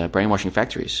 coming out of these brainwashing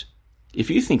factories. If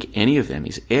you think any of them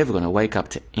is ever going to wake up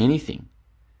to anything,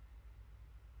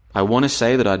 I want to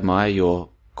say that I admire your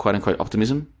quote-unquote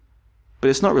optimism, but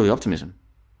it's not really optimism.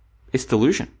 It's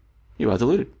delusion. You are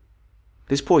deluded.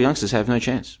 These poor youngsters have no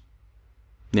chance.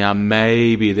 Now,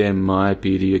 maybe there might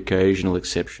be the occasional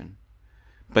exception,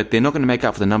 but they're not going to make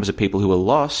up for the numbers of people who are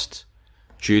lost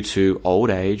due to old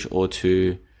age or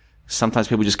to sometimes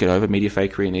people just get over media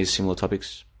fakery and these similar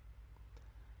topics.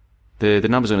 The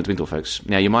numbers are going to dwindle, folks.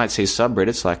 Now, you might see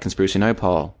subreddits like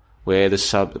conspiracyNOPOL, where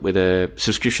the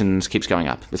subscriptions keeps going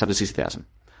up. It's up to 60,000.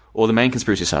 Or the main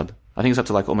conspiracy sub. I think it's up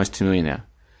to like almost 2 million now.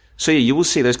 So yeah, you will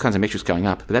see those kinds of metrics going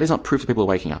up, but that is not proof that people are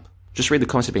waking up. Just read the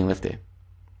comments that are being left there.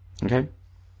 Okay?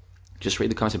 Just read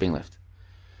the comments that are being left.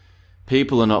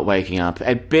 People are not waking up.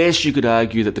 At best, you could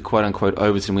argue that the quote-unquote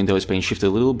Overton window has been shifted a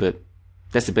little, but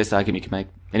that's the best argument you can make.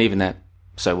 And even that,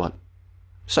 so what?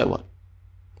 So what?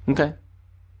 Okay?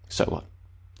 So what?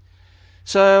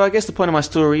 So I guess the point of my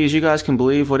story is you guys can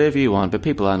believe whatever you want, but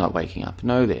people are not waking up.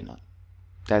 No, they're not.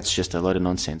 That's just a load of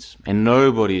nonsense. And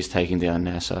nobody is taking down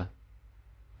NASA.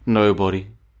 Nobody.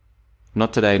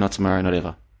 Not today, not tomorrow, not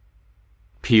ever.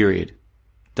 Period.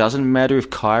 Doesn't matter if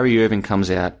Kyrie Irving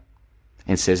comes out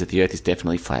and says that the Earth is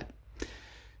definitely flat.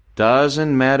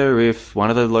 Doesn't matter if one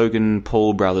of the Logan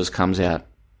Paul brothers comes out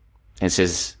and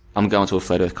says, I'm going to a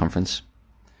flat Earth conference.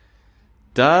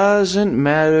 Doesn't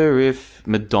matter if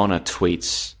Madonna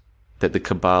tweets that the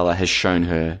Kabbalah has shown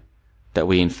her that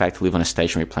we in fact live on a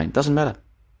stationary plane. Doesn't matter.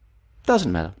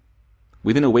 Doesn't matter.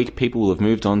 Within a week, people will have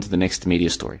moved on to the next media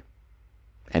story.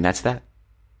 And that's that.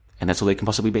 And that's all they can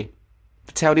possibly be.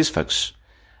 That's how it is, folks.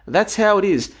 That's how it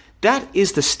is. That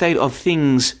is the state of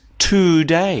things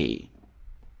today.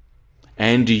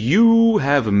 And you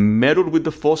have meddled with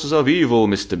the forces of evil,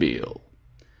 Mr. Beale.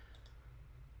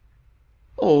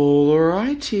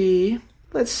 Alrighty.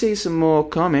 Let's see some more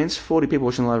comments. 40 people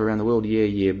watching live around the world. Yeah,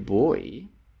 yeah, boy.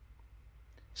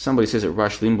 Somebody says that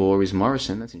Rush Limbaugh is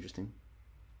Morrison. That's interesting.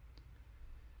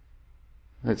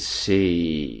 Let's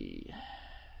see.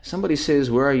 Somebody says,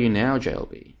 where are you now,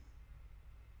 JLB?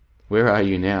 Where are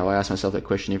you now? I ask myself that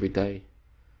question every day.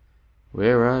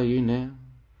 Where are you now?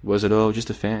 Was it all just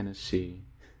a fantasy?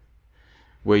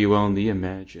 Were you only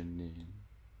imagining?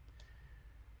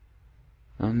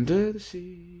 Under the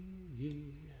sea.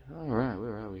 Alright,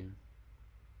 where are we?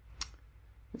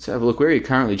 Let's have a look. Where are you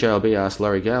currently, JLB? Asked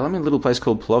Larry Gale. I'm in a little place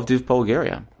called Plovdiv,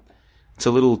 Bulgaria. It's a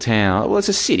little town. Well, it's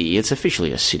a city. It's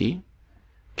officially a city.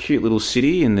 Cute little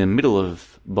city in the middle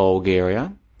of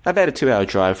Bulgaria. About a 2-hour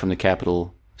drive from the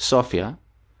capital, Sofia.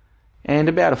 And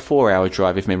about a 4-hour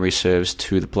drive, if memory serves,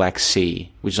 to the Black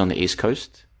Sea, which is on the east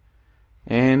coast.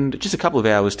 And just a couple of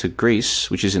hours to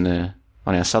Greece, which is on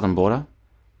our southern border.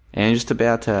 And just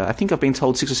about, I think I've been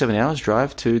told 6 or 7 hours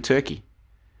drive to Turkey,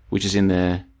 which is in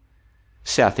the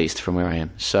southeast from where I am.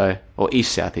 So, or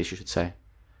east-southeast, you should say.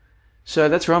 So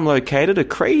that's where I'm located, a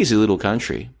crazy little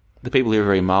country. The people here are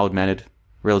very mild-mannered,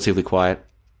 relatively quiet,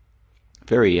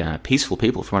 very peaceful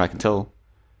people from what I can tell.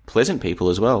 Pleasant people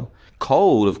as well.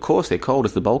 Cold, of course, they're cold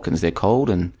as the Balkans. They're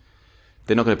cold and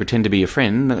they're not going to pretend to be your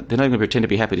friend. They're not going to pretend to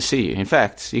be happy to see you. In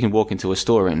fact, you can walk into a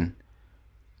store and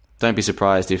don't be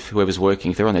surprised if whoever's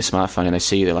working, if they're on their smartphone and they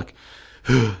see you, they're like,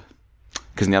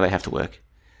 because now they have to work.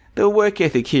 The work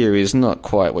ethic here is not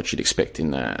quite what you'd expect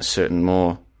in certain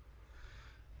more,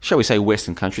 shall we say,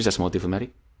 Western countries. That's more diplomatic.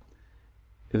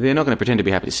 They're not going to pretend to be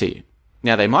happy to see you.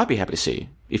 Now, they might be happy to see you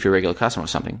if you're a regular customer or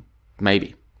something.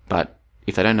 Maybe. But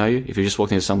if they don't know you, if you're just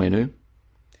walking into somewhere new,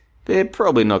 they're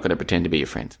probably not going to pretend to be your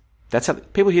friend. That's how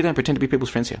people here don't pretend to be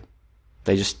people's friends here.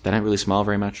 They don't really smile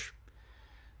very much.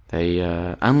 They,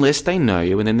 unless they know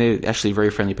you, and then they're actually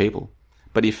very friendly people.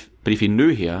 But if you're new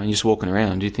here and you're just walking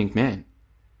around, you think, man,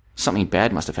 something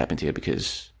bad must have happened here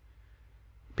because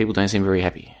people don't seem very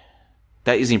happy.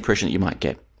 That is the impression that you might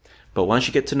get. But once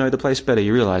you get to know the place better,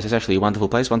 you realize it's actually a wonderful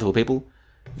place, wonderful people,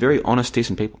 very honest,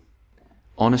 decent people.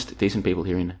 Honest, decent people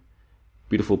here in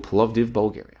beautiful Plovdiv,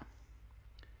 Bulgaria.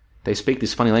 They speak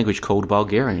this funny language called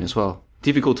Bulgarian as well.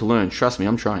 Difficult to learn, trust me,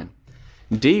 I'm trying.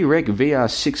 D-Rec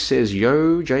VR6 says,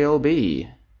 yo,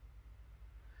 JLB.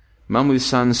 Mum with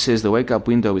Son says the wake-up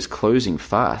window is closing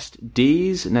fast.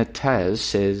 D's Nataz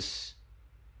says,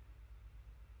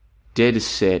 Dead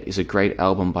Set is a great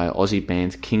album by Aussie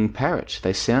band King Parrot.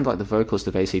 They sound like the vocalist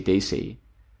of AC/DC,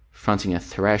 fronting a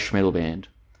thrash metal band.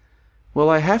 Well,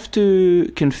 I have to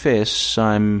confess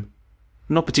I'm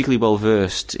not particularly well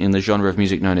versed in the genre of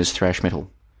music known as thrash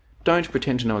metal. Don't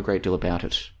pretend to know a great deal about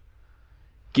it.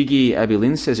 Gigi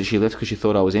Abilin says that she left because she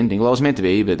thought I was ending. Well, I was meant to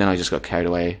be, but then I just got carried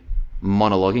away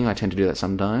monologuing. I tend to do that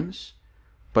sometimes.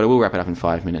 But I will wrap it up in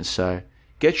 5 minutes, so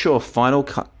get your final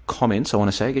comments,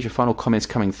 get your final comments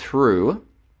coming through,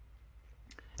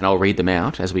 and I'll read them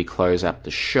out as we close up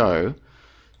the show.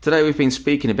 Today we've been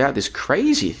speaking about this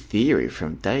crazy theory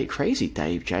from Crazy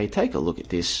Dave J. Take a look at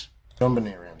this. John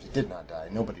Benet Ramsey did not die.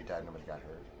 Nobody died. Nobody got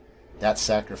hurt. That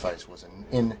sacrifice was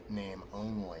in name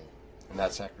only. And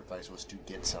that sacrifice was to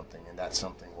get something. And that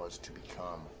something was to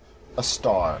become a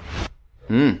star.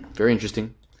 Very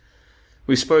interesting.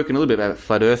 We've spoken a little bit about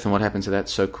Flat Earth and what happened to that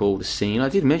so-called scene. I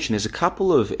did mention there's a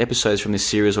couple of episodes from this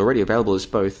series already available as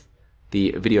both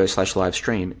the video/live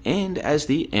stream and as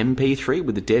the MP3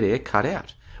 with the dead air cut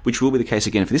out, which will be the case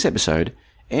again for this episode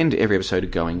and every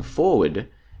episode going forward.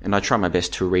 And I try my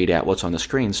best to read out what's on the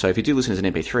screen. So if you do listen as an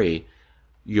MP3,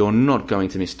 you're not going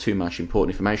to miss too much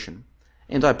important information.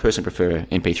 And I personally prefer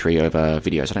MP3 over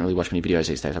videos. I don't really watch many videos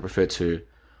these days. I prefer to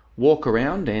walk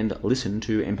around and listen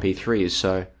to MP3s.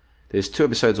 So there's 2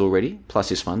 episodes already, plus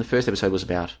this one. The first episode was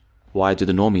about why do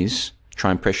the normies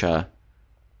try and pressure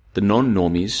the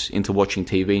non-normies into watching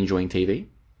TV, enjoying TV.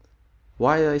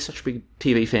 Why are they such big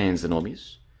TV fans, the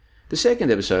normies? The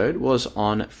second episode was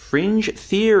on fringe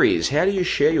theories. How do you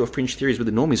share your fringe theories with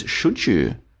the normies? Should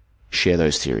you share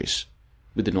those theories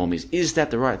with the normies? Is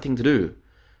that the right thing to do?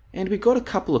 And we got a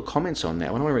couple of comments on that.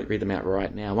 I want to read them out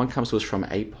right now. One comes to us from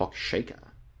APOC Shaker.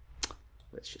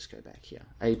 Let's just go back here.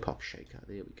 APOC Shaker.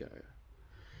 There we go.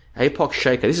 APOC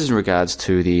Shaker. This is in regards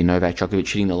to the Novak Djokovic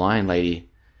hitting the Lion Lady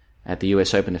at the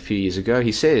US Open a few years ago.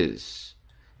 He says,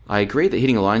 I agree that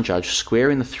hitting a line judge square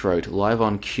in the throat, live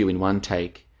on cue in one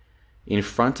take, in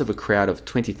front of a crowd of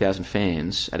 20,000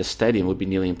 fans at a stadium would be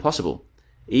nearly impossible,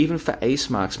 even for ace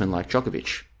marksmen like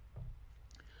Djokovic.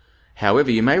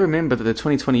 However, you may remember that the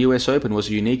 2020 US Open was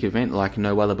a unique event like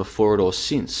no other before it or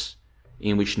since,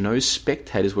 in which no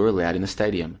spectators were allowed in the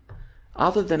stadium,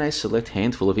 other than a select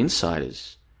handful of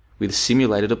insiders, with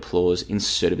simulated applause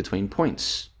inserted between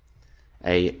points.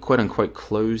 A quote-unquote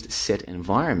closed-set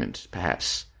environment,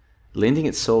 perhaps, lending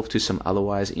itself to some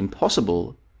otherwise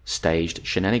impossible staged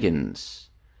shenanigans.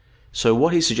 So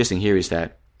what he's suggesting here is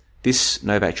that this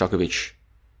Novak Djokovic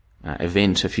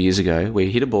event a few years ago, where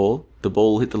he hit a ball, the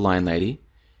ball hit the Lion Lady,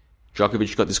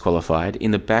 Djokovic got disqualified.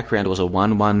 In the background was a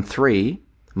 113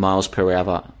 miles per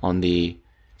hour on the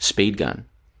speed gun.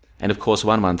 And of course,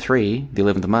 113, the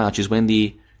 11th of March, is when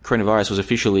the coronavirus was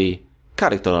officially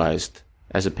categorized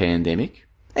as a pandemic.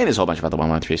 And there's a whole bunch of other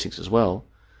 1136 as well.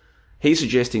 He's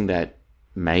suggesting that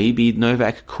maybe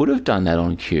Novak could have done that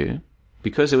on cue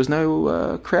because there was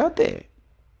no crowd there.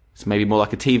 It's maybe more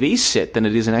like a TV set than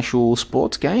it is an actual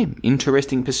sports game.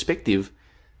 Interesting perspective.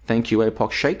 Thank you,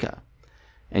 Apoc Shaker.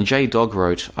 And J Dog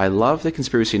wrote, I love the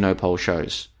Conspiracy NOPOL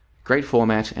shows. Great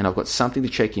format, and I've got something to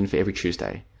check in for every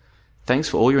Tuesday. Thanks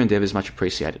for all your endeavours, much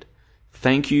appreciated.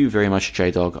 Thank you very much,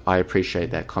 J Dog. I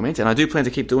appreciate that comment, and I do plan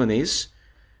to keep doing these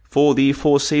for the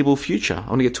foreseeable future. I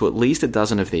want to get to at least a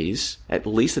dozen of these. At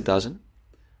least a dozen.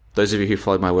 Those of you who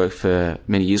followed my work for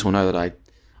many years will know that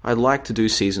I like to do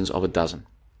seasons of a dozen.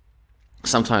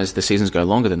 Sometimes the seasons go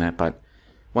longer than that, but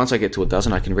once I get to a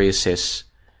dozen, I can reassess,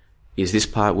 is this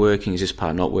part working? Is this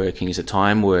part not working? Is the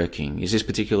time working? Is this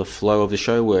particular flow of the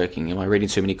show working? Am I reading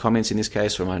too many comments in this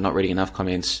case, or am I not reading enough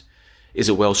comments? Is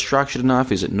it well structured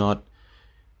enough? Is it not?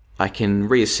 I can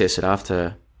reassess it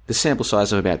after the sample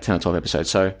size of about 10 or 12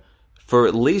 episodes. So for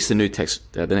at least the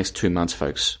next 2 months,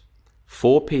 folks,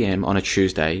 4 p.m. on a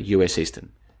Tuesday, US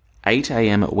Eastern, 8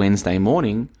 a.m. Wednesday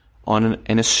morning on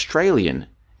an Australian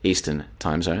Eastern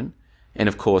time zone, and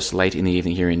of course late in the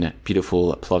evening here in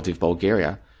beautiful Plovdiv,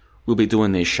 Bulgaria, we'll be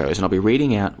doing these shows, and I'll be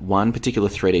reading out one particular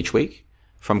thread each week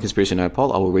from Conspiracy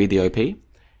NOPOL. I will read the OP,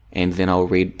 and then I'll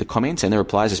read the comments and the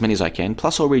replies, as many as I can,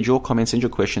 plus I'll read your comments and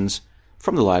your questions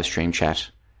from the live stream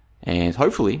chat, and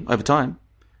hopefully, over time,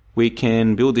 we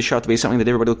can build this show to be something that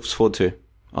everybody looks forward to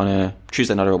on a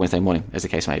Tuesday night or a Wednesday morning, as the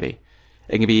case may be.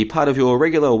 It can be part of your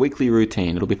regular weekly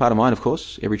routine. It'll be part of mine, of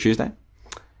course, every Tuesday.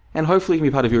 And hopefully it can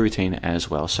be part of your routine as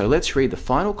well. So let's read the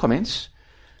final comments.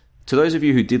 To those of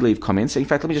you who did leave comments, in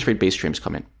fact, let me just read B-Stream's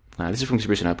comment. This is from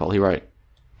Conspiracy NOPOL. He wrote,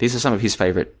 these are some of his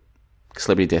favourite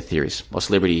celebrity death theories, or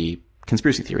celebrity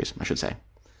conspiracy theories, I should say.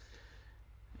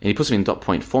 And he puts them in dot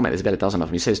point format. There's about a dozen of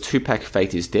them. He says, Tupac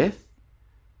faked his death.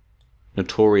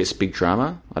 Notorious Big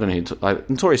Drama. I don't know who...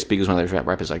 Notorious Big is one of those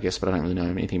rappers, I guess, but I don't really know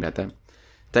anything about that.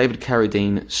 David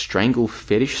Carradine, strangle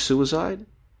fetish suicide.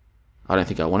 I don't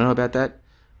think I want to know about that.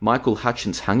 Michael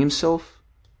Hutchins hung himself.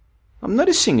 I'm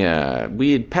noticing a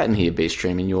weird pattern here,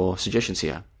 B-Stream, in your suggestions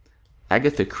here.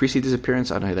 Agatha Christie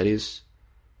disappearance, I don't know who that is.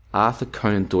 Arthur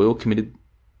Conan Doyle committed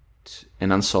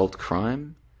an unsolved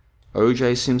crime.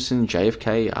 O.J. Simpson,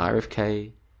 JFK,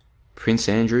 RFK. Prince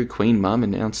Andrew, Queen Mum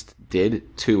announced dead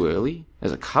too early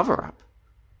as a cover-up.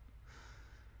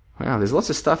 Wow, there's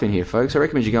lots of stuff in here, folks. I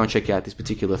recommend you go and check out this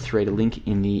particular thread, a link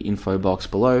in the info box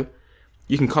below.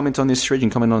 You can comment on this thread, you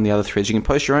can comment on the other threads, you can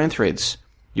post your own threads.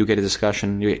 You'll get a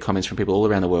discussion, you'll get comments from people all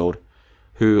around the world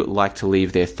who like to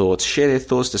leave their thoughts, share their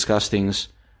thoughts, discuss things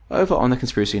over on the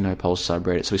Conspiracy NOPOL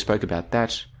subreddit. So we spoke about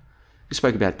that. We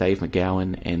spoke about Dave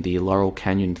McGowan and the Laurel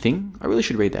Canyon thing. I really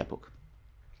should read that book.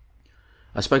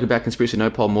 I spoke about Conspiracy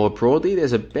NOPOL more broadly.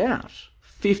 There's about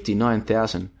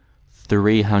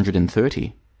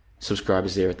 59,330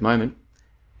 subscribers there at the moment.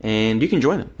 And you can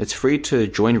join them. It's free to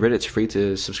join Reddit. It's free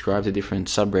to subscribe to different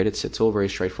subreddits. It's all very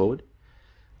straightforward.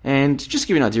 And just to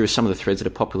give you an idea of some of the threads that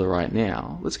are popular right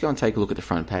now, let's go and take a look at the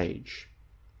front page.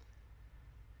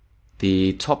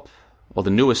 The top, or the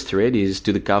newest thread is,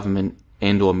 do the government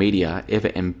and or media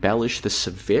ever embellish the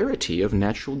severity of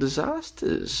natural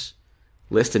disasters?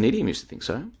 Lester Nidium used to think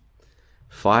so.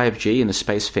 5G and the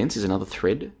space fence is another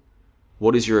thread.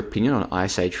 What is your opinion on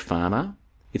Ice Age Farmer?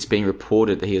 It's being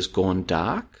reported that he has gone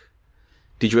dark.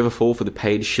 Did you ever fall for the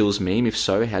paid shills meme? If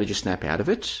so, how did you snap out of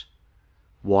it?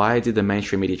 Why did the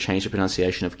mainstream media change the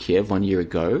pronunciation of Kiev 1 year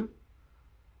ago?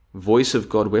 Voice of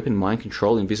God weapon, mind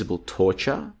control, invisible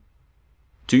torture?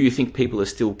 Do you think people are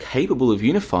still capable of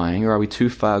unifying, or are we too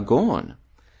far gone?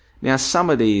 Now, some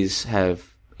of these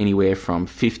have anywhere from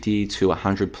 50 to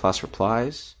 100 plus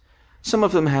replies. Some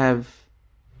of them have,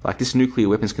 like this nuclear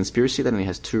weapons conspiracy, that only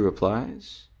has 2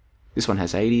 replies. This one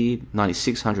has 80,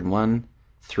 96, 101,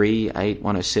 3, 8,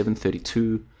 107,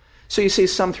 32. So you see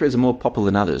some threads are more popular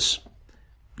than others.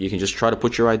 You can just try to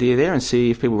put your idea there and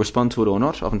see if people respond to it or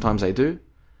not. Oftentimes they do.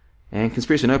 And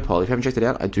Conspiracy NOPOL, if you haven't checked it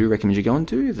out, I do recommend you go and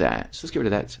do that. So let's get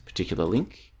rid of that particular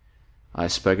link. I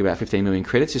spoke about 15 million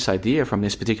credits, this idea from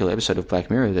this particular episode of Black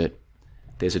Mirror, that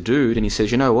there's a dude and he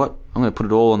says, you know what, I'm going to put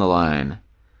it all on the line.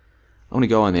 I'm going to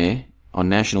go on there, on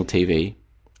national TV,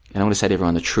 and I'm going to say to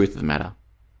everyone the truth of the matter.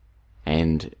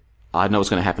 And I know what's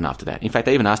going to happen after that. In fact,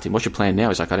 I even asked him, what's your plan now?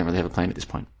 He's like, I don't really have a plan at this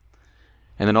point.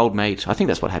 And an old mate, I think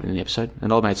that's what happened in the episode,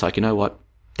 an old mate's like, you know what,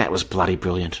 that was bloody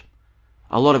brilliant.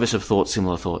 A lot of us have thought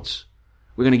similar thoughts.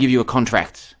 We're going to give you a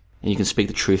contract, and you can speak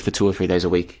the truth for 2 or 3 days a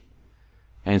week.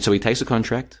 And so he takes the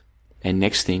contract, and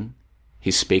next thing,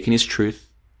 he's speaking his truth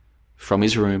from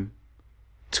his room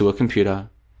to a computer,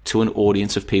 to an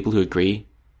audience of people who agree,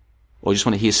 or just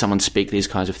want to hear someone speak these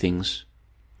kinds of things.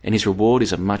 And his reward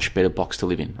is a much better box to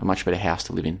live in, a much better house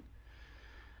to live in.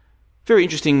 Very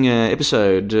interesting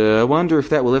episode. I wonder if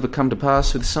that will ever come to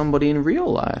pass with somebody in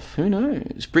real life. Who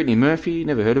knows? Brittany Murphy,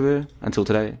 never heard of her until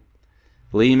today.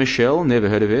 Lee Michelle, never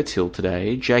heard of her till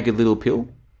today. Jagged Little Pill,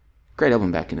 great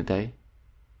album back in the day.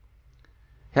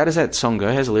 How does that song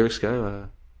go? How's the lyrics go?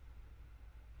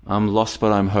 I'm lost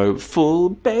but I'm hopeful,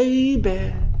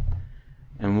 baby.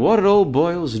 And what it all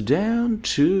boils down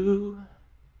to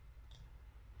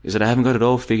is that I haven't got it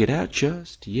all figured out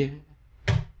just yet.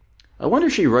 I wonder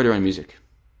if she wrote her own music.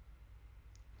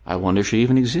 I wonder if she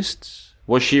even exists.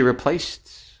 Was she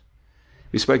replaced?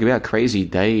 We spoke about Crazy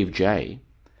Dave J.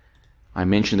 I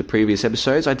mentioned the previous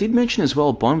episodes. I did mention as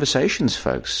well Bonversations,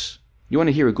 folks. You want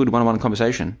to hear a good one-on-one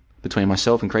conversation between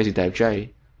myself and Crazy Dave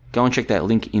J? Go and check that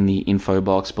link in the info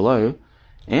box below.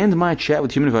 And my chat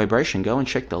with Human Vibration, go and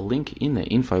check the link in the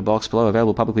info box below,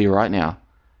 available publicly right now.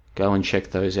 Go and check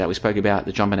those out. We spoke about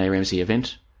the JonBenet Ramsey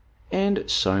event and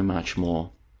so much more.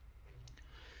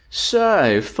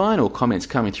 So, final comments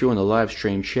coming through on the live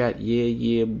stream chat.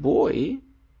 Yeah, boy.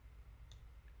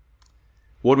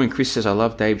 Waterman Chris says, I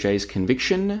love Dave J's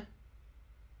conviction.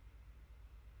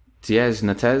 Diaz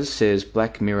Nataz says,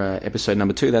 Black Mirror episode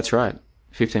number 2. That's right.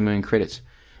 15 million credits.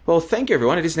 Well, thank you,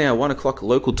 everyone. It is now 1 o'clock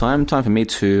local time. Time for me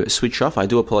to switch off. I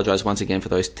do apologise once again for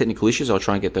those technical issues. I'll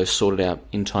try and get those sorted out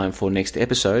in time for next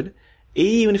episode.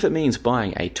 Even if it means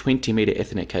buying a 20-metre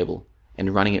Ethernet cable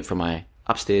and running it from my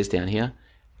upstairs down here.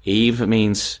 Even if it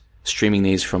means streaming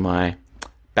these from my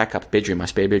backup bedroom, my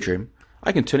spare bedroom,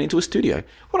 I can turn it into a studio.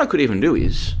 What I could even do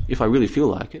is, if I really feel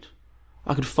like it,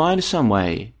 I could find some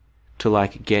way to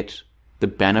get the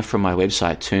banner from my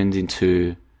website turned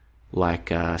into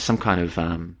some kind of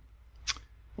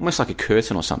almost like a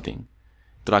curtain or something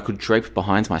that I could drape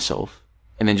behind myself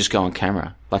and then just go on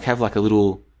camera. Have a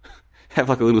little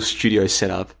studio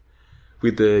set up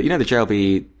with the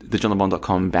JLB, the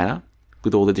JohnLeBon.com banner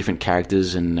with all the different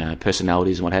characters and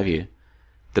personalities and what have you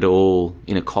that are all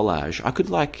in a collage. I could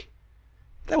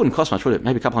that wouldn't cost much, would it?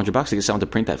 Maybe a couple $100 to get someone to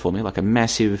print that for me, like a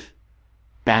massive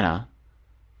banner,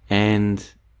 and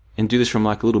do this from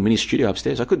a little mini studio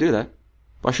upstairs. I could do that.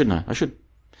 I should know. I should.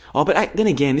 Oh, but then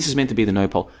again, this is meant to be the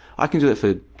Nopol. I can do that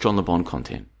for John LeBon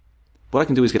content. What I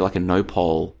can do is get a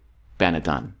Nopol banner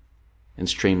done and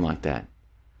stream like that.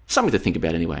 Something to think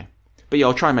about anyway. But yeah,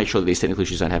 I'll try and make sure that these technical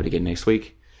issues don't happen again next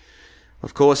week.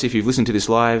 Of course, if you've listened to this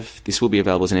live, this will be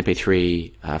available as an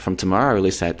MP3 from tomorrow. I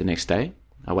release that the next day.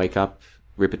 I wake up,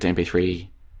 rip it to MP3,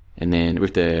 and then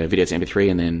rip the video to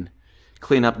MP3, and then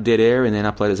clean up dead air, and then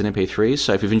upload it as an MP3.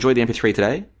 So if you've enjoyed the MP3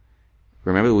 today,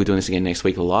 remember we're doing this again next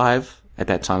week live at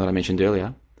that time that I mentioned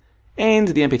earlier. And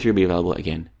the MP3 will be available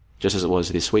again, just as it was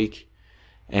this week.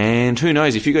 And who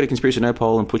knows, if you go to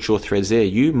conspiracyNOPOL and put your threads there,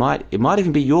 it might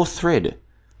even be your thread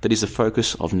that is the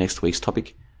focus of next week's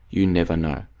topic. You never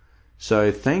know.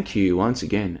 So thank you once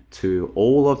again to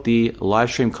all of the live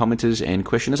stream commenters and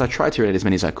questioners. I tried to read as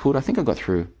many as I could. I think I got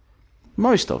through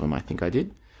most of them. I think I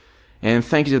did. And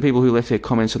thank you to the people who left their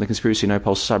comments on the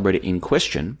conspiracyNOPOL subreddit in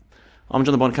question. I'm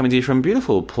John LeBon, coming to you from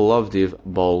beautiful Plovdiv,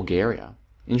 Bulgaria.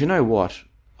 And you know what?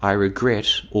 I regret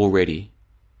already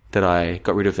that I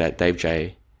got rid of that Dave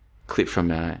J clip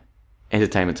from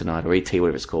Entertainment Tonight, or ET,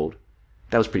 whatever it's called.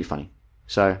 That was pretty funny.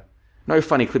 So, no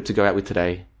funny clip to go out with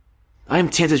today. I am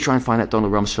tempted to try and find that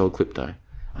Donald Rumsfeld clip, though.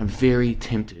 I'm very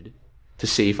tempted to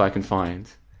see if I can find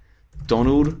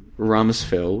Donald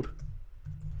Rumsfeld,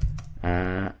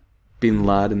 Bin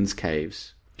Laden's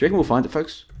caves. Do you reckon we'll find it,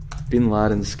 folks? Bin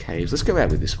Laden's caves. Let's go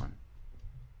out with this one.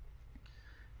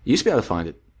 You used to be able to find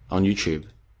it on YouTube.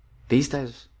 These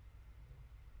days,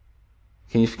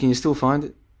 can you still find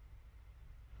it?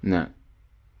 No.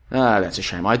 Ah, that's a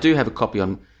shame. I do have a copy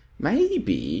on.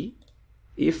 Maybe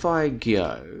if I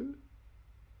go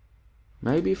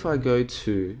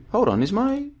to. Hold on,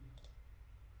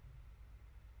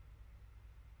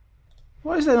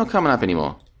 why is that not coming up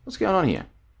anymore? What's going on here?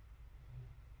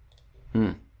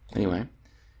 Anyway,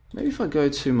 maybe if I go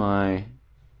to my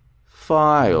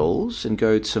files and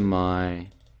go to my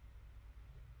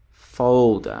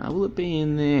folder, will it be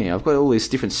in there? I've got all these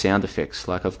different sound effects.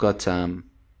 I've got Conor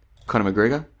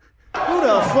McGregor. Who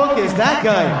the fuck is that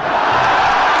guy?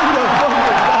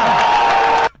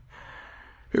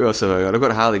 Who else have I got? I've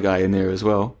got a Harley guy in there as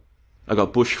well. I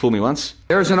got Bush, fool me once.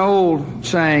 There's an old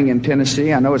saying in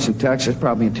Tennessee, I know it's in Texas,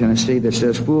 probably in Tennessee, that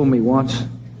says, fool me once,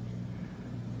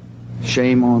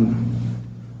 shame on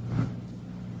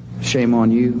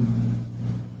you.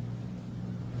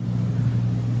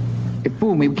 If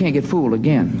fool me, we can't get fooled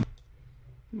again.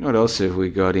 What else have we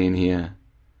got in here?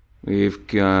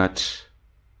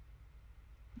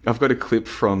 I've got a clip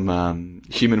from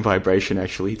Human Vibration,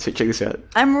 actually. So check this out.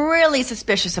 I'm really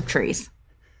suspicious of trees.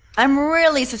 I'm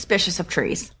really suspicious of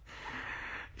trees.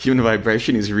 Human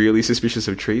vibration is really suspicious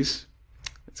of trees.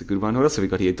 That's a good one. What else have we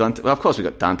got here? Dante. Well, of course we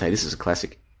got Dante. This is a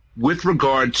classic. With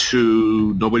regard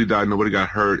to nobody died, nobody got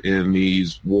hurt in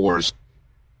these wars.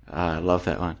 I love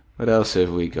that one. What else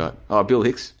have we got? Oh, Bill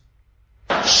Hicks.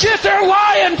 Shit, they're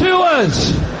lying to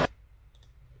us!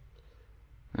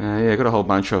 Yeah, I got a whole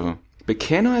bunch of them. But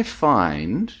can I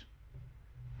find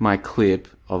my clip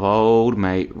of old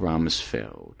mate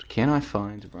Rumsfeld? Can I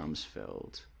find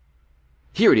Rumsfeld?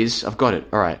 Here it is. I've got it.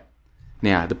 All right.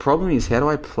 Now, the problem is, how do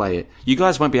I play it? You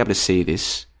guys won't be able to see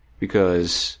this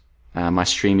because my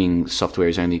streaming software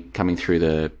is only coming through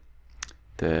the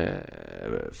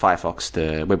Firefox,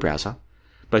 the web browser.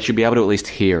 But you'll be able to at least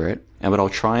hear it. And what I'll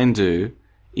try and do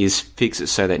is fix it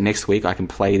so that next week I can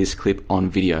play this clip on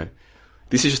video.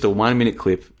 This is just a 1 minute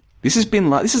clip. This has been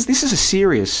like, this is a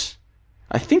serious,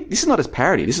 I think this is not a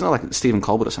parody. This is not like Stephen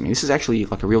Colbert or something. This is actually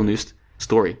like a real news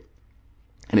story.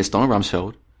 And it's Donald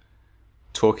Rumsfeld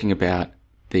talking about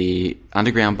the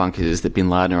underground bunkers that Bin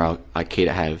Laden or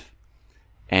Al-Qaeda have.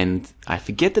 And I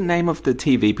forget the name of the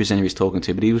TV presenter he's talking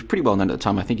to, but he was pretty well known at the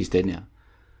time. I think he's dead now.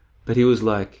 But he was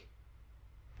like,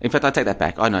 in fact, I take that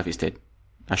back. I don't know if he's dead.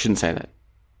 I shouldn't say that.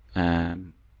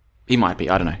 He might be.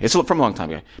 I don't know. It's from a long time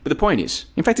ago. But the point is,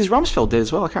 in fact, is Rumsfeld dead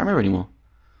as well? I can't remember anymore.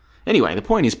 Anyway, the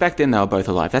point is, back then they were both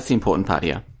alive. That's the important part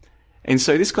here. And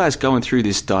so this guy's going through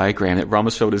this diagram that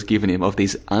Rumsfeld has given him of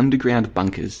these underground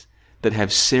bunkers that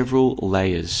have several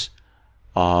layers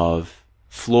of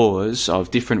floors, of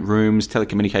different rooms,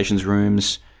 telecommunications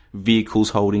rooms, vehicles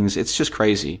holdings. It's just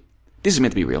crazy. This is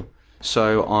meant to be real.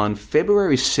 So on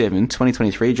February 7,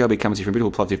 2023, Joby comes here from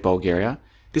beautiful Plovdiv, Bulgaria.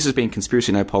 This has been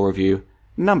Conspiracy No Poll Review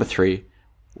number 3.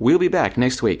 We'll be back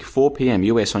next week, 4 p.m.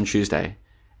 US on Tuesday,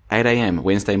 8 a.m.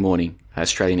 Wednesday morning,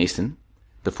 Australian Eastern.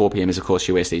 The 4 p.m. is, of course,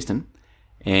 US Eastern.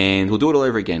 And we'll do it all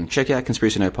over again. Check out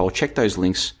Conspiracy No Poll. Check those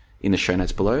links in the show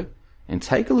notes below. And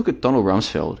take a look at Donald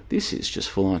Rumsfeld. This is just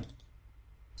full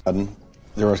on.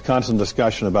 There was constant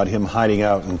discussion about him hiding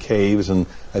out in caves, and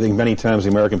I think many times the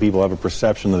American people have a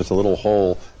perception that it's a little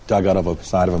hole dug out of a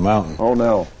side of a mountain. Oh,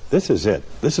 no. This is it.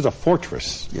 This is a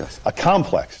fortress. Yes. A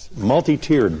complex,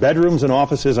 multi-tiered, bedrooms and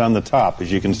offices on the top,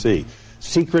 as you can see.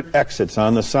 Secret exits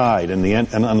on the side and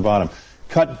on the bottom.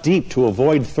 Cut deep to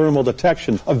avoid thermal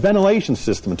detection. A ventilation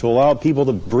system to allow people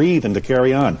to breathe and to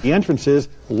carry on. The entrance is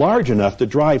large enough to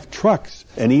drive trucks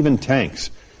and even tanks,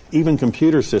 even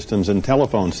computer systems and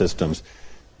telephone systems.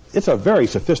 It's a very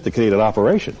sophisticated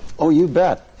operation. Oh, you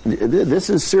bet. This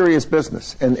is serious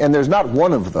business. And there's not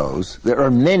one of those. There are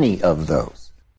many of those.